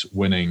Economics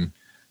winning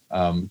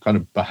kind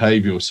of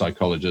behavioral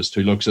psychologist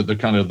who looks at the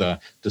kind of the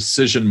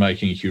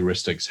decision-making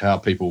heuristics, how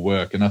people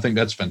work. And I think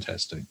that's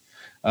fantastic.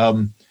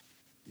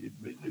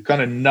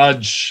 Kind of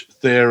nudge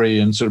theory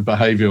and sort of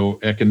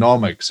behavioral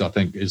economics, I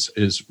think,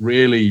 is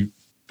really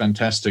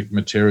fantastic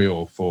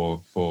material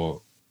for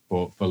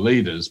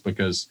leaders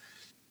because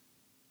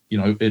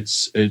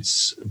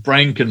it's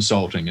brain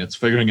consulting, it's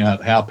figuring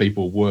out how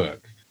people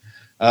work.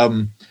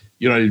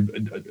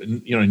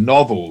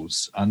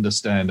 Novels,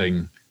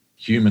 understanding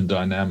human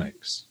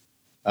dynamics.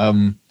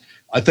 I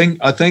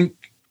think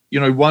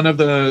one of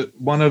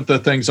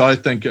the things I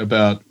think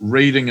about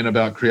reading and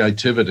about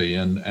creativity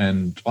and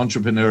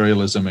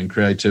entrepreneurialism and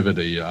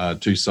creativity are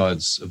two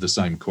sides of the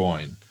same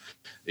coin.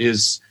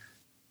 It's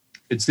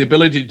the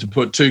ability to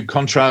put two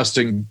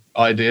contrasting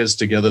ideas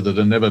together that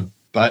are never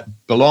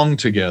belong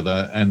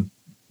together, and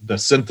the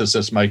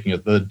synthesis making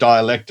it, the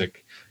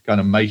dialectic kind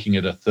of making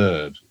it a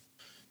third.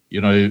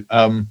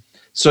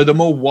 So the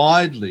more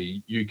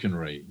widely you can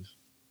read,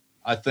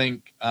 I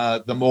think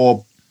the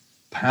more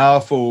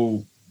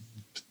powerful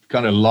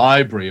kind of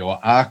library or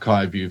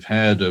archive you've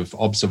had of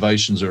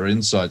observations or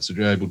insights that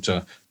you're able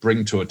to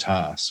bring to a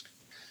task.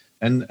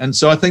 And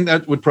so I think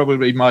that would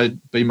probably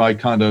be my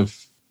kind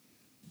of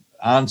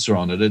answer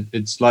on it.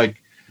 It's like,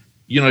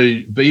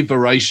 be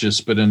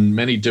voracious, but in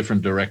many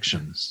different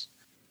directions.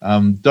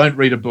 Don't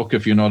read a book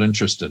if you're not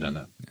interested in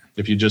it.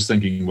 If you're just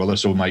thinking, well,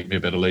 this will make me a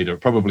better leader,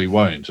 it probably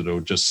won't.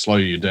 It'll just slow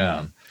you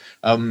down.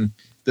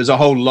 There's a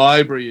whole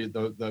library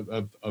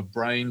of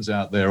brains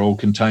out there, all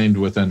contained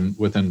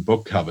within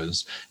book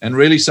covers. And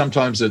really,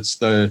 sometimes it's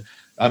the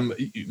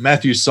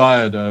Matthew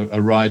Syed,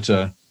 a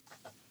writer.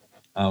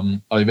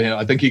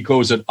 I think he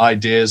calls it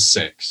ideas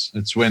sex.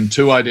 It's when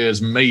two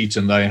ideas meet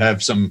and they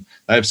have some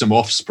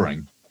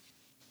offspring.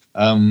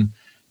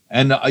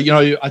 And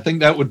I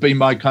think that would be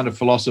my kind of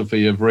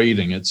philosophy of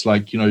reading. It's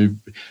like,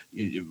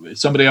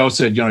 somebody else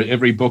said,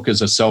 every book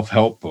is a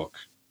self-help book.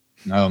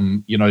 How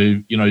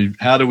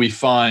do we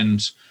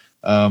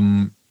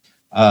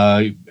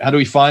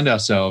find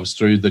ourselves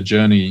through the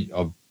journey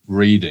of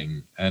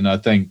reading? And I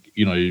think,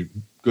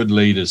 good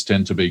leaders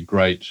tend to be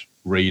great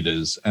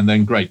readers and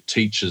then great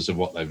teachers of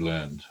what they've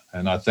learned.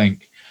 And I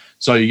think,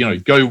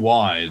 go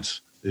wide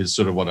is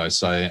sort of what I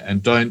say,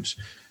 and don't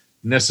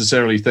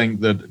necessarily think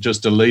that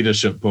just a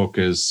leadership book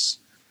is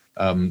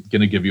going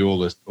to give you all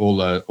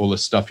the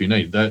stuff you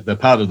need. They're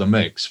part of the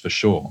mix for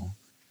sure.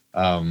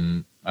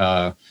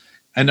 I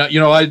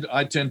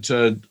tend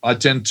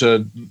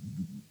to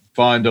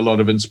find a lot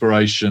of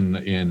inspiration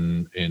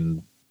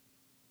in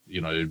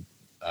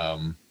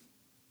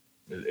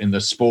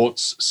the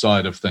sports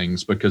side of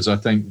things, because I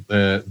think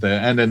they're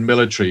and in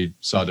military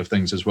side of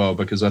things as well,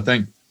 because I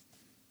think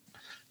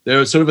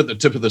they're sort of at the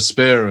tip of the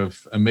spear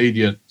of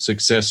immediate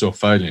success or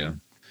failure.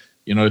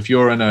 If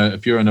you're in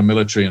a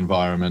military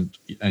environment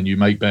and you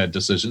make bad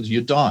decisions,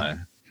 you die,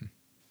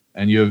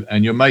 and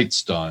your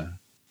mates die.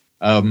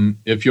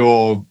 If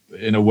you're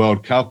in a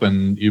World Cup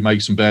and you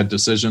make some bad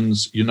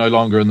decisions, you're no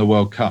longer in the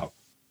World Cup.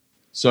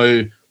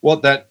 So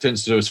what that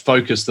tends to do is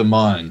focus the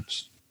mind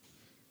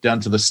down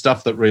to the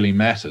stuff that really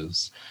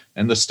matters,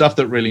 and the stuff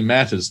that really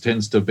matters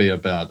tends to be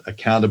about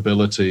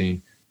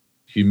accountability,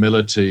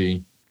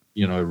 humility,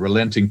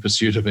 relenting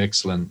pursuit of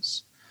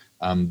excellence,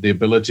 the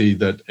ability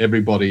that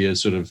everybody is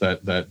sort of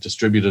that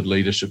distributed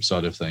leadership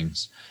side of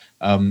things.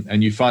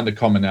 And you find the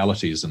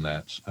commonalities in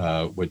that,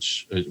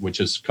 which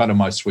is kind of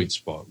my sweet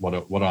spot,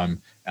 what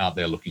I'm out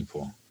there looking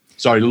for.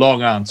 Sorry,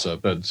 long answer,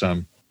 but...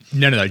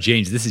 No,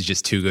 James, this is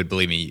just too good.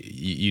 Believe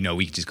me,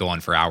 we could just go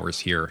on for hours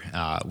here.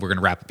 We're going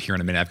to wrap up here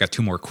in a minute. I've got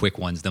two more quick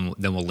ones, then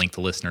we'll link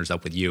the listeners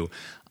up with you.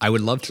 I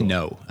would love to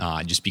know,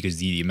 just because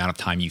the amount of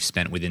time you've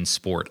spent within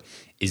sport,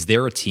 is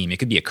there a team, it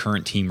could be a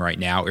current team right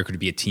now, or it could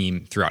be a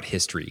team throughout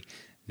history,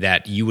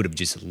 that you would have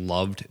just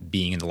loved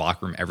being in the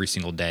locker room every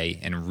single day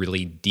and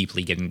really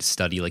deeply getting to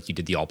study like you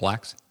did the All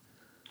Blacks?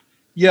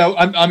 Yeah,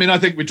 I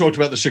think we talked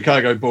about the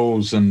Chicago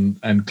Bulls,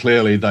 and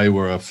clearly they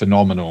were a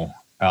phenomenal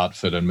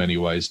outfit in many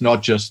ways,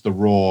 not just the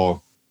raw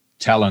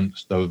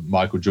talent, the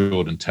Michael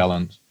Jordan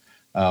talent.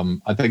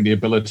 I think the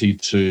ability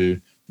to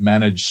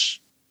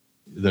manage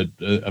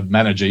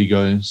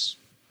egos.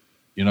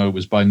 It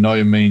was by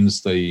no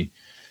means an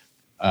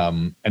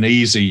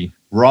easy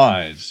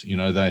ride.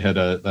 They had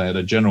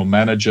a general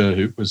manager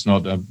who was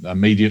not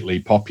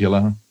immediately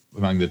popular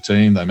among the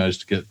team. They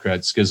managed to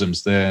create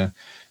schisms there.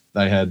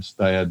 They had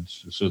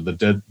sort of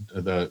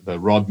the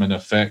Rodman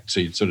effect.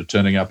 He's sort of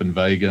turning up in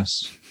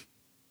Vegas.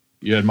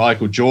 You had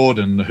Michael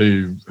Jordan,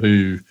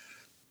 who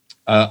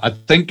I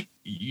think,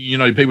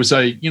 people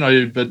say,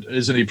 but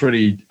isn't he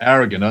pretty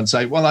arrogant? I'd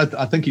say, well,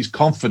 I think he's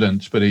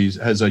confident, but he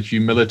has a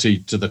humility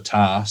to the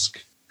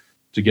task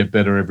to get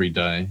better every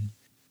day.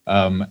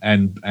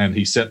 And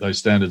he set those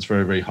standards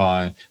very, very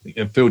high.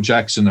 Phil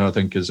Jackson, I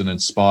think, is an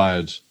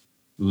inspired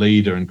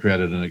leader and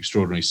created an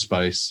extraordinary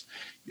space,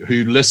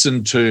 who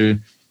listened to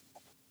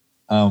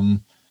kind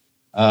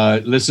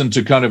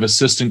of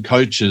assistant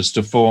coaches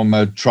to form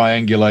a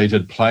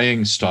triangulated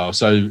playing style.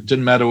 So it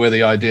didn't matter where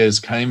the ideas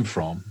came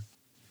from.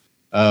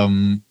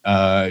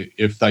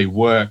 If they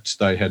worked,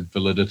 they had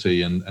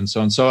validity and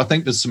so on. So I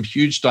think there's some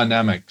huge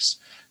dynamics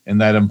in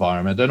that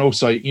environment. And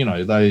also,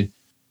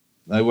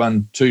 they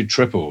won 2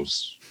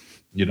 triples,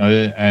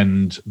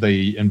 and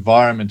the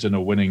environment in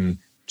a winning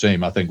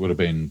team, I think, would have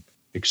been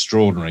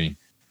extraordinary.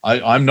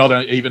 I'm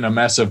not even a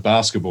massive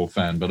basketball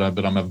fan, but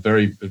I'm a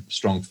very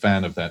strong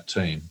fan of that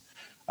team.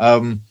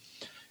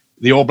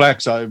 The All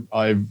Blacks, some of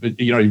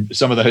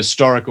the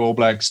historic All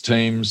Blacks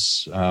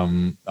teams,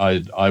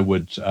 I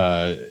would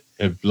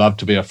have loved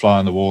to be a fly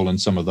on the wall in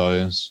some of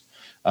those.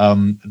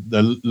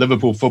 The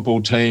Liverpool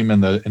football team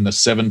in the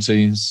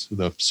 70s,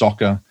 the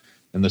soccer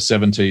in the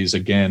 70s,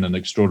 again, an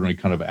extraordinary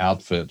kind of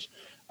outfit.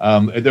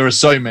 There are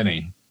so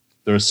many.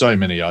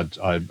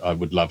 I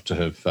would love to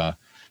have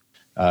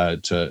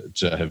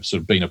sort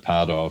of been a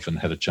part of and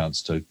had a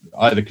chance to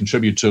either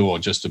contribute to or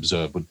just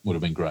observe would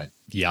have been great.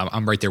 Yeah,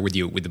 I'm right there with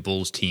you with the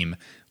Bulls team.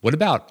 What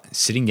about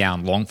sitting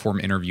down,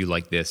 long-form interview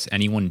like this,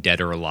 anyone dead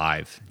or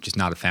alive, just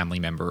not a family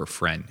member or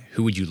friend?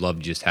 Who would you love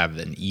to just have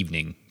an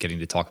evening getting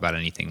to talk about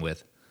anything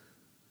with?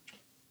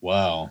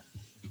 Wow.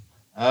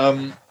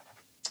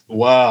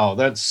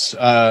 That's,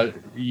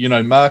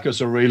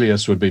 Marcus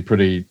Aurelius would be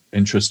pretty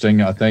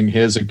interesting. I think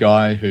here's a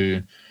guy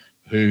who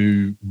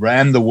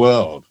ran the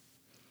world.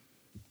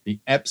 He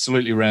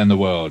absolutely ran the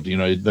world,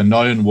 the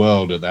known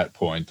world at that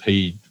point.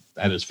 He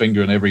had his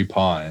finger in every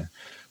pie.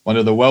 one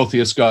of the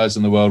wealthiest guys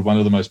in the world, one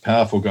of the most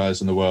powerful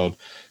guys in the world,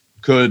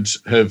 could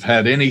have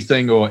had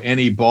anything or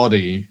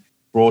anybody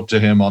brought to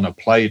him on a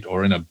plate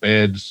or in a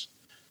bed,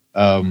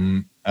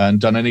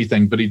 and done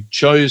anything, but he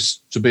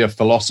chose to be a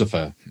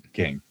philosopher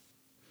king.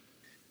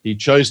 He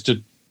chose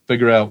to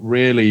figure out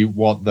really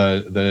what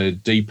the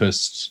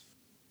deepest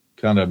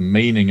kind of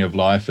meaning of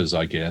life is,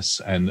 I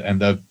guess, and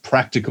the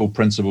practical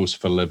principles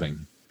for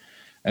living.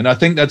 And I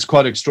think that's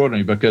quite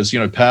extraordinary because,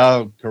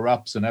 power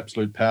corrupts and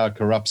absolute power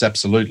corrupts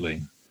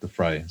absolutely, the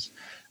phrase.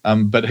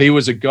 But he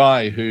was a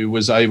guy who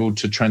was able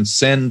to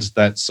transcend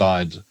that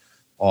side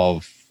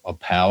of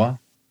power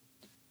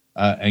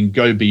and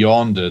go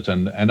beyond it.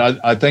 And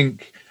I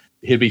think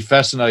he'd be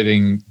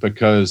fascinating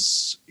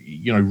because,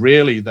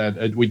 really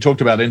that we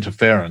talked about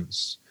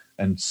interference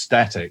and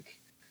static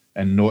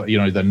and,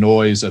 the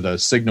noise or the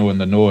signal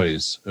and the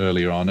noise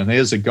earlier on. And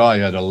here's a guy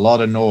who had a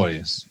lot of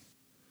noise,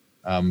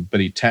 but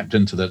he tapped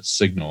into that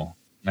signal.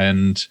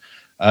 And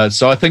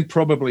so I think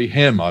probably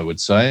him, I would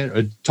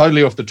say,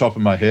 totally off the top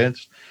of my head.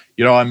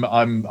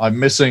 I'm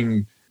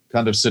missing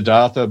kind of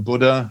Siddhartha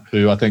Buddha,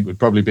 who I think would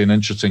probably be an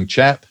interesting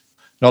chap.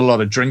 Not a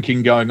lot of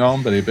drinking going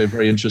on, but it'd be a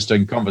very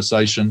interesting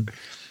conversation.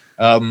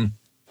 And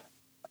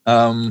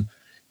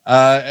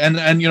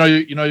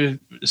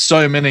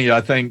so many.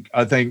 I think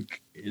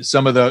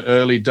some of the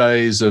early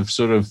days of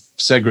sort of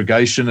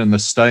segregation in the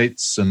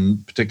States,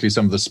 and particularly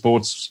some of the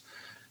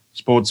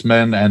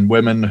sportsmen and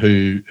women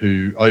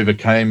who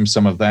overcame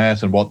some of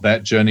that and what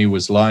that journey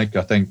was like,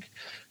 I think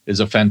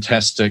is a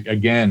fantastic,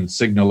 again,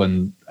 signal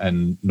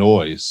and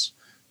noise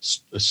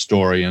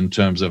story in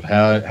terms of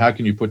how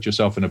can you put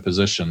yourself in a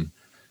position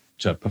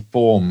to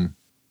perform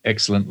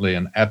excellently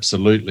and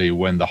absolutely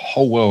when the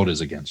whole world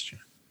is against you.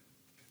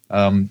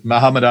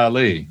 Muhammad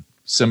Ali,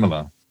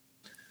 similar,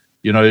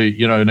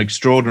 an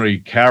extraordinary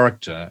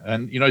character.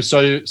 And,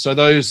 so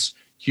those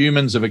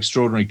humans of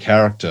extraordinary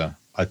character,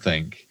 I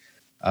think,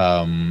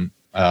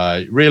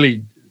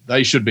 really,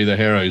 they should be the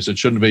heroes. It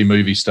shouldn't be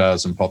movie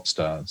stars and pop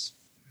stars.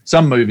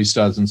 Some movie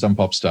stars and some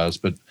pop stars,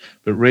 but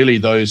really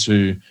those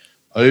who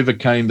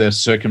overcame their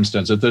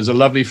circumstances. There's a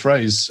lovely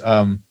phrase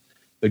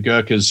the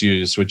Gurkhas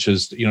use, which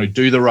is,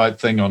 do the right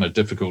thing on a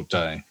difficult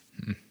day.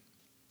 Mm.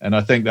 And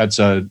I think that's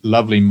a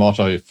lovely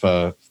motto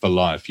for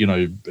life.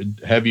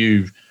 Have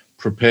you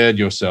prepared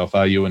yourself?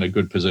 Are you in a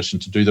good position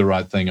to do the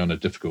right thing on a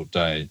difficult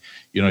day?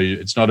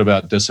 It's not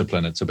about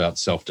discipline. It's about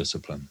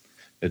self-discipline.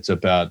 It's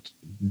about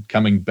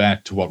coming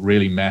back to what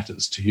really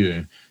matters to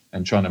you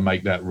and trying to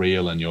make that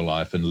real in your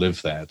life and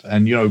live that.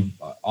 And,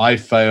 I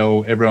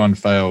fail, everyone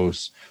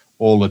fails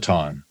all the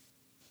time.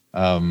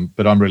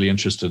 But I'm really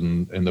interested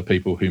in the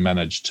people who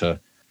manage to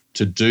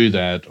do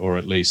that, or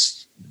at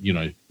least,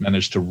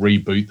 manage to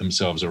reboot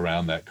themselves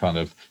around that kind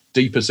of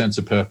deeper sense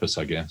of purpose,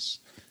 I guess.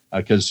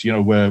 Because,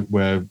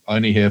 we're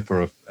only here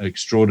for an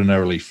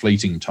extraordinarily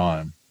fleeting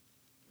time.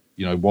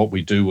 What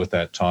we do with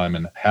that time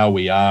and how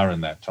we are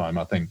in that time,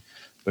 I think,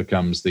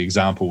 becomes the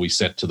example we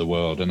set to the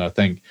world. And I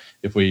think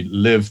if we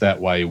live that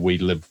way, we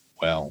live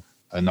well.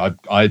 And I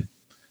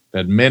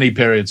had many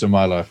periods of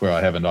my life where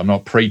I haven't. I'm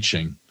not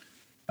preaching,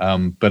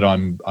 but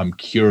I'm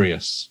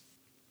curious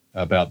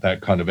about that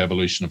kind of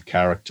evolution of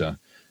character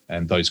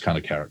and those kind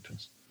of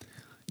characters.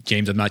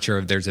 James, I'm not sure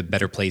if there's a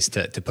better place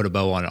to put a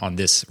bow on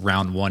this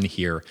round one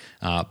here.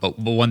 But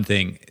one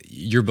thing,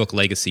 your book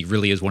Legacy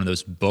really is one of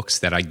those books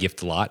that I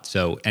gift a lot.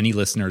 So any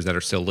listeners that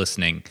are still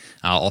listening,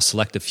 I'll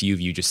select a few of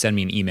you. Just send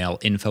me an email,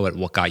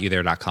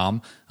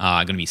 info@whatgotyouthere.com.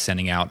 I'm going to be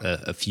sending out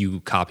a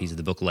few copies of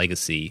the book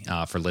Legacy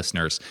for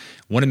listeners.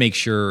 Want to make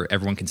sure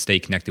everyone can stay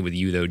connected with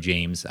you, though,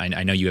 James.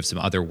 I know you have some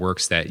other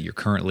works that you're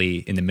currently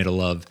in the middle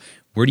of.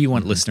 Where do you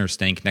want listeners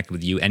staying connected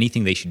with you?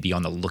 Anything they should be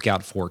on the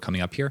lookout for coming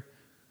up here?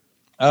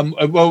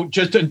 Well,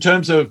 just in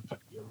terms of,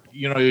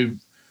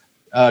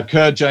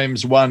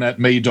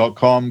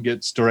 KurtJames1@me.com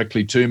gets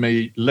directly to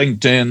me.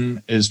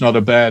 LinkedIn is not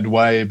a bad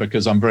way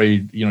because I'm very,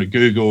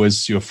 Google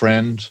is your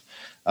friend.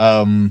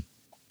 My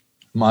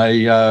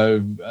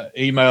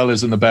email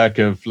is in the back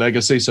of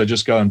Legacy, so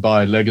just go and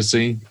buy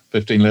Legacy,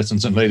 15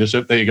 Lessons in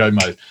Leadership. There you go,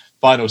 my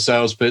final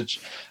sales pitch.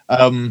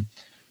 So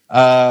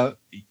what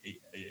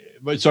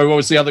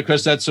was the other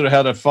question? That's sort of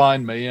how to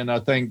find me. And I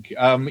think,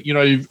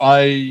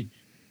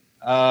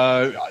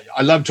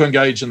 I love to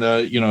engage in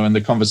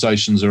the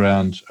conversations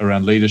around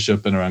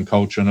leadership and around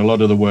culture, and a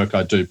lot of the work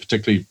I do,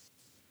 particularly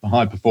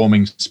high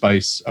performing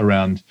space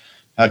around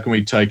how can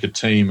we take a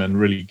team and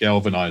really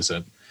galvanize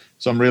it.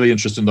 So I'm really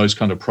interested in those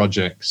kind of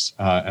projects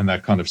and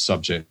that kind of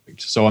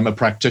subject. So I'm a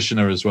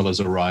practitioner as well as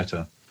a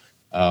writer,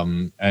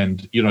 and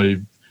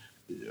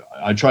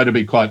I try to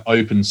be quite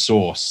open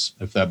source,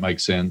 if that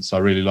makes sense. I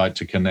really like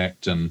to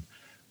connect, and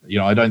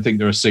I don't think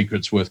there are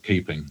secrets worth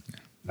keeping.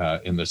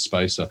 In this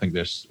space, I think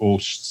there's all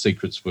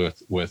secrets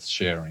worth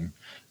sharing.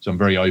 So I'm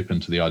very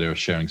open to the idea of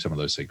sharing some of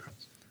those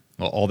secrets.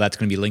 Well, all that's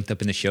going to be linked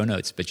up in the show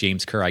notes. But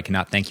James Kerr, I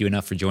cannot thank you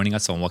enough for joining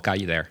us on What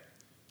Got You There.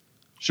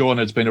 Sean,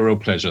 it's been a real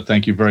pleasure.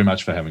 Thank you very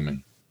much for having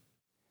me.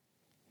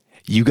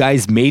 You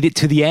guys made it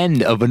to the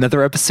end of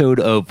another episode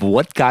of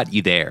What Got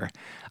You There.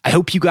 I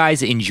hope you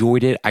guys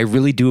enjoyed it. I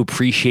really do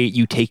appreciate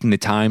you taking the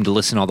time to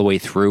listen all the way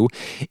through.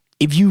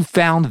 If you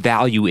found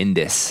value in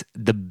this,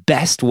 the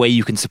best way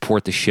you can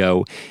support the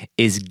show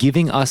is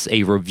giving us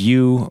a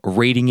review,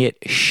 rating it,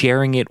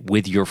 sharing it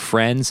with your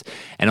friends,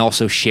 and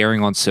also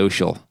sharing on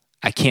social.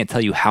 I can't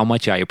tell you how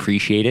much I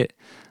appreciate it.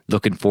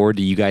 Looking forward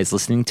to you guys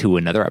listening to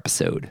another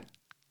episode.